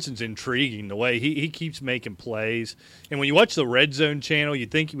Johnson's intriguing the way he keeps making plays. And when you watch the Red Zone channel,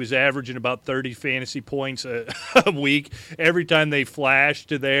 you'd think he was averaging about 30 fantasy points a week. Every time they flash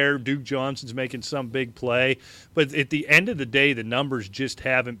to there, Duke Johnson's making some big play. But at the end of the day, the numbers just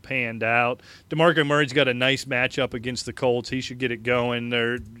haven't panned out. DeMarco Murray's got a nice matchup against the Colts. He should get it going.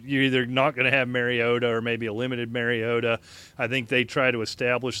 You're either not going to have Mariota or maybe a limited Mariota. I think they try to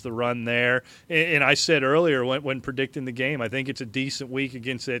establish the run there. And I said earlier when predicting the game, I think it's a decent week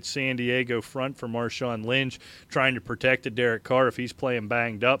against that San Diego front for Marshawn Lynch, trying to protect a Derek Carr if he's playing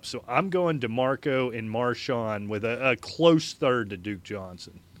banged up. So I'm going DeMarco and Marshawn with a close third to Duke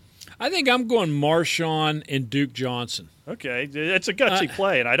Johnson. I think I'm going Marshawn and Duke Johnson. Okay, that's a gutsy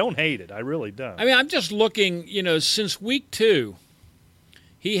play, and I don't hate it. I really don't. I mean, I'm just looking, since week 2,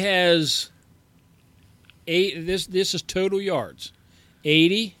 he has 8. This is total yards.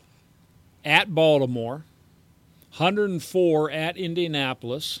 80 at Baltimore, 104 at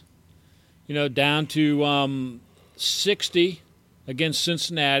Indianapolis, down to 60 against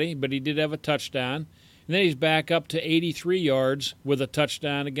Cincinnati, but he did have a touchdown. And then he's back up to 83 yards with a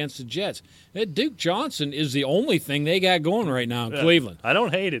touchdown against the Jets. Duke Johnson is the only thing they got going right now in Cleveland. I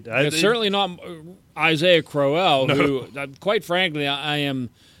don't hate it. It's certainly not Isaiah Crowell, who, quite frankly,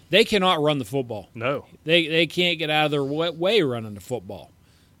 they cannot run the football. No. They can't get out of their way running the football.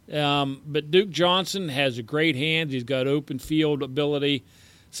 But Duke Johnson has a great hand. He's got open field ability.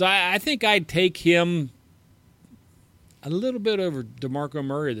 So I think I'd take him a little bit over DeMarco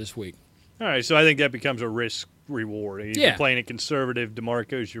Murray this week. All right, so I think that becomes a risk reward. You're playing it conservative.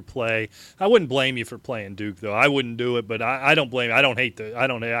 DeMarco's your play. I wouldn't blame you for playing Duke, though. I wouldn't do it, but I don't blame you. I don't hate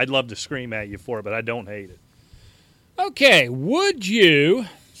I'd love to scream at you for it, but I don't hate it. Okay, would you?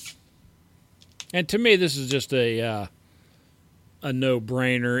 And to me, this is just a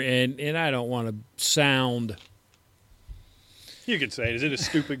no-brainer, and I don't want to sound. You could say it. Is it a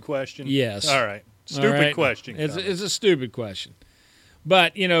stupid question? Yes. All right. Stupid question. It's a stupid question.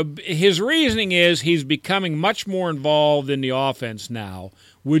 But, his reasoning is he's becoming much more involved in the offense now.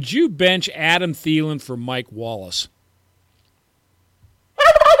 Would you bench Adam Thielen for Mike Wallace?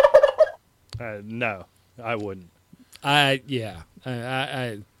 No, I wouldn't. Yeah.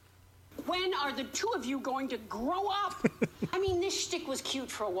 When are the two of you going to grow up? I mean, this shtick was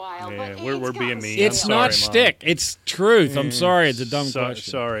cute for a while, but we're being mean. It's not shtick. It's truth. I'm sorry. It's a dumb question.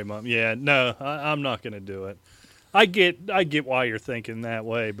 Sorry, Mom. Yeah, no, I'm not going to do it. I get why you're thinking that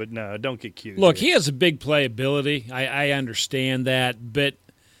way, but no, don't get cute. Look, he has a big playability. I understand that, but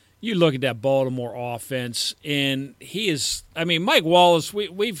you look at that Baltimore offense, and he is. I mean, Mike Wallace.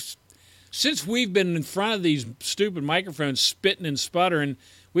 Since we've been in front of these stupid microphones, spitting and sputtering,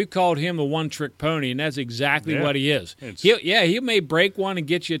 we've called him a one-trick pony, and that's exactly what he is. He may break one and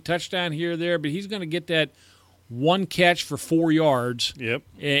get you a touchdown here or there, but he's going to get that one catch for 4 yards. Yep.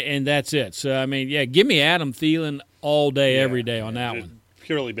 And that's it. So, I mean, give me Adam Thielen all day, every day on that one.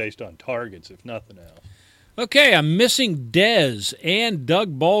 Purely based on targets, if nothing else. Okay, I'm missing Dez and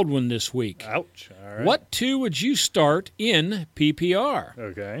Doug Baldwin this week. Ouch. All right. What two would you start in PPR?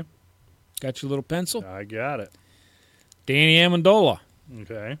 Okay. Got your little pencil? I got it. Danny Amendola.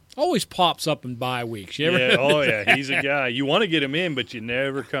 Okay. Always pops up in bye weeks. You ever Yeah. notice Oh, yeah. that? He's a guy. You want to get him in, but you're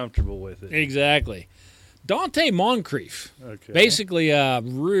never comfortable with it. Exactly. Dante Moncrief. Okay. Basically a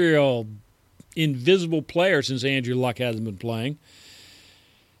real invisible player since Andrew Luck hasn't been playing.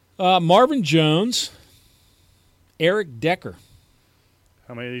 Marvin Jones. Eric Decker.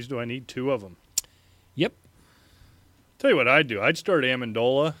 How many of these do I need? 2 of them. Yep. Tell you what I'd do. I'd start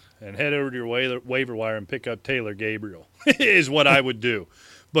Amendola and head over to your waiver wire and pick up Taylor Gabriel is what I would do.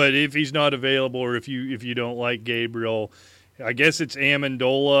 But if he's not available or if you don't like Gabriel, I guess it's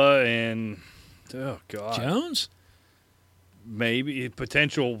Amendola and Jones? Maybe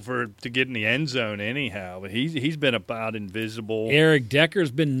potential to get in the end zone anyhow. But he's been about invisible. Eric Decker's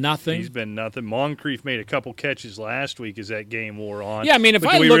been nothing. He's been nothing. Moncrief made a couple catches last week as that game wore on. Yeah, I mean, do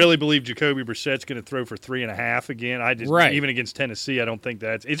we really believe Jacoby Brissett's going to throw for 3.5 again? Even against Tennessee, I don't think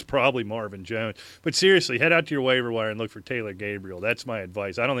it's probably Marvin Jones. But seriously, head out to your waiver wire and look for Taylor Gabriel. That's my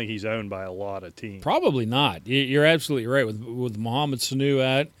advice. I don't think he's owned by a lot of teams. Probably not. You're absolutely right with Mohamed Sanu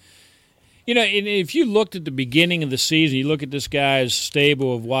out. You know, and if you looked at the beginning of the season, you look at this guy's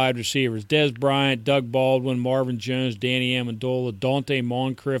stable of wide receivers, Des Bryant, Doug Baldwin, Marvin Jones, Danny Amendola, Dante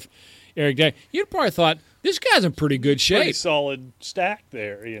Moncrief, Eric Decker, you'd probably thought, this guy's in pretty good shape. Pretty solid stack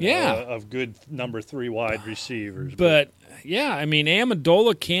there, of good number 3 wide receivers. But yeah, I mean,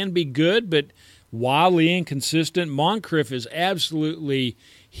 Amendola can be good, but wildly inconsistent. Moncrief is absolutely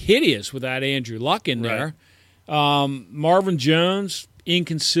hideous without Andrew Luck in there. Marvin Jones,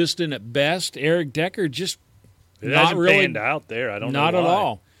 inconsistent at best. Eric Decker just not really panned out there. I don't know not why. at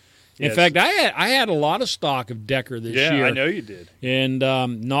all. Yes. In fact, I had a lot of stock of Decker this year. Yeah, I know you did. And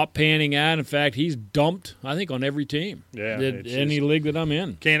not panning out. In fact, he's dumped, I think, on every team. Yeah, any league that I'm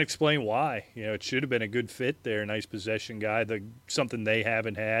in. Can't explain why. It should have been a good fit there. Nice possession guy. Something they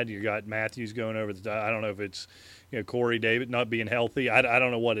haven't had. You got Matthews going over the. I don't know if it's Corey David not being healthy. I don't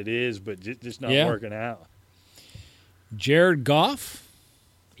know what it is, but just not working out. Jared Goff.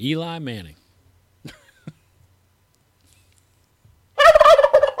 Eli Manning.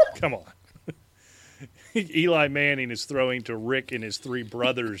 Come on. Eli Manning is throwing to Rick and his 3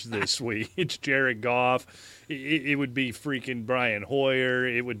 brothers this week. It's Jared Goff. It would be freaking Brian Hoyer.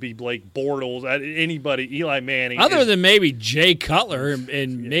 It would be Blake Bortles. Anybody. Eli Manning. Other than maybe Jay Cutler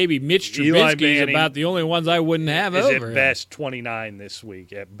and maybe Mitch Trubisky is about the only ones I wouldn't have over. Is at best 29 this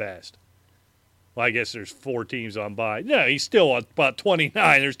week, at best. Well, I guess there's 4 teams on bye. No, he's still about 29.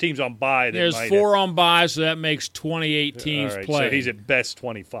 There's teams on bye. There's 4 on bye, so that makes 28 teams play. So he's at best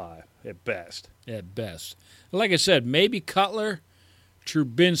 25, at best. At best. Like I said, maybe Cutler,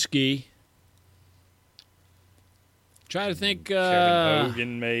 Trubisky. Try to think. Kevin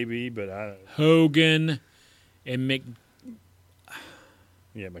Hogan, maybe, but I don't know. Hogan and McCowan.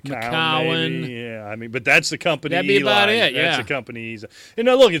 Maybe. Yeah, I mean, but that's the company. That'd be Eli, about it. That's the company he's.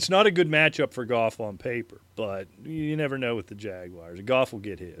 Look, it's not a good matchup for Goff on paper, but you never know with the Jaguars. Goff will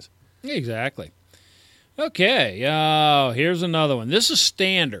get his. Exactly. Okay. Here's another one. This is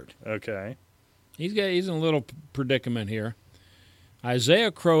standard. Okay. He's in a little predicament here.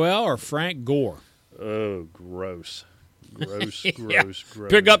 Isaiah Crowell or Frank Gore? Oh, gross. Gross.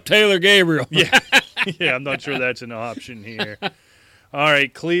 Pick up Taylor Gabriel. Yeah, I'm not sure that's an option here. All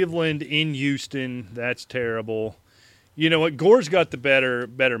right, Cleveland in Houston. That's terrible. You know what? Gore's got the better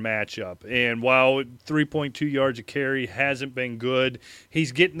matchup. And while 3.2 yards a carry hasn't been good,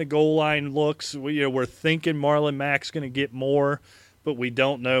 he's getting the goal line looks. We're thinking Marlon Mack's going to get more, but we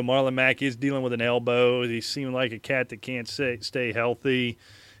don't know. Marlon Mack is dealing with an elbow. He's seeming like a cat that can't stay healthy.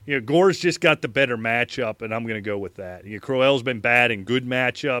 Gore's just got the better matchup, and I'm going to go with that. Crowell's been bad in good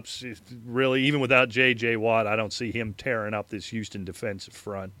matchups. Really, even without J.J. Watt, I don't see him tearing up this Houston defensive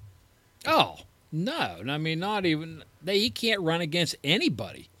front. Oh, no. I mean, not even – he can't run against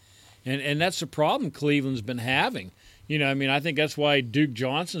anybody. And that's the problem Cleveland's been having. I think that's why Duke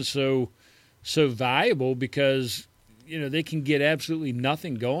Johnson's so valuable because, they can get absolutely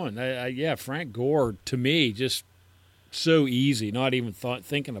nothing going. Frank Gore, to me, just – so easy, not even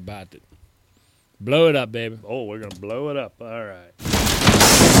thinking about it. Blow it up, baby. Oh, we're going to blow it up. All right.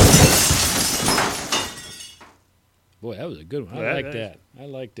 Boy, that was a good one. I like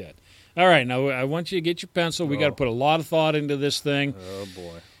that. All right, now I want you to get your pencil. We got to put a lot of thought into this thing. Oh,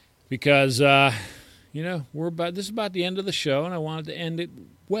 boy. Because, this is about the end of the show, and I wanted to end it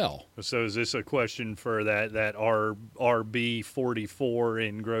well. So is this a question for that RB 44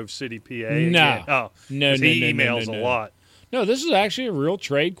 in Grove City, PA? No. Oh, no. He emails a lot. No, this is actually a real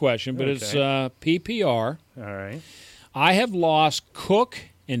trade question, but it's PPR. All right. I have lost Cook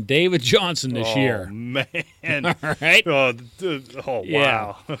and David Johnson this year. Oh, man. All right. Oh, wow.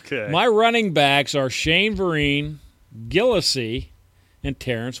 Yeah. Okay. My running backs are Shane Vereen, Gillislee, and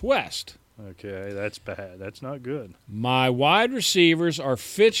Terrence West. Okay, that's bad. That's not good. My wide receivers are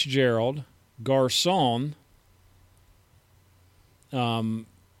Fitzgerald, Garcon, Deshaun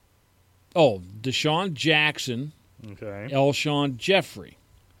Jackson, Okay. Elshon Jeffrey.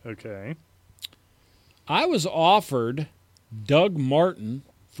 Okay. I was offered Doug Martin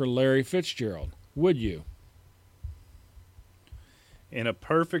for Larry Fitzgerald. Would you? In a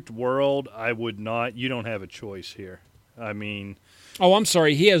perfect world, I would not. You don't have a choice here. I mean... Oh, I'm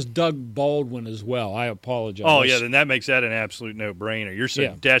sorry. He has Doug Baldwin as well. I apologize. Oh, yeah, then that makes that an absolute no-brainer. You're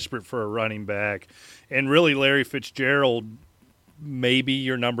so desperate for a running back. And really, Larry Fitzgerald, maybe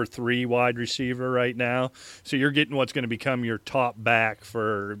your number 3 wide receiver right now. So you're getting what's going to become your top back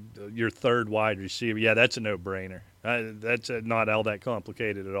for your 3rd wide receiver. Yeah, that's a no-brainer. That's not all that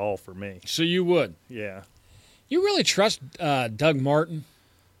complicated at all for me. So you would? Yeah. You really trust Doug Martin?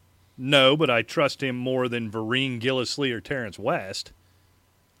 No, but I trust him more than Vereen, Gillislee, or Terrence West.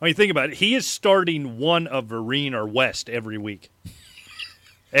 I mean, think about it. He is starting one of Vereen or West every week.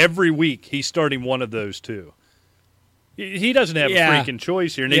 Every week, he's starting one of those two. He doesn't have a freaking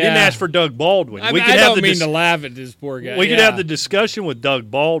choice here. And they didn't ask for Doug Baldwin. I don't mean to laugh at this poor guy. We could have the discussion with Doug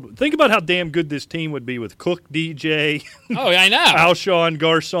Baldwin. Think about how damn good this team would be with Cook, DJ, oh, I know, Alshon,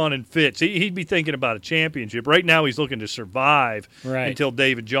 Garcon, and Fitz. He'd be thinking about a championship. Right now he's looking to survive until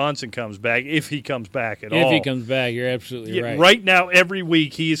David Johnson comes back, if he comes back at all. If he comes back, you're absolutely right. Right now, every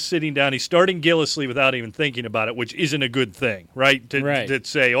week he is sitting down. He's starting Gillislee without even thinking about it, which isn't a good thing, right? To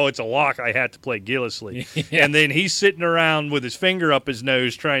say, oh, it's a lock, I had to play Gillislee. And then he's sitting around with his finger up his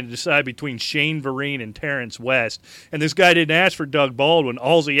nose trying to decide between Shane Vereen and Terrence West. And this guy didn't ask for Doug Baldwin.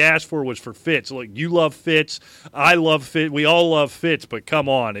 All he asked for was for Fitz. Look, you love Fitz. I love Fitz. We all love Fitz, but come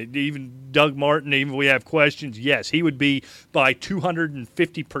on. Even Doug Martin, even if we have questions, yes, he would be by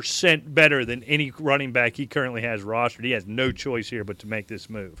 250% better than any running back he currently has rostered. He has no choice here but to make this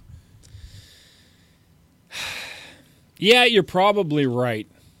move. Yeah, you're probably right.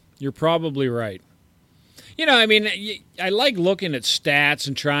 You're probably right. You know, I mean, I like looking at stats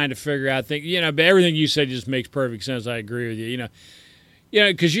and trying to figure out things. You know, but everything you said just makes perfect sense. I agree with you. You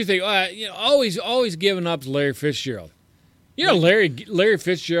know, because you think, always giving up to Larry Fitzgerald. You know, Larry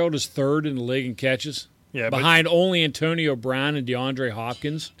Fitzgerald is 3rd in the league in catches, behind only Antonio Brown and DeAndre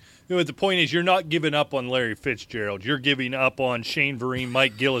Hopkins. But the point is, you're not giving up on Larry Fitzgerald. You're giving up on Shane Vereen,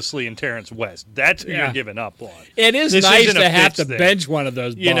 Mike Gillislee, and Terrence West. That's who you're giving up on. It is nice to have to bench one of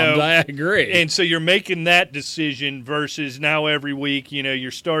those bums. I agree. And so you're making that decision versus now every week,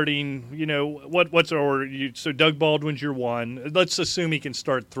 you're starting, what's our order? So Doug Baldwin's your 1. Let's assume he can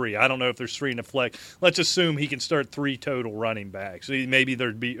start 3. I don't know if there's 3 in the flex. Let's assume he can start 3 total running backs. Maybe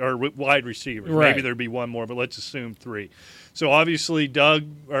there'd be, or wide receivers. Right. Maybe there'd be 1 more, but let's assume 3. So obviously Doug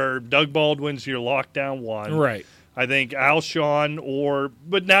Baldwin's your lockdown 1. Right. I think Alshon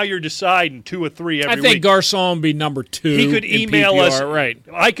but now you're deciding 2 or 3 every week. I think Garcon would be number 2. He could email us. Right.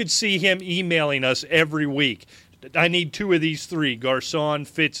 I could see him emailing us every week. I need 2 of these 3, Garcon,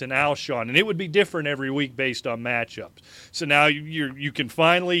 Fitz, and Alshon. And it would be different every week based on matchups. So now you can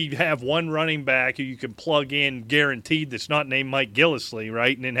finally have one running back who you can plug in guaranteed that's not named Mike Gillislee,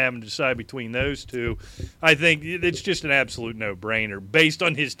 right? And then have him decide between those 2. I think it's just an absolute no-brainer based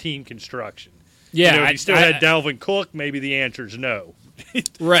on his team construction. Yeah. If he still had Dalvin Cook, maybe the answer is no.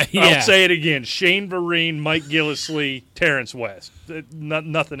 Right, yeah. I'll say it again. Shane Vereen, Mike Gillislee, Terrence West.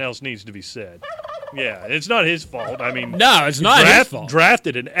 Nothing else needs to be said. Yeah, it's not his fault. I mean, no, it's not his fault.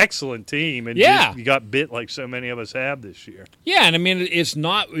 Drafted an excellent team, and you got bit like so many of us have this year. Yeah, and I mean,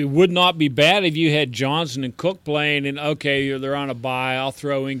 it would not be bad if you had Johnson and Cook playing, and okay, they're on a bye. I'll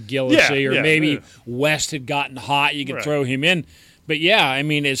throw in Gillislee, or maybe West had gotten hot. You could throw him in. But yeah, I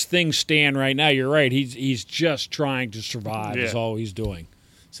mean, as things stand right now, you're right. He's just trying to survive. Is all he's doing.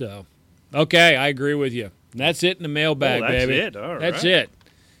 So, okay, I agree with you. That's it in the mailbag, baby. That's it. All right. That's it.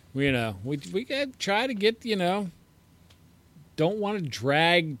 We got to try to get, don't want to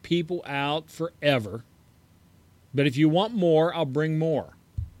drag people out forever. But if you want more, I'll bring more.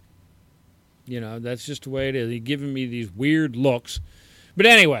 That's just the way it is. He's giving me these weird looks. But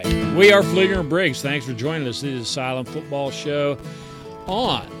anyway, we are Fleeger and Briggs. Thanks for joining us. This is Asylum Football Show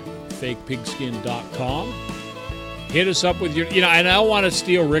on fakepigskin.com. Hit us up with your, and I don't want to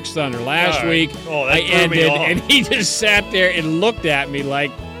steal Rick's thunder. Last week, I ended, and he just sat there and looked at me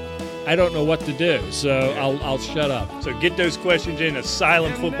like, I don't know what to do, so I'll shut up. So get those questions in,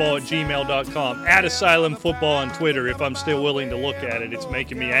 asylumfootball@gmail.com, at asylumfootball on Twitter if I'm still willing to look at it. It's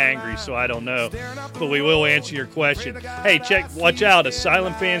making me angry, so I don't know. But we will answer your question. Hey, watch out,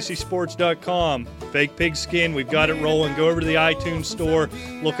 asylumfantasysports.com. Fake Pigskin, we've got it rolling. Go over to the iTunes store,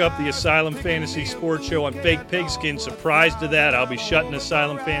 look up the Asylum Fantasy Sports Show on Fake Pigskin. Surprise to that, I'll be shutting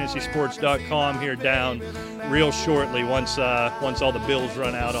asylumfantasysports.com here down real shortly once all the bills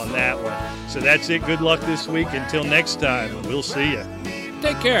run out on that one. So that's it. Good luck this week. Until next time, we'll see you.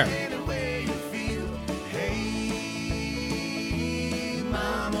 Take care.